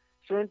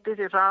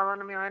Svundis í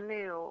hraðanum hjá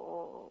henni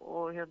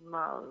og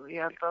hérna, ég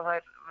held að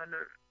þær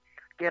munur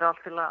gera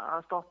allt til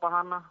að stoppa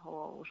hana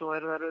og svo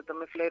eru þær auðvitað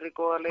með fleiri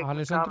góða leik,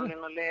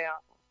 Karolín og Lea,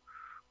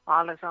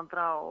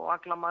 Alexandra og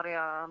Agla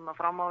María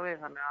fram á við,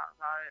 þannig að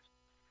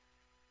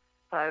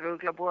það er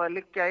örugglega búið að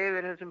liggja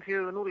yfir þessum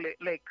 4-0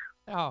 leik.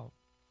 Já,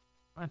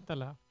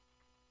 væntanlega.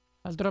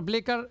 Heldur að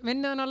Blikar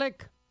vinni þennan leik?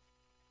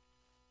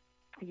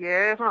 Ég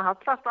er svona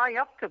hallast að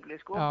jafntefli,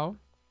 sko. Já.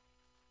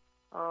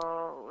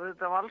 Og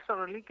þetta Valsar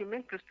var líka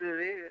miklu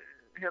stuði,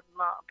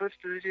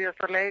 burstuði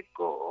síðasta leik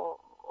og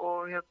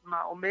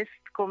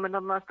Mist komin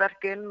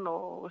sterk inn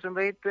og sem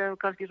veitum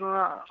kannski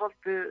svona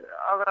svolítið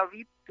aðra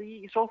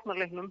víti í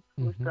sóknarleiknum,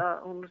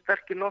 hún er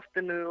sterk í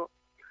loftinu og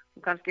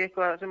kannski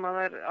eitthvað sem að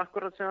það er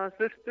akkurat sem það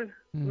þurftu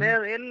með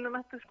Elinum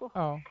eftir, sko.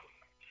 Já.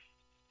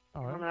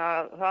 Þannig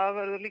að það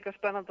verður líka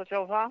spennandi að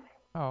sjá það.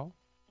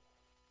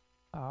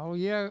 Já,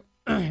 ég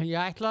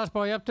ætlaði að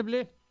spá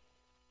jafntefli.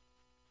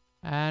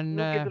 En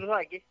nú getur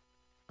það ekki.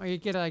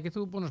 Ég gera það ekki,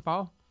 þú er búin að spá.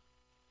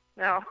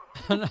 Já.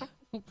 Þannig að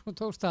þú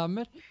tókst það af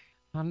mér.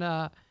 Þannig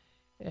að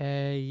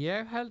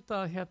ég held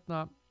að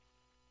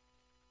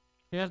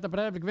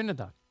Breiðablik vinni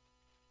þetta.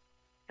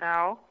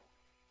 Já,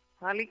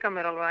 það líka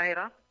mér alveg að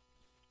heyra.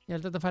 Ég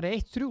held að þetta fari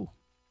 1-3.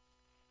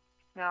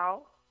 Já.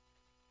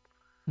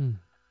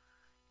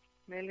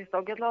 Mér líst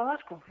ágætlega á það,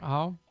 sko.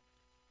 Já.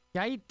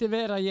 Gæti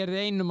vera að ég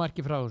er einu marki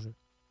frá þessu.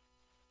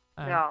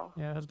 En já.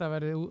 Ég held að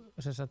verði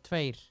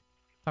 2.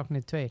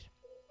 Táknið 2.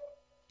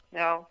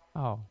 Já.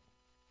 Já.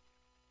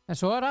 En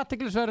svo er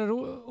athyglisverður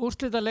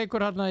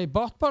úrslitaleikur hérna í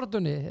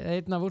botnbaráttunni,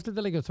 einn af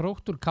úrslitaleikur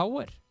Þróttur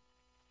KR.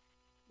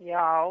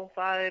 Já,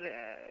 það er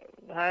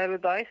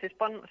þetta æsi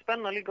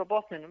spenna líka á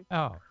botninum.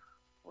 Já.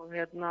 Og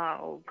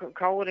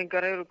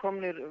KR-ingar eru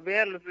komnir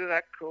vel upp við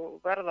vegg og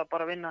verða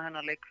bara að vinna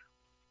hennar leik.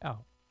 Já,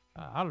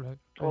 alveg.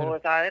 Og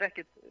það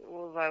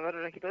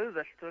verður ekkit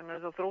auðvelt,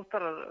 þannig að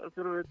Þróttarar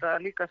þurfum þetta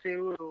líka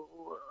sigur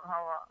og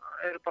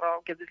eru bara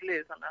ágætis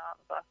lið, þannig að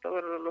þetta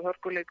verður alveg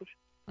hörkuleikur.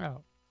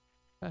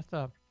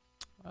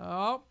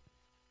 Já,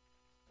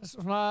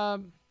 svona,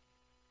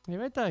 ég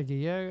veit það ekki,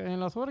 ég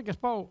eiginlega þori ekki að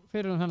spá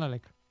fyrir þennan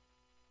leik.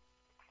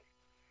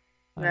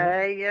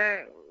 Nei,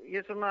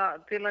 ég svona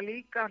til að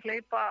líka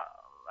hleypa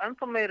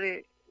ennþá meiri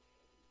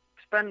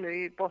spennu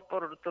í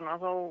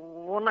botnbaráttunna, þá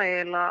vona ég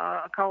eiginlega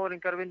að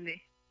KR-ingar vinni.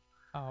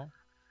 Já.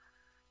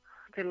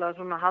 Til að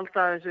svona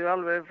halda þessu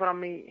alveg fram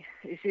í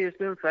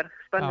síðustu umferð,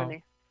 spennunni.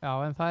 Já,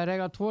 en það er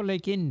eiga 2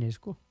 leik inni,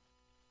 sko.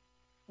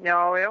 Já,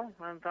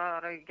 en það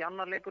er ekki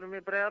annar leikur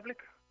við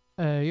Breiðablik.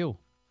 Jú,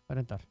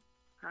 reyndar.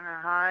 Þannig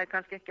að það er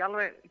kannski ekki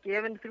alveg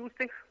gefin 3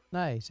 stig.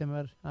 Nei,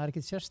 það er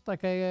ekki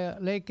sérstaklega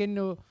leik inn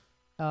og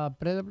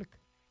Breiðablik.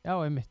 Já,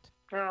 einmitt.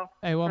 Já.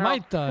 Eigum að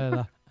mæta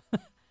eða?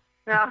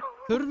 Já.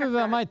 Þurfum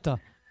við að mæta?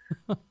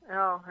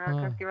 Já,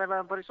 kannski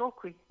verða það bara í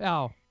sótkví. Já,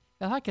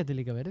 það getur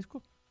líka verið,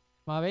 sko.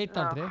 Maður veit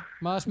aldrei,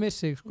 maður smyr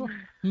sig, sko.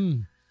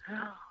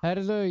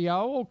 Herðu, já,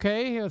 ok,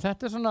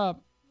 þetta er svona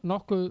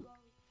nokkuð,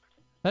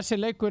 þessi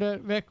leikur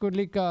vekur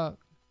líka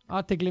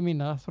athygli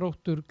mína,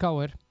 Þróttur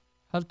KR,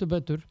 heldur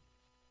betur.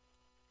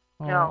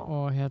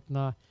 Og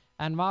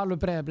en Valur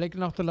Breiðablik,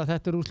 náttúrulega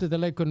þetta er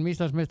úrslitaleikurinn um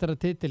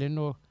Íslandsmeistaratitilinn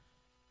og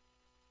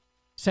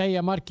segja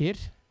margir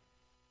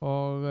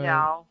og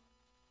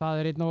það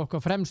er einn af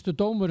okkar fremstu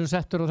dómurinn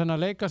settur á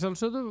þennan leika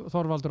sjálfsögðu,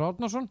 Þorvaldur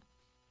Árnason.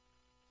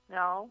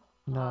 Já,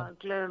 það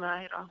gleður mig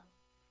að heyra.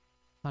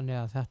 Þannig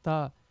að þetta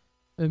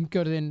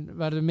umgjörðin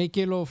verður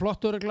mikil og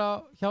flott örugglega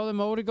hjá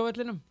þeim á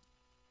Órvíkavellinum.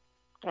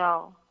 Já.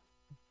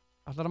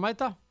 Ætlar að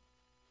mæta?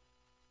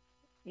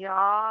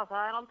 Já,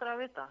 það er aldrei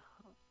að vita.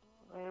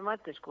 Ég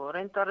mæti, sko.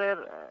 Reyndar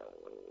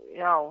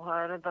það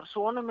er reyndar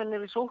sonur minn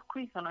í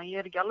sótkví, þannig að ég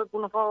er ekki alveg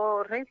búin að fá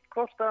reynt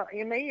hvort að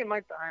ég megi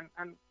mæta,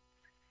 en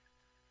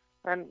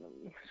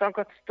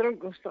samkvæmt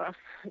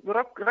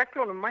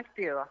reglunum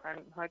mætti ég það, en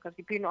það er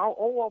kannski pínu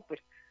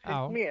óábyrgt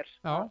fyrir mér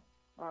að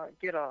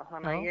gera það,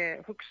 þannig að ég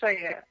hugsa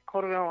ég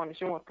horfi á hann í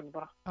sjónvarpinu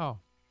bara. Já,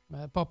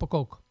 með popp og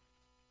kók.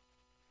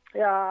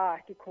 Já,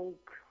 ekki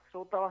kók,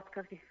 sódavatn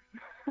kannski.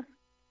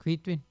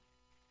 Hvítvín.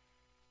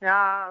 Já,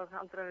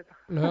 aldrei að vita.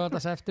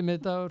 Laugardags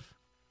eftirmiddagur.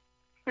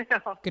 Já.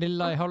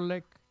 Grilla í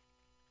hálfleik.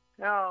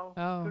 Já,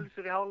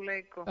 pulsur í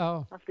hálfleik og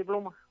allt í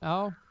blóma.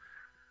 Já,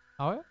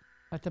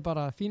 þetta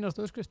bara fínast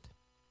öskrift.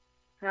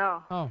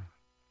 Já.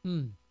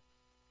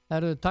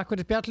 Herru, takk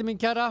fyrir spjallið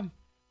mín kæra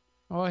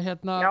og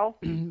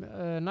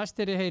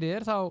næstir ég heyri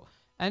þér þá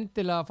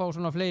endilega að fá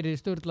svona fleiri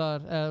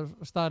sturlaðar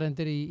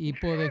staðrendir í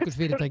boði einhvers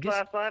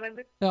fyrirtækis.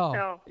 Staðrendir?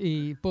 Já,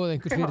 í boði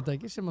einhvers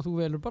fyrirtækis sem að þú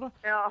velur bara.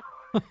 Já.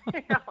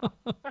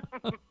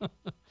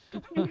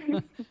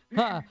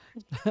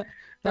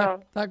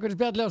 Takk fyrir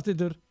spjallið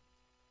Ásthildur.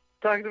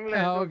 Takk fyrir mig.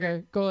 Já, ok,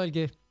 góð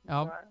helgi. Já,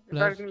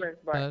 takk fyrir mig.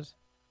 Bless.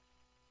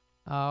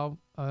 Já,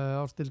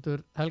 Ásthildur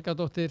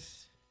Helgadóttir,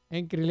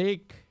 Engri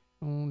Lík,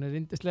 hún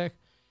yndisleg.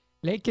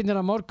 Leikirnir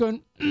á morgun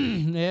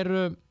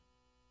eru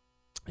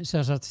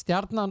sem sagt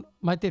Stjarnan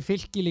mætir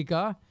Fylki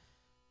líka.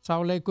 Sá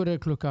leikur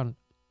klukkan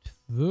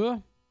 2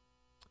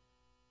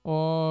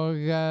 og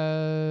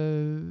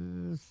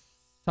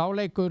sá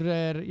leikur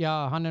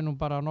hann nú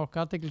bara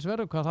nokkuð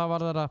athyglisverður hvað það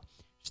var að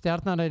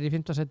Stjarnan í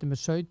 5. sæti með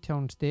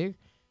 17 stig.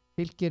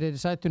 Fylkir í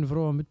sætinu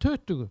frá með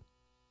 20.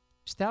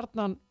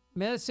 Stjarnan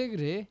með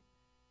sigri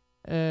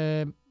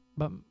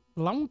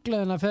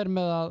langleiðina fer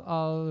með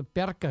að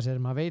bjarga sér,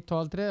 maður veit þó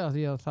aldrei að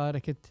því að það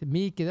ekkert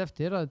mikið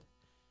eftir að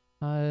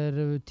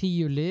það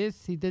 10 lið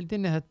í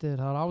deildinni,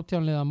 það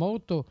 18 liða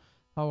mót og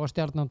þá var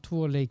Stjarnan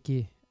 2 leiki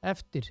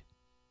eftir.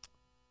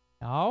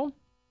 Já,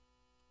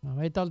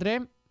 maður veit aldrei.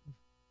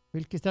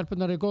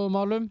 Fylkistelpunar í góðum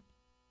málum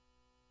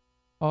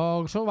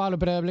og svo Valur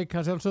Breiðablik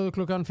að sjálfsögðu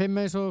klukkan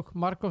 5 eins og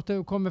margótt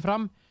hefur komið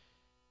fram.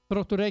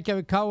 Þróttur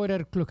Reykjavík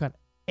KR klukkan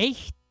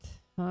 1.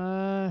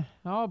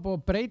 Búið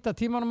að breyta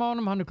tímanum á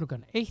honum, hann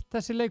klukkan 1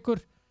 þessi leikur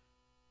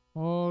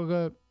og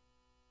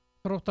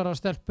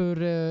Þróttarastelpur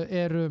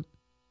eru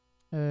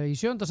í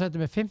 7. sæti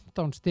með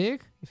 15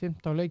 stig í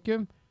 15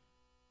 leikjum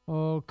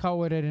og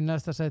KR í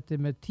næsta sæti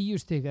með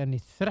 10 stig en í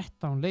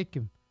 13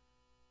 leikjum.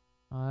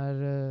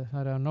 Það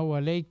er að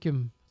nóga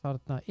leikjum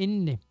þarna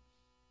inni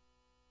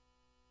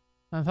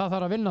en það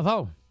þarf að vinna þá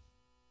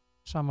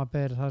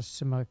samaber það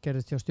sem að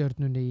gerist hjá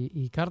Stjörnunni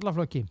í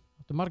karlaflokki.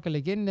 Áttu marga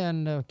leik inni en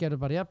gerðu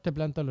bara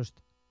jafntefli endalaust.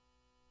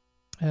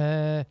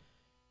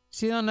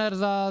 Síðan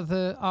það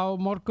á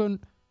morgun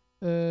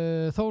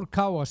Þór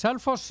K.A.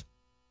 Selfoss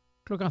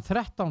klukkan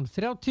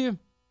 13:30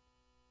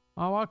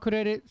 á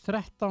Akureyri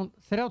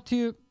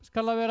 13:30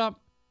 skal það vera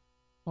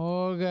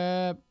og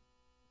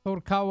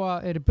Þór K.A.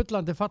 í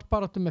bullandi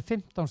fallbaráttu með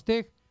 15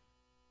 stig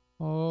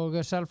og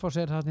Selfoss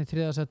þarna í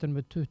 3. sætinu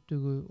með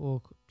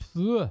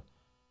 22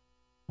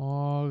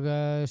 og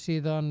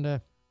síðan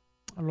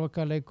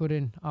loka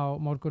leikurinn á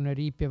morgun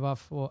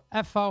IBVF og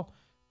FH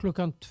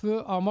klukkan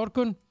 2 á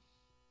morgun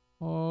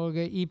og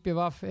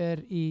IBVF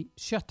í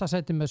 7.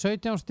 sæti með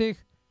 17 stig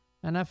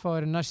en FH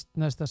í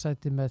næsta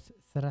sæti með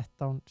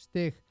 13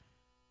 stig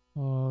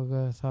og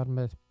þar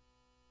með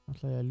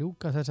ætla ég að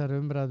ljúka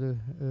þessari umræðu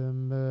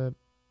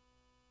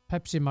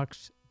Pepsi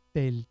Max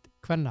deild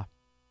kvenna.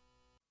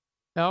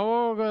 Já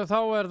og þá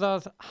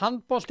það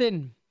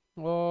handboltinn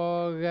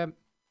og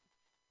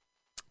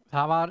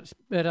það var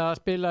verið að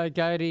spila í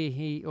gær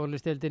í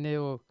Ólisteildinni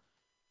og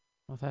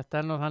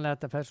þetta nú þannig að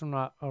þetta fer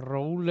svona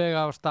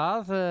rólega á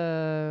stað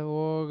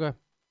og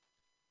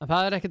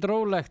það ekkert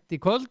rólegt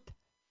í kvöld.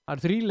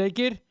 Það 3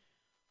 leikir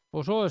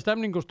og svo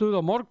stemning og stuð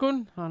á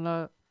morgun. Þannig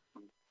að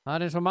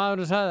það eins og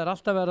maðurinn sagði,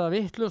 alltaf verið að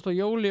vittlust og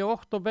jóli í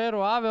október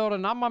og afi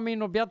orðin amma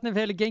mín og Bjarni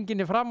feli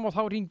genginni fram og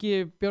þá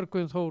ringi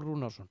Björgvin Þór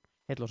Rúnarsson.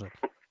 Heill og sæll.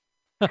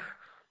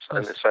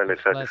 Sælir.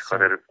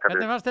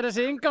 Hvernig fannst þér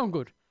þessi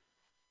inngangur?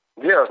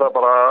 Ég það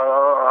bara,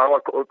 það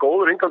var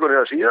góður inngangur í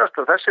það síðast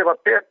og þessi var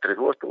betri,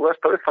 þú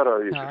veist að uppfæra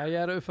því. Já,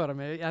 ég að uppfæra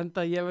mig,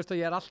 enda ég veist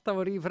að ég alltaf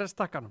voru í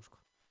fresttakkanum, sko.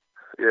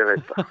 Ég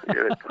veit það,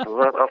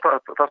 það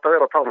þarf að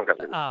vera á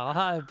táningarnir. Já,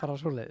 það bara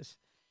svoleiðis.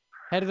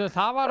 Heyrðu,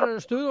 það var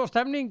stuð og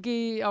stemning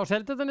á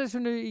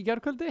Seltjarnarnesinu í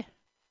gærkvöldi?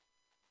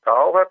 Já,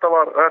 þetta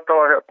var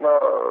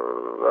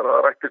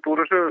rættist úr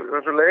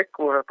þessu leik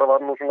og þetta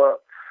var nú svona,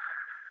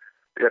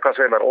 hvað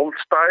segir maður, old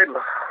style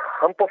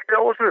handbolti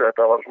á þessu.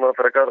 Þetta var svona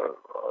frekar,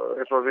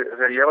 eins og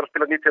þegar ég var að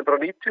spila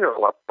 1990,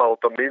 að lappa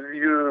át á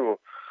miðju og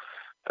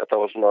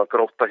þetta var svona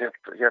gróta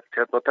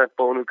hérna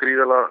tempónu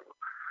gríðalega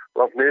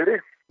langt niðri.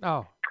 Já.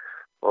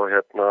 Og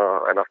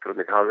en aftur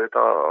ekki hafði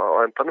þetta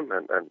á endanum,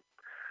 en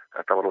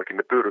þetta var nú ekki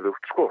með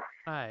burðugt, sko.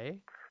 Nei.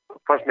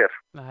 Fannst mér.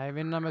 Nei,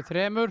 vinna með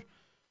 3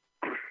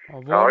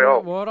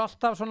 og voru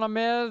alltaf svona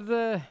með,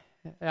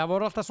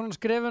 voru alltaf svona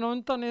skrefin og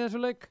undan í þessu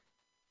leik.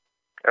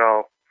 Já,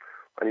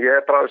 en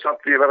ég bara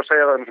samt því ég verið að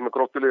segja það sem er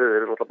gróttuliðið,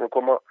 þeir eru alltaf búin að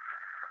koma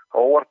á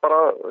óvart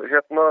bara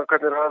hvernig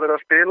það hafa verið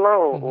að spila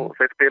og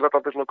þeir spila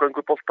alltaf svona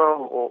göngubolta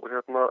og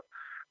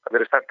það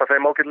verið stefnt að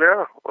þeim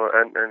ágætlega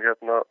en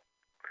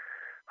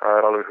það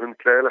er alveg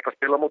hundlegilegt að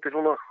spila móti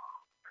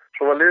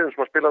svona liðum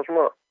sem að spila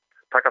svona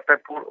taka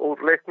stemt úr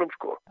leiknum,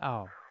 sko. Já,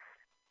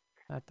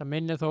 þetta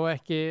minnir þó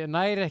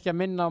næri ekki að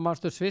minna á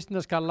manstu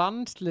svissneska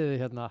landsliði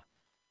hérna.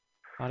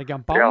 Það er ekki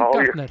hann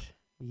Baumgartner.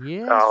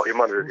 Já, ég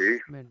manni því.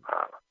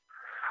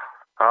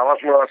 Það var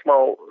svona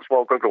smá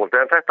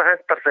göngubolti, en þetta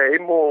hentar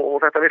þeim og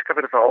þetta virkar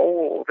fyrir þá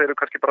og þeir eru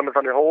kannski bara með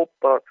þannig hóp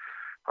að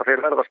að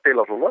þeir verða að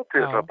spila svona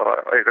til þess að bara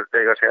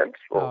eiga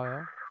séns og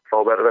þá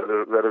verður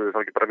við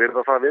þá ekki bara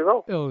virða það við á.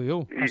 Jú,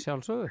 það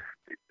sjálfsögðu.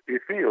 Í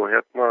því og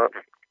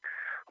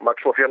Max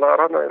og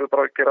félagar hann eru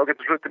bara að gera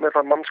ágættu hluti með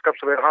það mannskap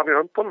sem þeir hafa í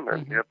höndunum, en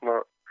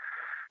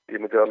ég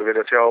myndi alveg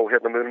vilja sjá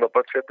munum á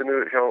budgetinu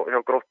hjá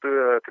Gróttu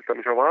eða til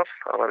dæmis hjá Val,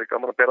 það væri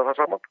gaman að bera það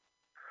saman.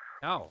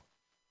 Já,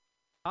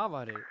 það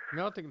væri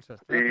mjög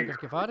athyglisvert. Það er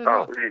kannski farið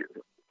það.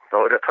 Þá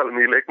er ég að tala um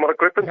í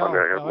leikmannakaupin,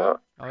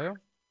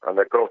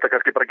 þannig að Grótta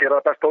kannski bara gera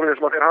það best árið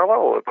sem að þeir hafa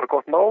og það er bara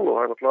gott mál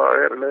og það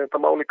er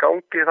leiðindamál í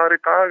gangi þar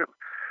í dag.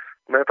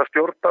 Með þetta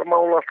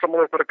stjórnarmál allt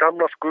saman eitthvað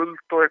gamla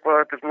skuld og eitthvað,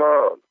 þetta er svona,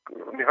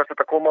 mér fannst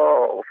þetta að koma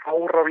á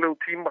fáránlegu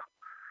tíma.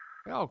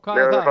 Já, hvað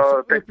er það?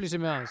 Upplýsið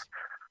mig aðeins.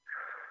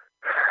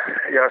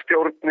 Já,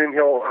 stjórnin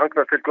hjá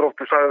Hagnar til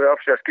Gróttu sagði af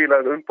sig að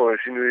skilaði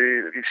umboðinu sínu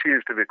í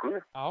síðustu viku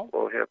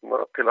og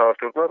til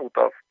aðstjórnar út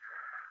af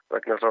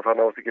vegna þess að það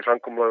náðist ekki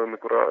samkomulagi um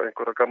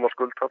einhverja gamla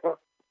skuld þarna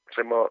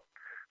sem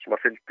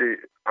að fylgdi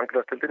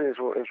Hagnarstildinni eins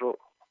og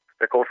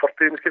eitthvað úr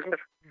fortíðinni skilst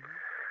mér.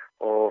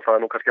 Og það er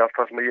nú kannski allt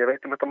það sem ég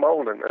veit um þetta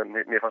mál en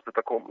mér fannst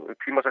þetta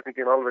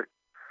tímasetningin alveg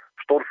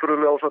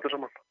stórfurðulega á svo þetta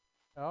saman.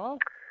 Já.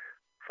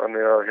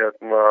 Þannig að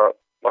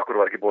okkur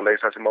var ekki búið að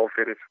leysa þessi mál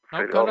fyrir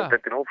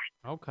áradeildin hófst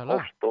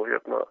og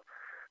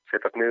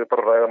setjast niður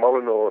bara að ræða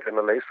málinu og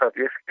finna að leysa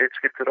þetta eitt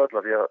skipt fyrir öll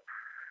því að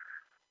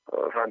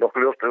það er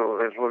nokkuð ljóst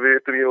eins og við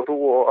vitum ég og þú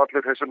og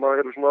allir þeir sem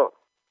eru svona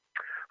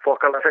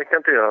fokkalega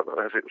fengjandi að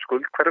þessi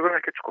skuld hverfur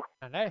ekkert sko.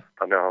 Nei.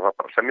 Þannig að það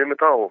bara semjum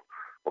þetta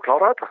og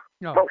klára þetta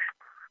mál.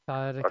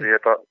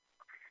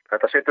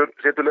 Þetta setur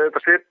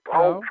leiðið svip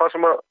á það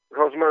sem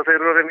að þeir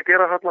eru að reyna að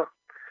gera hérna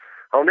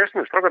á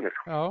nesnu, strákarnir.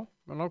 Já,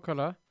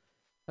 nákvæmlega.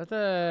 Þetta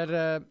er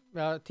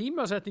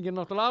tímasetningin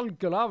náttúrulega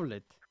algjörlega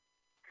afleitt.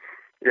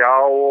 Já,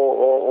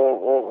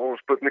 og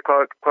spurning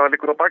hvað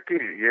liggur á baki.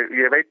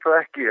 Ég veit það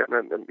ekki, en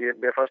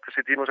mér fannst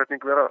þessi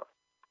tímasetning vera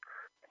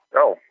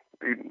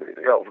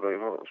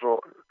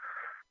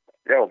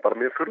bara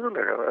mjög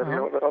furðulega. En ég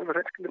var alveg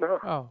reynskilin með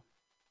það. Já.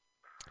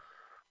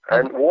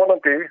 En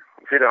vonandi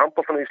fyrir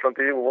handboltan í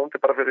Íslandi og vonandi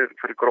bara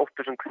fyrir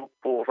Gróttu sem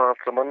klúbb og það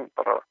allt saman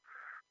bara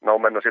ná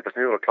menn að setjast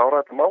niður og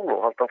klára þetta mál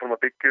og halda áfram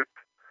að byggja upp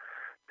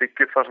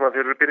það sem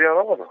þeir eru byrjað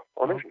á það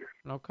á nefnsinu.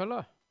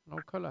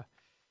 Nákvæmlega.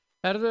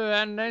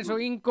 En eins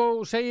og Ingo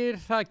segir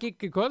það gigg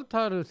í kvöld,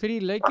 það eru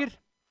 3 leikir.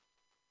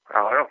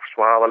 Já,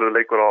 svaðalegu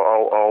leikur á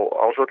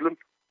Ásvöllum.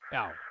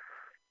 Já.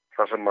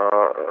 Það sem að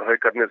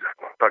Haukarnir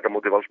taka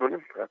móti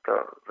Valsmönnum.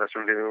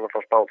 Þessum liðum var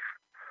þá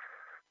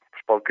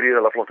spáð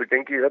gríðarlega flottu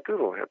gengi í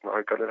vettur og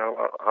Haukarnir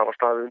hafa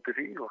staðið undir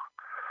því og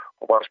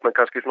Valsmenn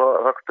kannski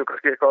svona högtu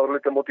kannski eitthvað aðra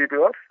litið móti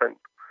IBF en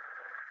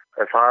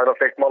það er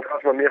alltaf eitt mál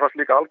það sem að mér fannst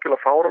líka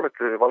algjörlega fáránlegt.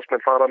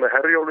 Valsmenn fara með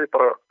Herjólfi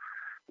bara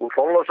úr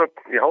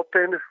Þorlákshöfn í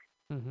hádeginu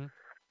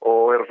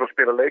og eru svo að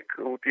spila leik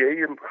út í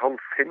Eyjum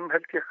 4:30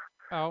 held ég.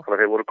 Þannig að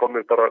þeir voru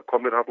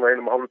komnir hérna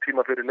 1,5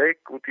 tíma fyrir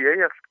leik út í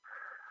Eyjar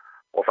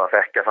og það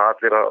þekkja það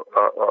allir að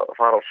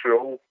fara á sjó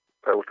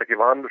eða úrst ekki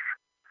vanur.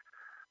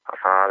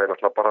 Það er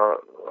náttúrulega bara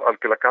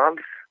algjörlega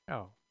galið. Já,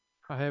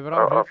 það hefur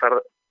áhrif.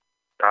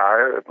 Það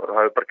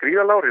hefur bara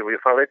gríðarlega áhrif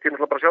og það veit ég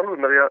náttúrulega bara sjálfur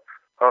með því að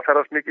það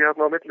ferðast mikið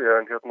hérna á milli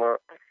en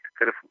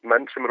fyrir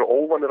menn sem eru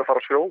óvanir að fara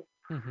á sjó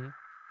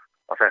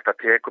að þetta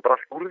tekur bara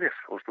allt úr þér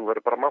og þú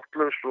verður bara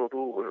máttlaus og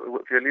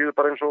þér líður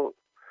bara eins og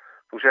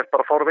þú sért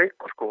bara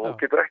fárveikur sko og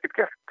getur ekkert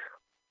gert.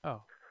 Já.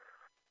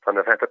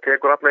 Þannig að þetta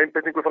tekur alla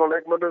einbeitingu frá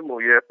leikmönnum og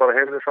ég bara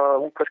heyrði það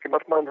að ungverski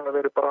markmaðurinn hafi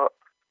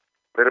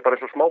verið bara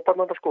eins og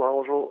smábarnanda sko, hann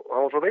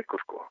var svo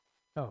veikur sko.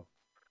 Já.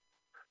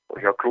 Og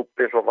hjá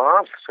klúbbi eins og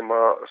Val sem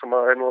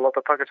að er nú að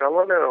láta taka sér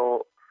alvarlega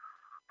og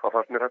það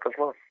fannst mér þetta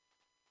svona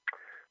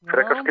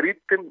frekar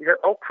skrítin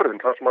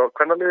ákvörðun þar sem að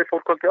kvennaliði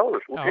fór kvöldi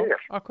áður og hér. Já,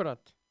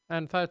 akkurat.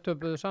 En það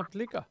töpuðu samt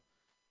líka.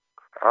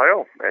 Já,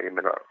 ég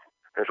meina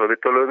eins og við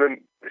töluðum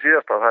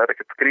síðast að það er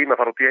ekkert grín að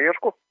fara út í hér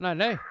sko.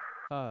 Nei.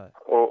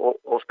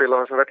 Og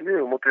spila þessum velliði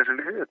og móti þessu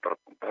liði, bara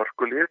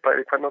hörkulið,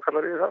 bæði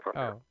kvennakallariði það.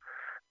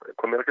 Það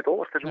komir ekkert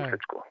óvart þessu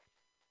úrslit sko.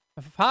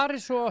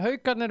 Farið svo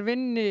Haukarnir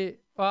vinni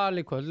Val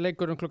í kvöld,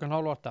 leikur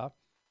 7:30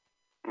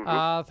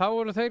 að þá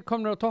eru þeir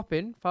komnir á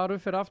toppinn, fara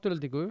upp fyrir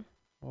afturheldingu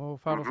og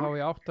fara þá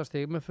í 8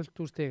 stig með fullt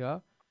úr stiga.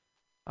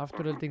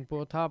 Afturhelding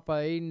búið að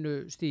tapa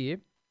 1 stigi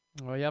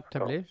og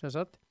jafntefli, sem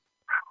sagt.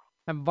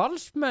 En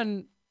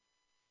Valsmenn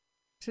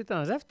sitja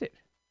aðeins eftir.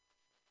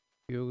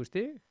 4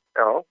 stig.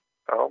 Já,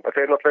 en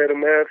þeir náttúrulega eru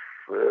með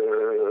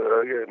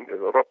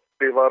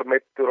Robby var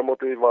meiddur á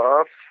móti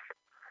Val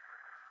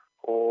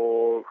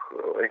og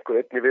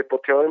einhver einn í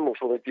viðbót hjá þeim og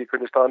svo veit ég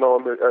hvernig staðan á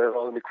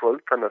þeim í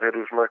kvöld, þannig að þeir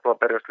eru svona eitthvað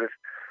að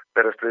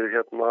berjast við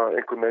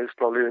einhver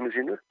meiðsl á liðinu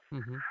sínu.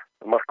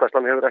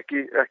 Markvæslan hefur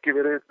ekki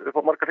verið upp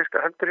á marga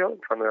fiska heldur hjá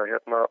þeim, þannig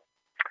að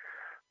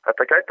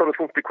þetta gæti orðið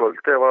þungt í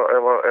kvöld ef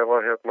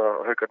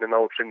Haukarnir ná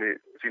upp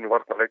sínu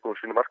varnarleik og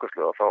sínu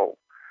markvæslu þá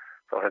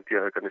held ég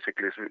að Haukarnir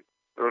sigli þessu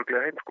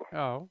örugglega heim sko.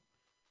 Já,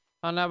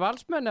 þannig að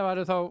Valsmenni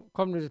væru þá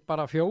komnir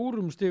bara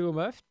 4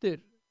 stigum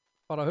eftir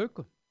bara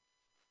Haukum.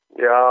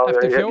 Já,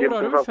 eftir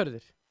 4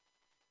 umferðir.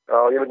 Já,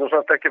 ég veit nú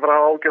samt ekki fara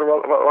að ágjöra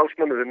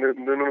Valsmenni, við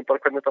munum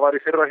bara hvernig þetta var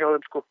í fyrra hjá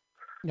þeim sko.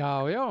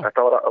 Já.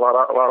 Þetta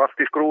var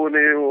allt í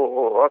skrúinni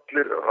og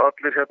allir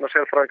hérna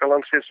sérfræðingar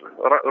landsins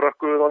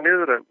rökkuðu það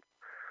niður en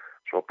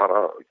svo bara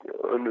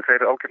unnu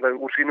þeir ágætlega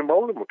úr sínum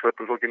málum og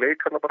töpuðu svo ekki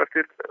leik hérna bara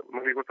eftir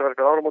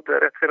áramóti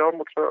eða rétt fyrir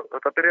áramóti sem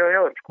þetta byrjaði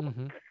hjá þeim sko.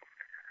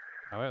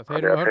 Já,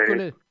 þeir eru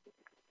hörkulið.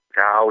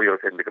 Já,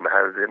 þeir líka með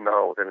hefðina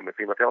og þeir eru með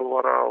fína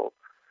þjálfara og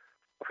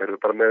þeir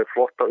eru bara með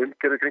flotta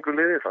umgjörði kringum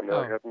liði þannig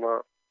að hérna,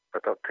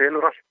 þetta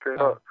telur allt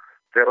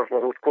þegar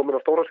svona þú ert komin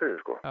á stóra sviði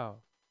sko. Já.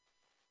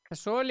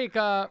 Svo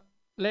líka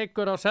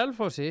leikur á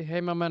Selfossi,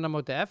 heimamenn á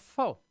móti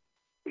FH.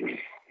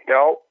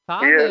 Já.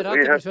 Það er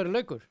athyglisverður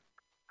leikur.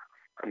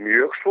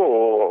 Mjög svo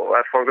og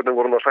FH-ngarnir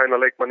voru að sæna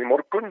leikmann í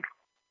morgun,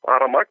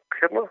 Aramag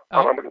hérna,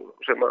 Aramag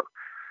sem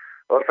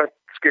var fænt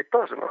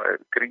skipta sem er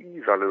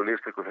gríðalegu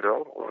lífstyrkur fyrir á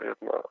og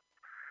hérna,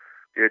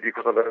 ég veit ekki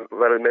hvort það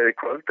verði með í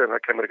kvöld en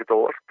það kemur ekkert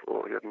óvart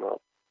og hérna,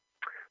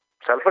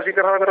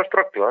 Selfossingar hafa verið að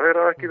ströggla,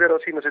 þeir hafa ekki verið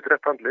að sína sitt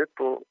rétt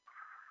handlit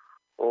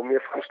og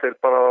mér fannst þeir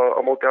bara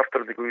á móti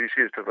afturhaldingu í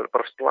síðustu verið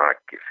bara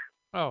slakir.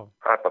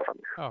 Það er bara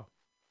þannig.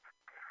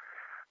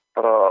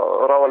 Bara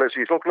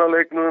ráðaleysi í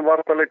sóknarleiknum,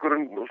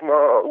 varnarleikurinn svona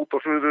út á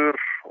suður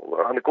og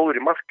hann er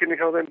góður í markinu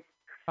hjá þeim.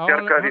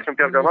 Bjargaði því sem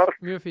bjargaði var.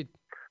 Mjög fín.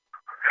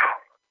 Já,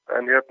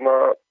 en hérna,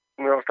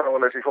 mér fannst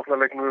ráðaleysi í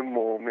sóknarleiknum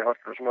og mér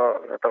fannst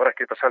þetta var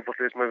ekki þetta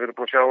Selfosslið sem við erum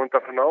búin að sjá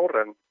undan fyrir ár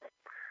en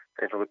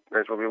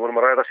eins og við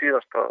vorum að ræða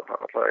síðast að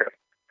það er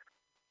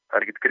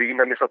ekkert grín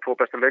að missa 2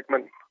 bestu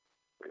leikmenn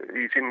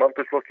í sínum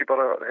aldursflokki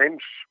bara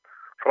heims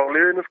frá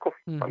liðinu sko.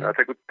 Þannig að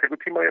það tekur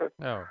tíma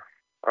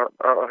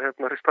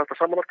að hrista þetta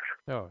saman aftur.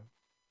 Já,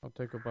 það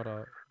tekur bara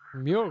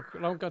mjög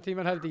langa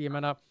tíma held ég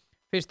menna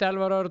fyrst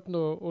Elvar Örn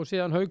og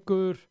síðan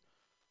Haukur.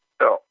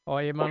 Já, og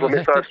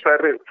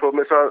svo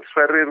missaði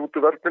Sverrir út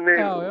úr vörninni.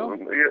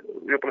 Ég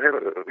er búin að heyra,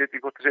 veit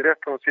ekki hvort það sé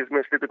rétt, þannig að síðan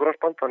með slítið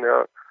bröðsband, þannig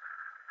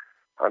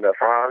að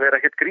það er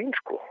ekkert grín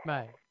sko.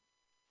 Nei.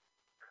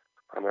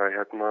 Þannig að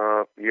hérna,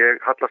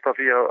 ég hallast af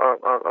því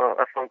að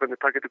F-fangarnir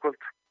takit í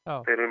kvöld.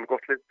 Þeir eru með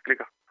gott lið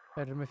líka.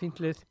 Þeir eru með fínt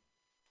lið.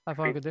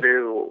 Fínt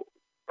lið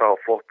og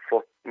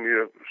flott,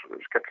 mjög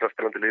skemmtilega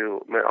spilandi lið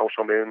og með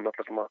ásámiðum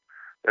allar sem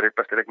er einn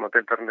besti leikmaður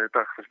deildarinnar í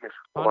dag finnst mér.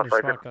 Hann er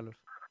svakalur.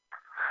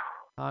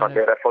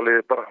 Þannig er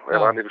F-liðið bara,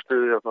 ef hann er í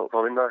stuði þá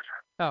vinna þess.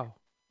 Já,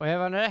 og ef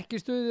hann er ekki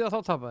í stuði þá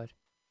tapar þér.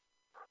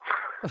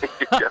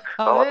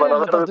 Það er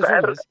alltaf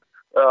erfitt.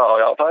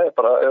 Já, það er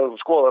bara, ef þú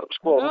skoðar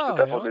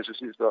F-liðið sem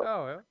síðust þá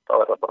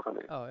er það bara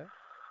þannig.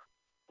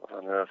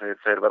 Þannig að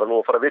þeir verða nú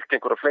að fara að virka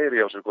einhverja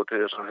fleiri á sig og til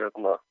þess að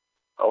hérna,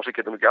 á sig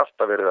getum ekki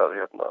alltaf verið að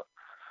hérna,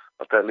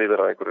 alltaf lifir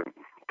að einhverjum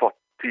topp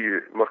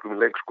 10 mörgum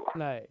leik sko.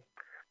 Nei.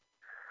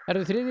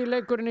 Eru þriðji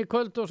leikurinn í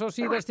kvöld og svo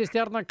síðasti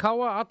Stjarnan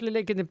Káa, allir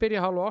leikinni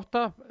byrja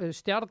 7:30,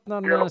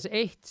 Stjarnan með hans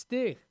 1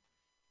 stig.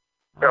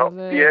 Já,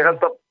 ég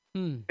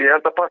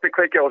held að Patti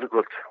kveiki á þessu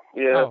kvöld.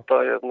 Ég held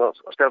að hérna,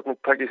 Stjarnan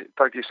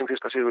taki sem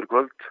fyrsta sigur í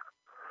kvöld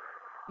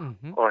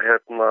og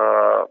hérna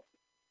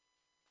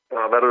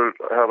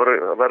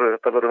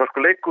þetta verður hörku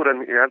leikur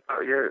en ég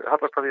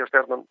hallast að því að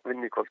Stjarnan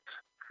vinni í kvöld.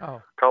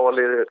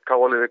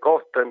 Káa-liðið er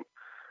gott en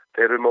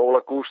þeir eru með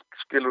Óla Gúst,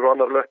 skilur á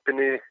annar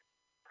löppinni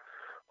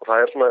og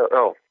það er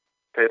svona,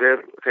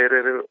 þeir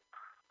eru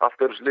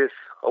allt öðru lið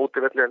á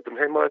útivelli heldur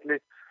heimavelli.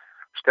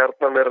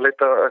 Stjarnan er að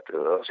leita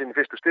að sínu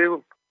fyrstu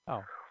stigum.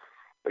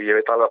 Og ég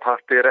veit alveg að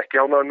Patti er ekki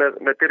ánægður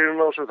með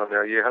byrjunum á þessu, þannig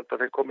að ég held að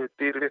þeir komið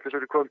dýri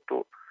vitleysur í kvöld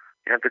og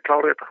ég held að þeir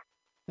klári þetta.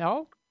 Já,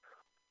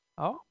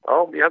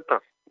 ég held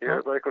að. Ég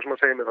held að eitthvað sem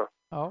að segja mér það.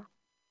 Já,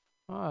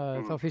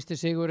 þá fyrsti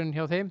sigurinn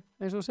hjá þeim,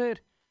 eins og segir.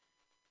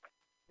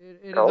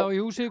 Er það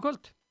í húsið í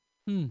kvöld?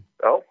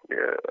 Já,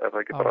 er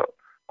það ekki bara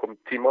komið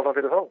tíma á það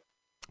fyrir þá?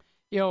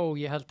 Já,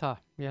 ég held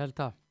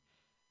það.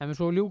 En við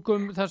svo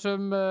ljúkum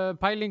þessum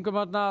pælingum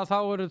þá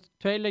eru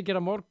 2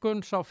 leikir á morgun,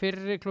 sá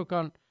fyrri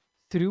klukkan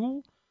 3,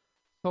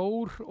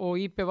 Þór og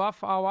IBVF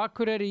á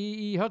Akureyri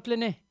í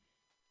höllinni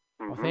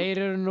og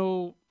þeir eru nú,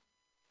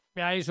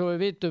 eins og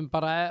við vitum,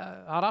 bara,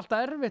 það er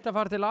alltaf erfitt að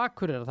fara til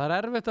Akureyri, það er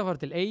erfitt að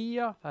fara til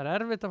Eyja, það er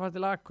erfitt að fara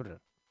til Akureyri.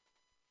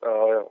 Já,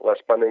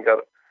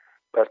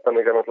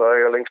 Vestmanningar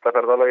náttúrulega lengsta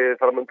ferðalagi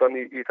framundan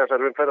í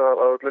þessar umferð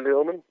að öllu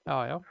liðunum.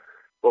 Já.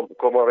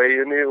 Koma af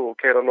Eyjunni og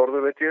keyra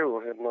norður veit ég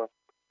og hérna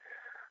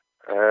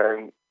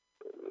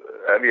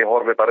ef ég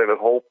horfi bara yfir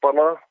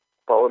hópana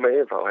báðum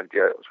megin, þá held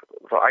ég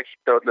það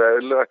ætti öllu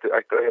eðlu, ætti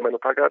að ég meina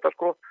að taka þetta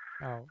sko,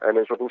 en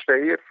eins og þú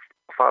segir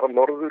fara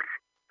norður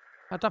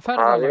þetta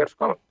ferðalag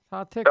sko,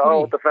 það tekur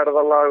í þetta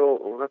ferðalag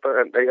og þetta,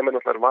 en ég meina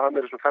alltaf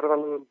vanir þessum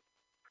ferðalagum,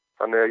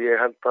 þannig að ég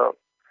ætla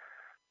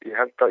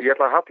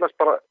að hallast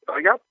bara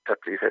að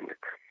jafntefli í þeim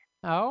leik.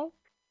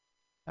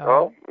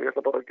 Ég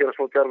ætla bara að gera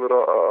svo djarfur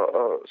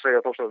að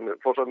segja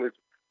Þórsarnir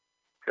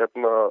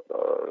hérna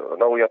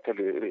ná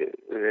jafntefli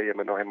ég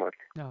meina á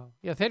heimavelli.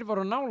 Já, þeir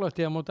voru nálægt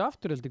í að móti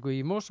afturheldingu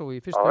í Mosó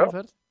í fyrstu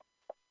umferð.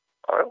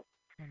 Já.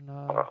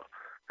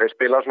 Þeir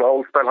spila svona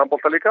old-style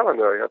handbolta líka,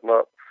 þannig að hérna,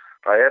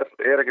 það er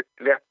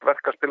ekkert létt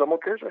verk að spila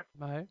móti þessu.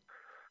 Nei.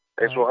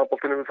 Eins og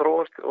handboltinu við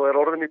þróast og er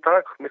orðin í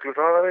dag, miklu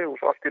hraðari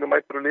og allt í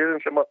mæturu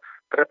liðum sem að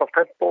drepa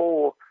tempo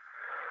og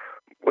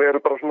og eru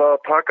bara svona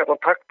að taka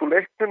allan takt úr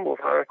leiknum og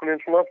það einhvern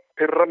veginn svona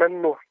pirra menn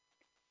og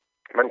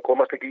menn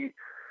komast ekki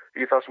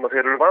í það sem að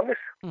þeir eru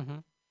vanir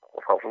og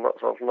þá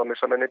svona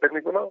missa menn í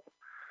byrninguna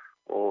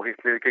og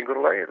hitt liðið gengur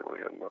á lagið og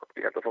ég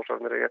held að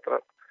Þórsararnir eigi eftir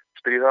að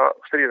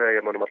stríða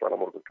eigamönnum allan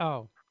á morgun. Já.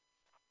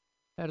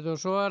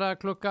 Svo er það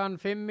klukkan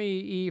 5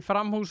 í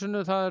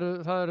framhúsinu,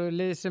 það eru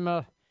lið sem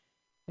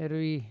eru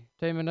í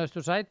tveimur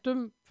næstu sætum,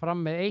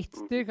 fram með 1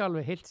 stig,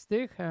 alveg heilt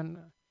stig, en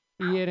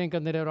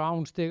íringarnir eru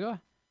án stiga.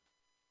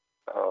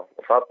 Já,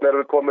 og þarna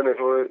erum við komin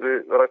eins og við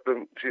rættum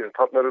síðan,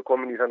 þarna erum við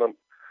komin í þennan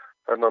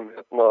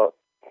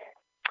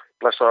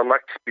blessaða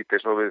naglspýt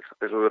eins og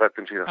við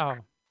rættum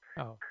síðan.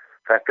 Já.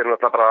 Þetta er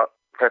náttúrulega bara,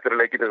 þetta eru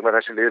leikir sem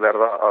þessi lið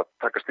verða að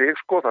taka stig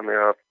sko,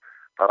 þannig að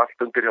það er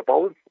allt undir hjá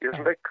báðum í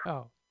þessum leik. Já.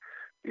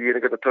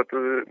 Íringarnir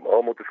töpuðu á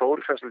móti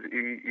Þóri semst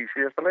í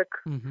síðasta leik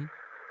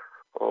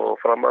og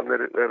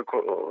framarnir eru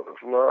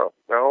svona,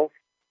 já,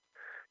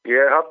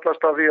 ég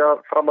hallast af því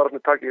að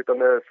framarnir taki þetta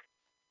með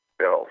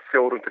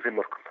 4-5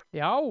 mörgum.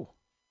 Já.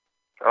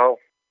 Já.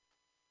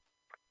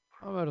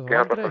 Það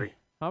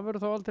verður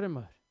þá aldrei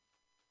maður.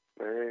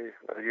 Nei,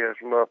 ég er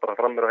svona bara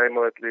frammeir á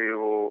heimavelli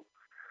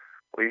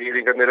og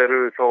íringarnir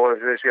eru þó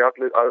að þessi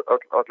allir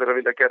að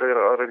vilja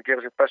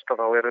gera sitt besta,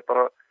 þá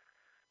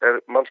er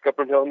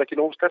mannskapurinn hjá þeim ekki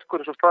nógu sterkur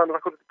eins og staðan er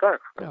akkurat í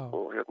dag. Já.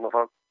 Og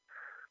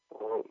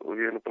og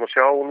ég er nú búin að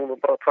sjá núna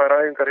bara 2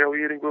 æfingar hjá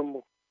íringum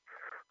og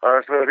það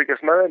er að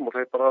fylgjast með þeim og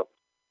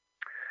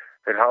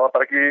þeir hafa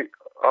bara ekki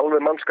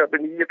alveg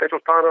mannskapin í þetta eins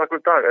og staðan er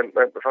akkurat í dag en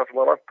það sem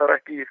það vantar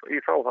ekki í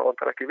þá, það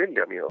vantar ekki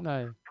vilja mjög.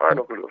 Nei. Það er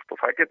nokkuð ljóst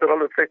og það getur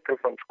alveg fleitt til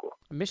þann sko.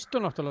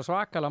 Mistu náttúrulega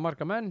svakalega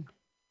marga menn.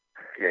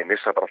 Ég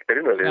missa bara allt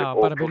byrjunarlið. Já,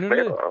 bara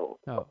byrjunarlið.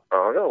 Já,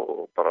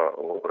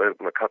 og eru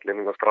búin að kalla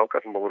inn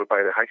strákar sem voru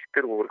bæði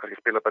hættir og voru kannski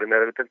að spila bara í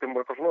neðri deildum og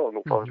eitthvað svona og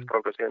nú fá þessi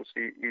strákar síðans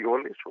í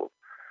Ólís og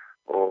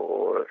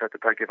þetta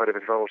er tækifæri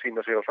fyrir það að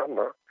sína sig á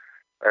sanna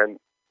en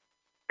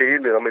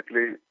bilið á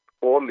milli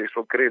Ólís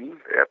og Grill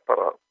er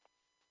bara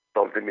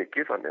dálítið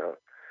mikið þannig að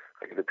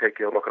það getur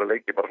tekið á nokkra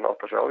leiki bara svona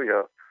átt að sjá því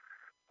að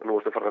nú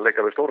ertu farin að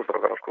leika við stóru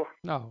strákana sko.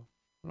 Já,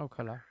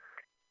 nákvæmlega.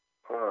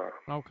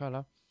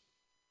 Nákvæmlega.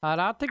 Það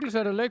er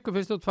athyglisverður leikur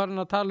fyrst út farin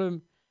að tala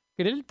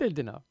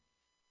grilldeildina.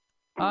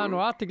 Það er nú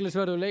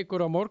athyglisverður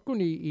leikur á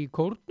morgun í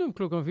Kórnum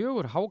klukkan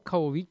 4, HK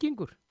og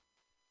Víkingur.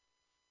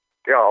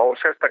 Já, og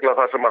sérstaklega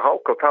það sem að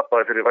HK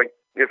tapaði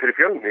fyrir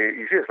Fjölni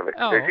í síðasta leik.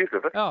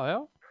 Já.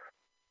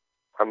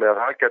 Þannig að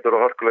það getur á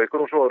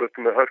hörkuleikur og svo eru upp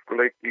með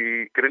hörkuleik í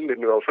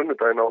grillinu á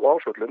sunnudaginn á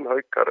Ásvöllum,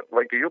 Haukar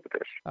Vægi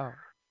Júpiters. Já.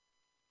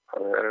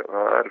 Þannig að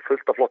það er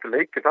fullt af flotti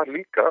leiki þar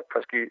líka,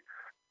 kannski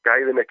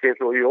gæðin ekki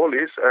eins og í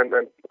Ólís en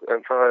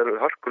það eru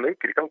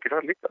hörkuleikir í gangi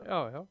þar líka.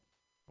 Já.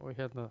 Og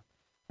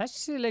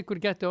þessi leikur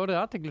getur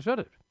orðið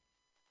athyglisverður.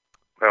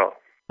 Já.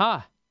 Ha?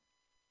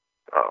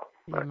 Já,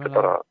 þetta er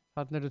bara...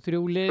 Þannig eru 3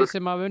 lið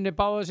sem hafa unnið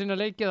báða sína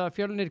leiki, það er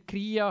Fjölnir,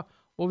 Kría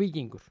og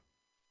Víkingur.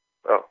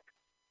 Já.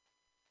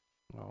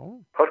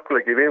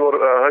 Hörkuleiki,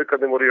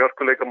 Haukarnir voru í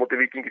hörkuleika móti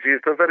Víkingi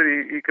síðustöðumferð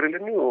í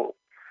grillinu og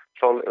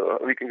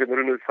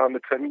Víkingarnir unnuð það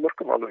með 2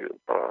 mörgum, alveg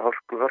bara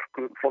hörku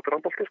flottir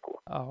handbolti sko.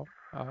 Já.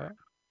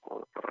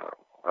 Og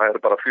það eru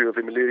bara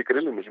 4-5 lið í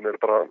grillinu sem eru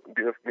bara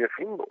mjög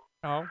fín og...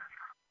 Já.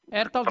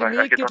 Er það aldrei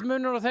mikill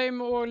munur á þeim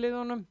og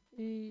liðunum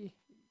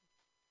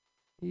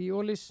í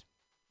Ólís?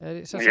 Já,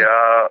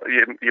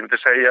 ég myndi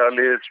segja að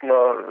lið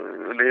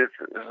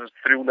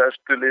 3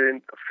 neðstu liðin,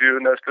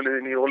 4 neðstu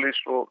liðin í Ólís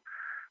og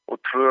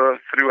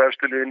 2-3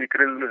 efstu liðin í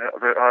grillinu,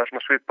 það er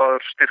svona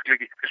svipaður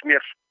styrklegi fyrst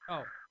mér. Já.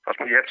 Það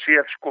sem ég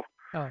séð sko.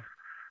 Já.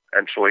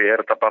 En svo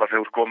er þetta bara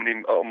þegar þú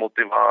komin á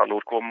móti Val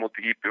og komin móti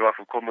IBVF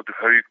og komin móti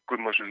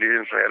Haukum og þessu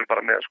liðin sem er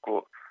bara með sko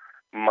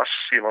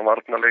massívan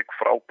varnarleik,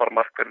 frábær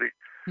markverði.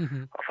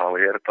 Þá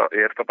er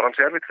þetta bara hans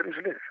erfitt fyrir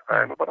þessu lið. Það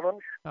er nú bara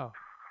þannig. Já.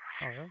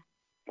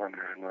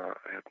 Þannig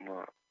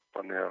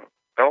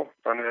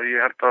að ég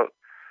held að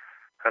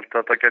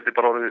þetta geti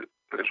bara orðið,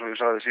 eins og ég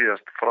sagði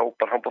síðast,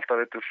 frábær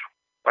handboltavetur,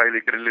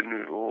 bæði í grillinu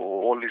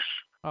og Ólís,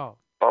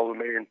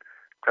 báðum megin,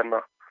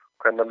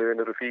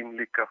 kvennaliðin eru fín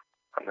líka.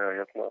 Þannig að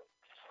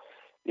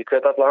ég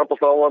hvet alla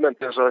handbolta á að menn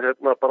til þess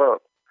að bara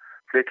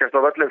flikjast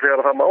á völlin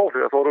þegar það má,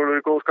 þegar Þór eru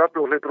í góðu skapi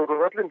og hleytur út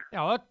á völlin.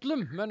 Já,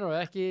 öllum, mennur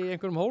það, ekki í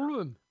einhverjum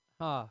hólfum.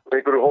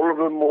 Einhverju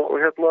hólfum og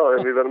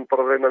en við verðum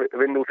bara að reyna að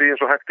vinna úr því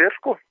eins og hægt er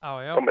sko.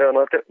 Já.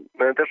 Meðan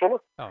þetta er svona.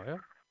 Já.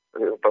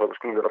 Við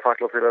skulum vera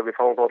þakklátt fyrir að við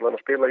fáum þá allan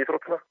að spila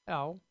íþróttina.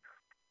 Já.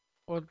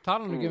 Og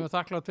talan ekki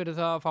þakklátt fyrir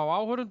það að fá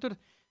áhorundur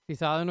því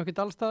það er nokkið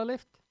allstaða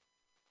leyft.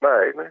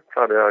 Nei,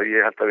 þannig að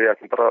ég held að við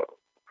ætlum bara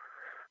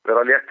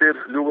vera léttir,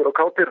 ljúfur og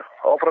kátir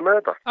áfram með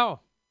þetta. Já.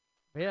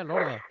 Vel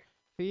orðað.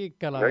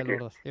 Fíkala vel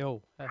orðað. Jó,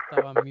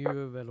 þetta var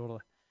mjög vel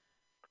orðað.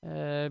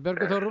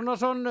 Björgur Þór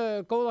Rúnarsson,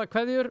 góða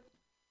kveðjur.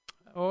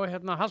 Og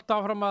halda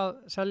áfram að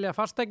selja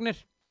fasteignir.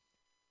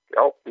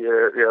 Já,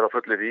 ég er að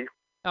fullu því.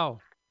 Já,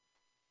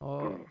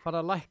 og fara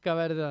að lækka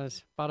verðið aðeins,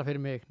 bara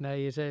fyrir mig.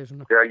 Nei, ég segi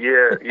svona. Já,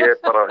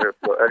 ég bara,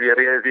 ef ég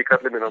reyði því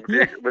kallið minn, þá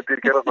myndi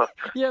ég gera það.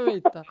 Ég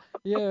veit það,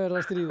 ég verð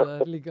að stríða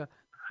þér líka.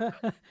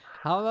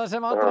 Hafa það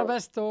sem allra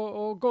best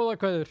og góða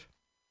kveður.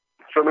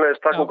 sömulegis,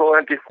 takk og góða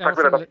helgi. Takk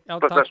fyrir þetta. Já,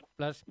 takk,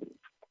 bless.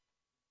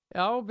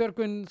 Já,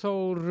 Björgvin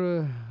Þór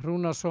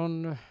Rúnarsson,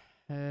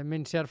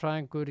 minn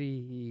sérfræðingur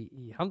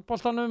í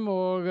handboltanum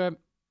og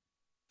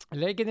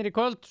leikinir í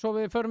kvöld, svo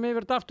við förum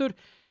yfir þetta aftur.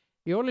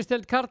 Í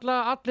Ólisteild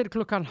karla allir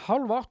klukkan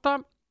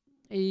 7:30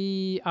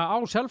 á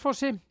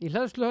Selfossi, í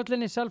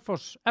hleðsluhöllinni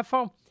Selfoss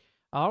FH,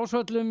 á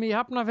Ásvöllum í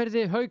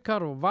Hafnarfirði,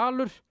 Haukar og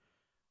Valur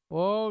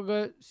og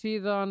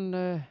síðan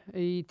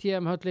í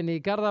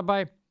TM-höllinni í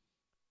Garðabæ,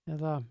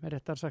 eða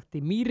réttar sagt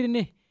í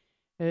Mýrinni,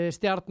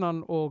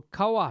 Stjarnan og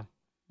Káa.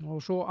 Og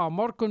svo á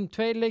morgun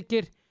 2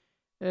 leikir,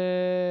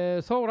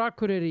 Þór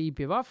Akureyri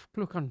IBVF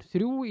klukkan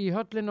 3 í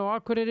höllinu á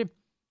Akureyri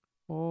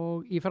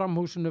og í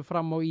Framhúsinu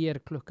Fram og IR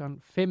klukkan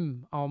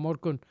 5 á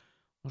morgun.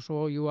 Og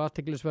svo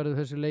athyglisverður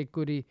þessi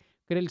leikur í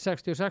Grill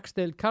 66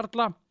 deild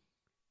karla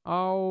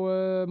á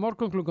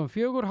morgun klukkan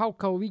 4,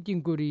 HK og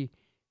Víkingur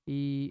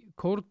í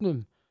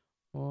Kórnum.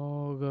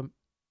 Og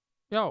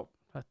já,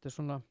 þetta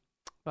svona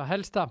það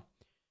helsta.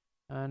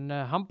 En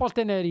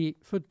handboltinn í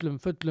fullum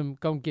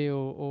gangi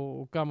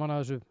og gaman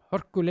að þessu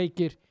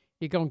hörkuleikir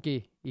í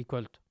gangi í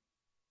kvöld.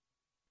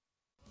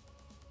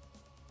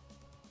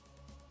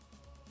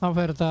 Þá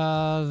fer þetta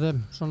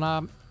að svona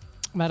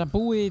vera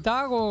búið í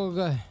dag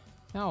og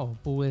já,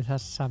 búið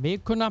þessa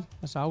vikuna,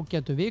 þessa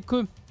ágætu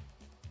viku.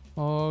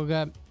 Og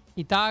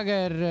í dag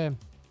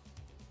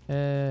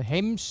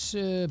heims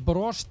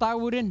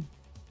brosdagurinn.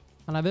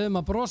 Þannig að við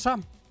höfum að brosa,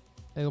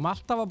 við höfum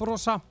alltaf að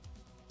brosa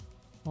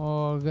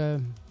og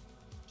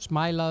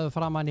smælaðu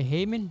framan í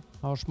heiminn,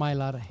 þá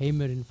smælar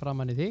heimurinn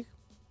framan í þig.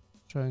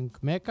 Söng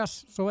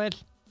Megas svo vel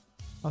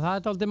og það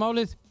er dálítið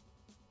málið.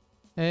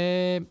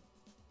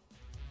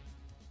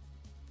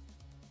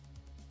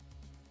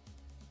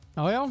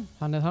 Já,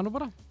 hann það nú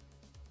bara.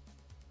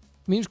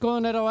 Mín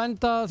skoðun á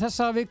enda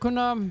þessa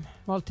vikuna.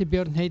 Valtý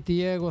Björn heiti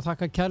ég og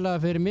þakka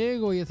kærlega fyrir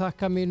mig og ég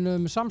þakka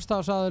mínum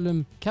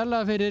samstarfsaðilum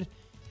kærlega fyrir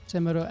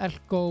sem eru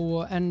Elko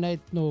og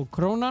N1 og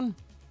Krónan.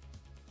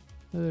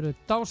 Þau eru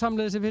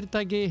dásamlega þessi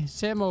fyrirtæki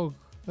sem og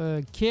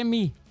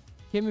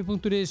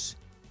Kemi.is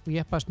og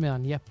jeppast með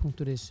hann,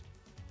 jepp.is.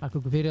 Takk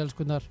ykkur fyrir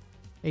elskunnar.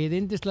 Eigið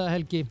yndislega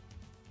helgi.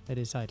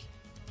 Verið sæl.